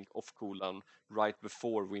bomb, I think, off cooldown right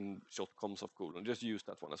before wind shot comes off cooldown. Just use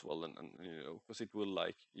that one as well, and you know, because it will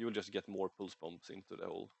like you will just get more pulse bombs into the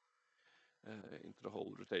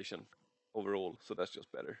whole rotation overall. So that's just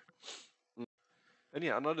better. And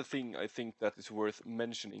yeah, another thing I think that is worth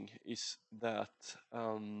mentioning is that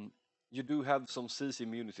you do have some CC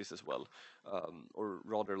immunities as well, or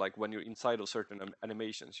rather, like when you're inside of certain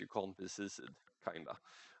animations, you can't be CC'd, kinda.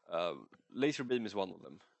 Laser beam is one of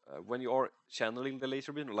them. When you are channeling the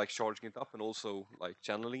laser beam, or like charging it up and also like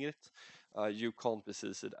channeling it, you can't be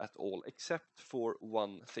CC'd at all, except for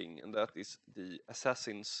one thing, and that is the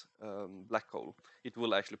assassin's black hole. It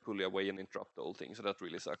will actually pull you away and interrupt the whole thing, so that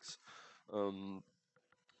really sucks.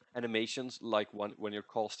 Animations like when you're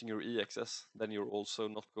casting your EXS, then you're also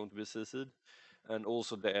not going to be CC'd, and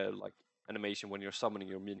also the like animation when you're summoning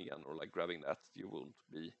your minigun or like grabbing that, you won't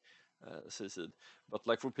be CC'd. But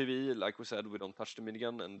like for PvE, like we said, we don't touch the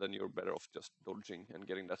minigun, and then you're better off just dodging and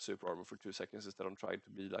getting that super armor for 2 seconds instead of trying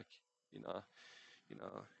to be like in a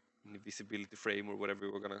invisibility frame or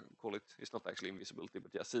whatever we're gonna call it. It's not actually invisibility,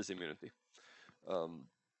 but yeah, CC immunity.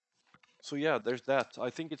 So yeah, there's that.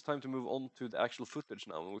 I think it's time to move on to the actual footage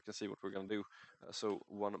now, and we can see what we're gonna do. So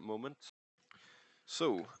one moment.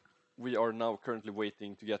 So we are now currently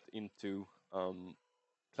waiting to get into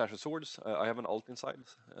Clash of Swords. I have an alt inside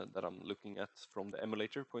that I'm looking at from the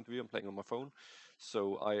emulator point of view. I'm playing on my phone,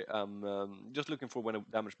 so I am just looking for when a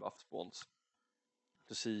damage buff spawns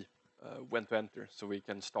to see when to enter, so we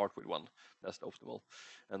can start with one. That's the optimal.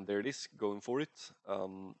 And there it is, going for it.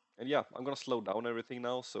 And yeah, I'm gonna slow down everything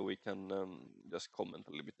now so we can just comment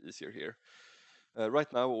a little bit easier here.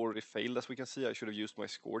 Right now, already failed, as we can see. I should have used my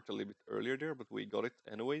Squirt a little bit earlier there, but we got it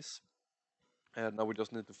anyways. And now we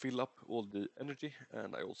just need to fill up all the energy,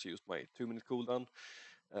 and I also used my 2-minute cooldown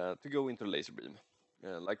to go into the laser beam.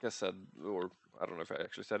 Like I said, or I don't know if I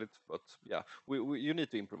actually said it, but yeah, you need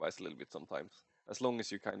to improvise a little bit sometimes, as long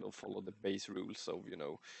as you kind of follow the base rules of, you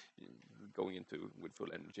know, going into with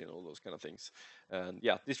full energy and all those kind of things. And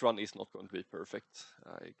yeah, this run is not going to be perfect,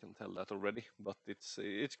 I can tell that already, but it's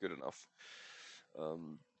good enough,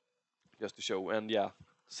 just to show. And yeah,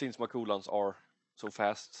 since my cooldowns are so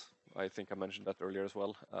fast, I think I mentioned that earlier as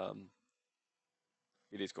well,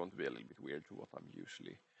 it is going to be a little bit weird to what I'm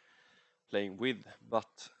usually playing with,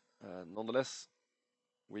 but nonetheless,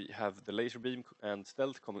 we have the laser beam and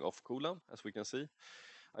stealth coming off cooldown, as we can see.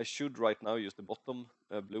 I should right now use the bottom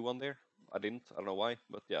blue one there. I didn't, I don't know why,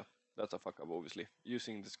 but yeah, that's a fuck up, obviously.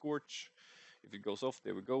 Using the Scorch, if it goes off,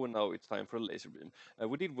 there we go, and now it's time for a laser beam.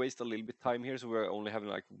 We did waste a little bit time here, so we're only having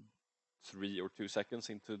like 3 or 2 seconds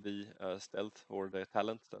into the stealth, or the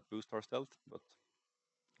talent that boosts our stealth, but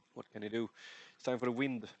what can you do? It's time for the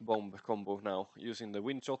wind bomb combo now, using the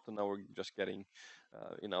wind shot, and now we're just getting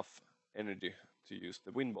enough energy to use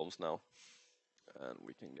the wind bombs now. And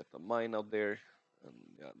we can get the mine out there, and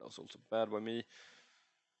yeah, that was also bad by me.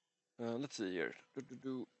 Let's see here.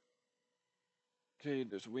 Okay,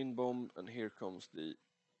 there's a wind bomb, and here comes the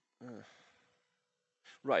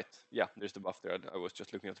Right, yeah, there's the buff there. I was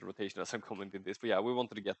just looking at the rotation as I'm commenting this, but yeah, we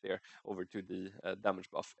wanted to get there over to the damage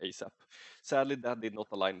buff ASAP. Sadly, that did not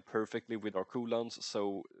align perfectly with our cooldowns,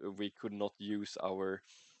 so we could not use our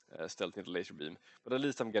stealth into laser beam, but at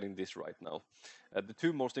least I'm getting this right now. The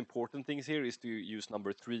two most important things here is to use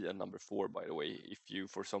number 3 and number 4, by the way. If you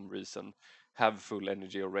for some reason have full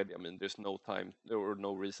energy already, I mean, there's no time or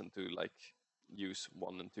no reason to like use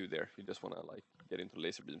 1 and 2 there. You just want to like get into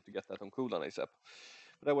laser beam to get that on cooldown ASAP.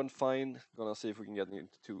 But that went fine. Gonna see if we can get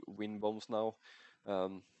into 2 wind bombs now. I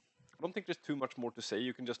don't think there's too much more to say.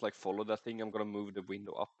 You can just like follow that thing. I'm gonna move the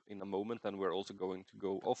window up in a moment, and we're also going to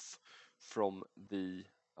go off from the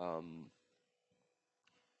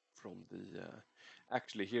from the.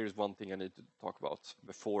 Actually, here's one thing I need to talk about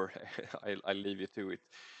before I leave you to it.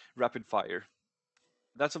 Rapid fire.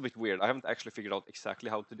 That's a bit weird. I haven't actually figured out exactly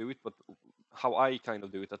how to do it, but how I kind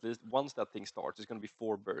of do it, at least once that thing starts, it's going to be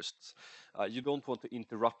 4 bursts. You don't want to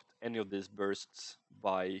interrupt any of these bursts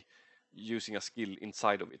by using a skill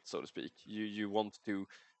inside of it, so to speak. You want to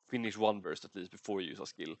finish 1 burst at least before you use a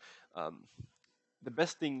skill. The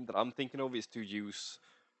best thing that I'm thinking of is to use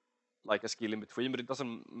like a skill in between, but it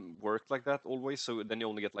doesn't work like that always. So then you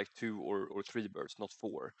only get like 2 or 3 bursts, not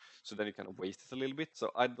 4. So then you kind of waste it a little bit. So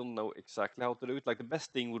I don't know exactly how to do it. Like the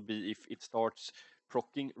best thing would be if it starts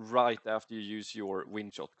procking right after you use your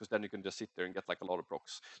wind shot, because then you can just sit there and get like a lot of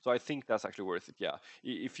procs. So I think that's actually worth it. Yeah,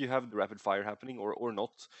 if you have the rapid fire happening or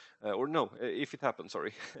not, or no, if it happens,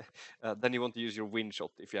 sorry, then you want to use your wind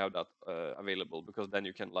shot if you have that available, because then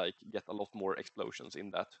you can like get a lot more explosions in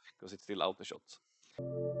that because it's still auto shots.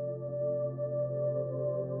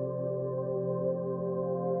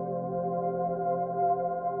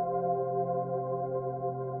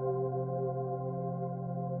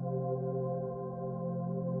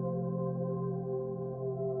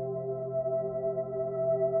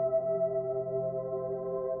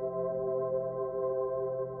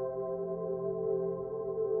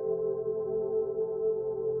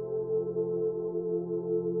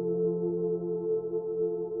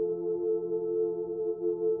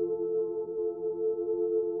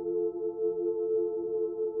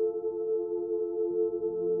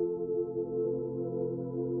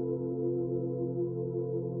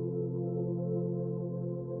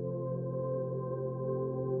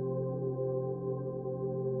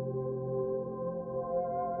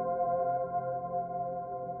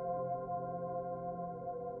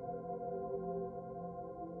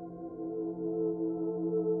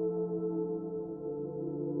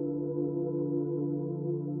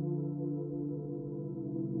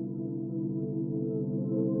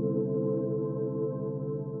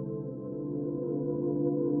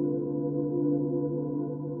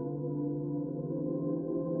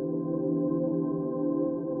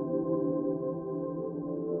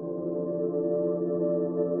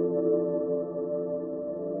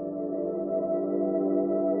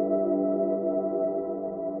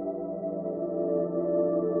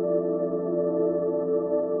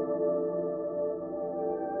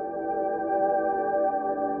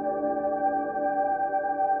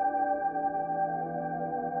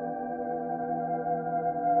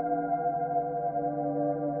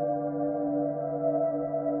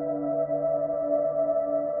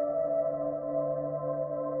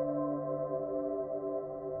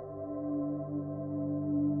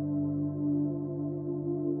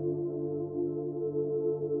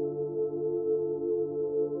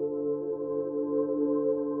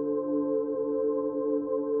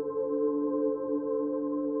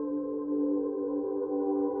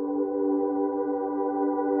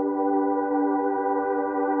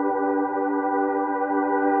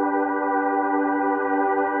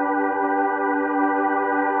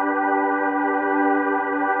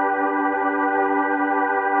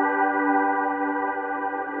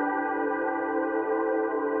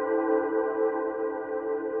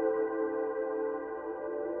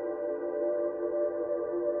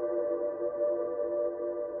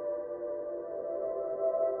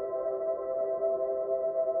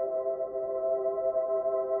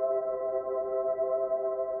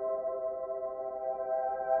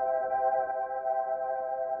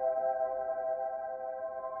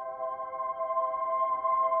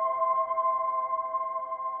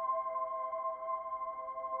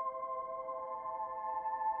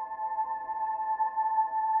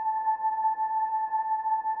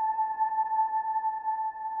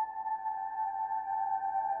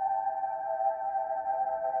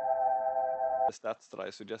 The stats that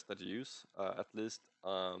I suggest that you use, at least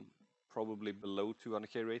probably below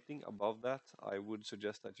 200k rating. Above that, I would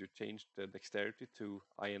suggest that you change the dexterity to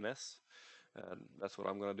INS. That's what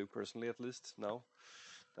I'm gonna do personally, at least now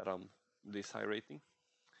that I'm this high rating.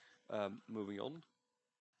 Moving on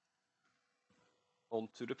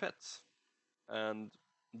to the pets, and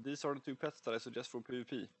these are the two pets that I suggest for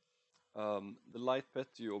PvP. The light pet,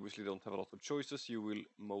 you obviously don't have a lot of choices. You will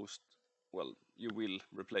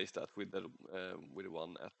replace that with the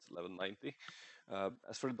one at level 90.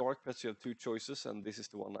 As for the dark pets, you have two choices, and this is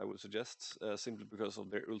the one I would suggest, simply because of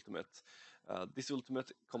their ultimate. This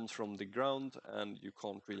ultimate comes from the ground, and you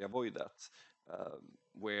can't really avoid that.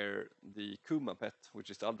 Where the Kuma pet, which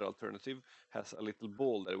is the other alternative, has a little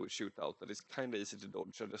ball that it will shoot out that is kind of easy to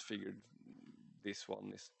dodge. I just figured this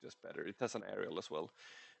one is just better. It has an aerial as well.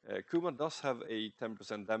 Kuma does have a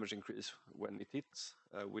 10% damage increase when it hits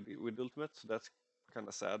with ultimate, so that's kind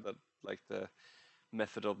of sad that like the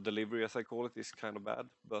method of delivery, as I call it, is kind of bad.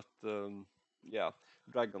 But yeah,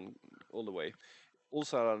 Dragon all the way.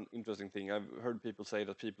 Also, an interesting thing, I've heard people say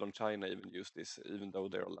that people in China even use this, even though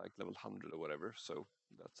they're like level 100 or whatever. So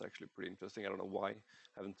that's actually pretty interesting. I don't know why.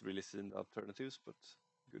 Haven't really seen the alternatives, but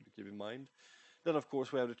good to keep in mind. Then, of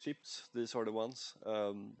course, we have the chips. These are the ones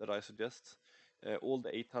that I suggest. All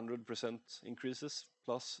the 800% increases,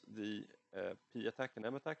 plus the P attack and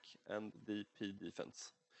M attack, and the P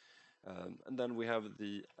defense. And then we have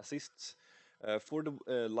the assists. For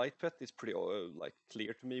the light pet, it's pretty like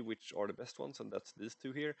clear to me which are the best ones, and that's these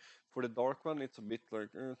two here. For the dark one, it's a bit like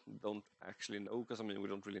don't actually know, because I mean we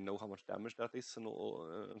don't really know how much damage that is and all,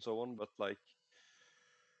 and so on. But like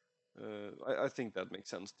I think that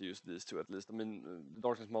makes sense to use these two at least. I mean, the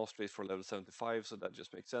Darkness Mastery is for level 75, so that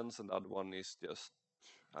just makes sense. And the other one is just,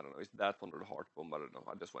 I don't know, it's that one or the Heart Bomb, I don't know.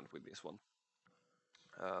 I just went with this one.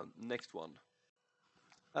 Next one,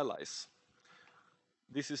 Allies.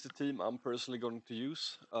 This is the team I'm personally going to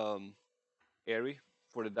use. Airy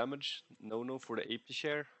for the damage, knoe for the AP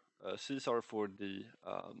share, Caesar for the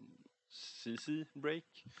CC break.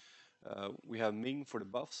 We have Ming for the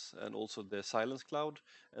buffs and also the Silence Cloud,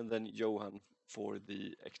 and then Johan for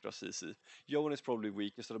the extra CC. Johan is probably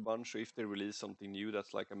weakest of the bunch, so if they release something new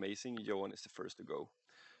that's like amazing, Johan is the first to go.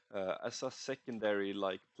 As a secondary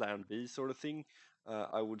like plan B sort of thing,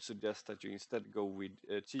 I would suggest that you instead go with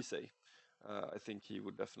Chisei. I think he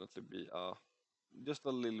would definitely be just a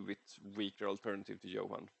little bit weaker alternative to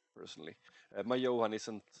Johan, personally. My Johan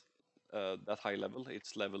isn't that high level,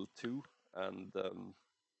 it's level 2, and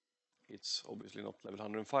it's obviously not level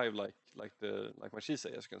 105 like my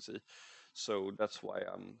Shisei, as you can see. So that's why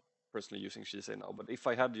I'm personally using Shisei now. But if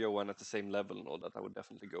I had Johan at the same level and all that, I would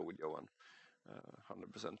definitely go with Johan,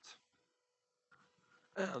 100%.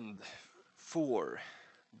 And for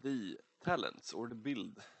the talents or the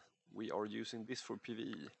build, we are using this for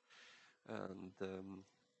PvE. And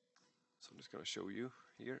so I'm just going to show you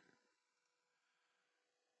here.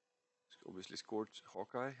 Obviously Scorch,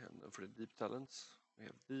 Hawkeye, and then for the deep talents, we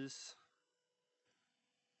have these.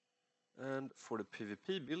 And for the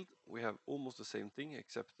PvP build, we have almost the same thing,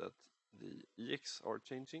 except that the EX are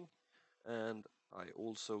changing. And I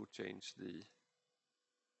also changed the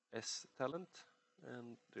S talent,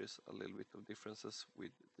 and there's a little bit of differences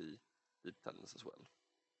with the deep talents as well.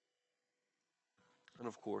 And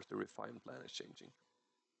of course, the refined plan is changing.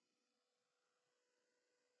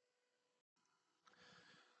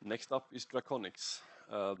 Next up is Draconics.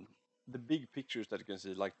 The big pictures that you can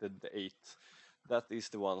see, like the 8, that is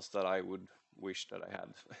the ones that I would wish that I had.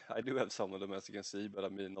 I do have some of them, as you can see, but I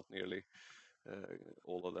mean not nearly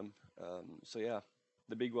all of them. So yeah,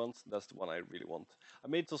 the big ones, that's the one I really want. I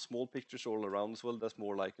made some small pictures all around as well. That's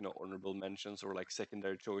more like, you know, honorable mentions or like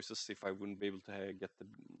secondary choices if I wouldn't be able to get the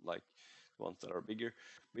like ones that are bigger.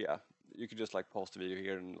 But yeah, you could just like pause the video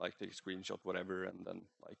here and like take a screenshot, whatever, and then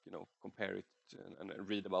like, you know, compare it and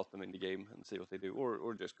read about them in the game and see what they do,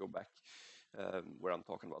 or just go back where I'm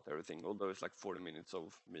talking about everything. Although it's like 40 minutes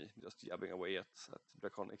of me just jabbing away at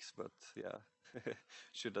Draconics, but yeah,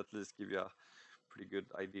 should at least give you a pretty good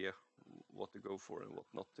idea what to go for and what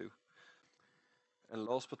not to. And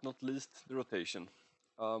last but not least, the rotation.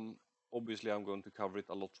 Obviously, I'm going to cover it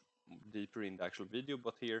a lot deeper in the actual video,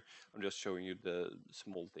 but here I'm just showing you the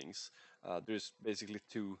small things. There's basically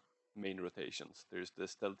two main rotations. There's the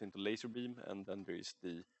stealth into laser beam, and then there is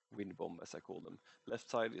the wind bomb, as I call them. Left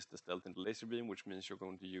side is the stealth into laser beam, which means you're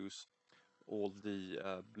going to use all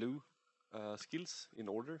the blue skills in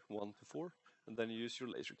order, 1 to 4, and then you use your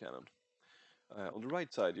laser cannon. On the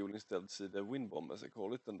right side, you will instead see the wind bomb, as I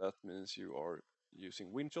call it, and that means you are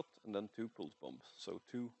using wind shot and then 2 pulse bombs, so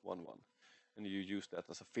 2, 1, 1. And you use that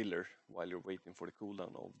as a filler while you're waiting for the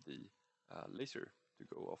cooldown of the laser to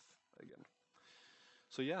go off again.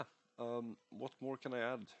 So yeah, what more can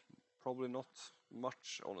I add? probably not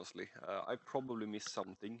much, honestly. I probably missed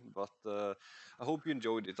something, but I hope you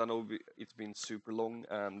enjoyed it. I know it's been super long,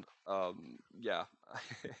 and yeah, I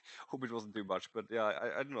hope it wasn't too much. But yeah,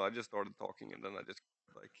 I don't know. I just started talking, and then I just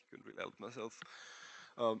like couldn't really help myself.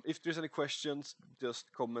 If there's any questions,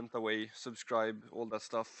 just comment away, subscribe, all that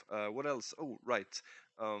stuff. What else? Oh, right.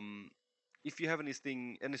 Um, if you have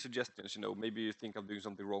anything, any suggestions, maybe you think I'm doing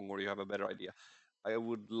something wrong or you have a better idea, I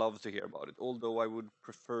would love to hear about it. Although I would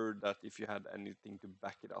prefer that if you had anything to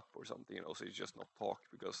back it up or something, so it's just not talk,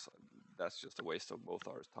 because that's just a waste of both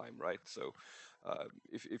our time, right? So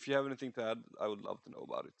if you have anything to add, I would love to know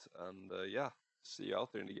about it. And yeah, see you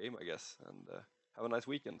out there in the game, I guess. And have a nice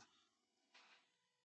weekend.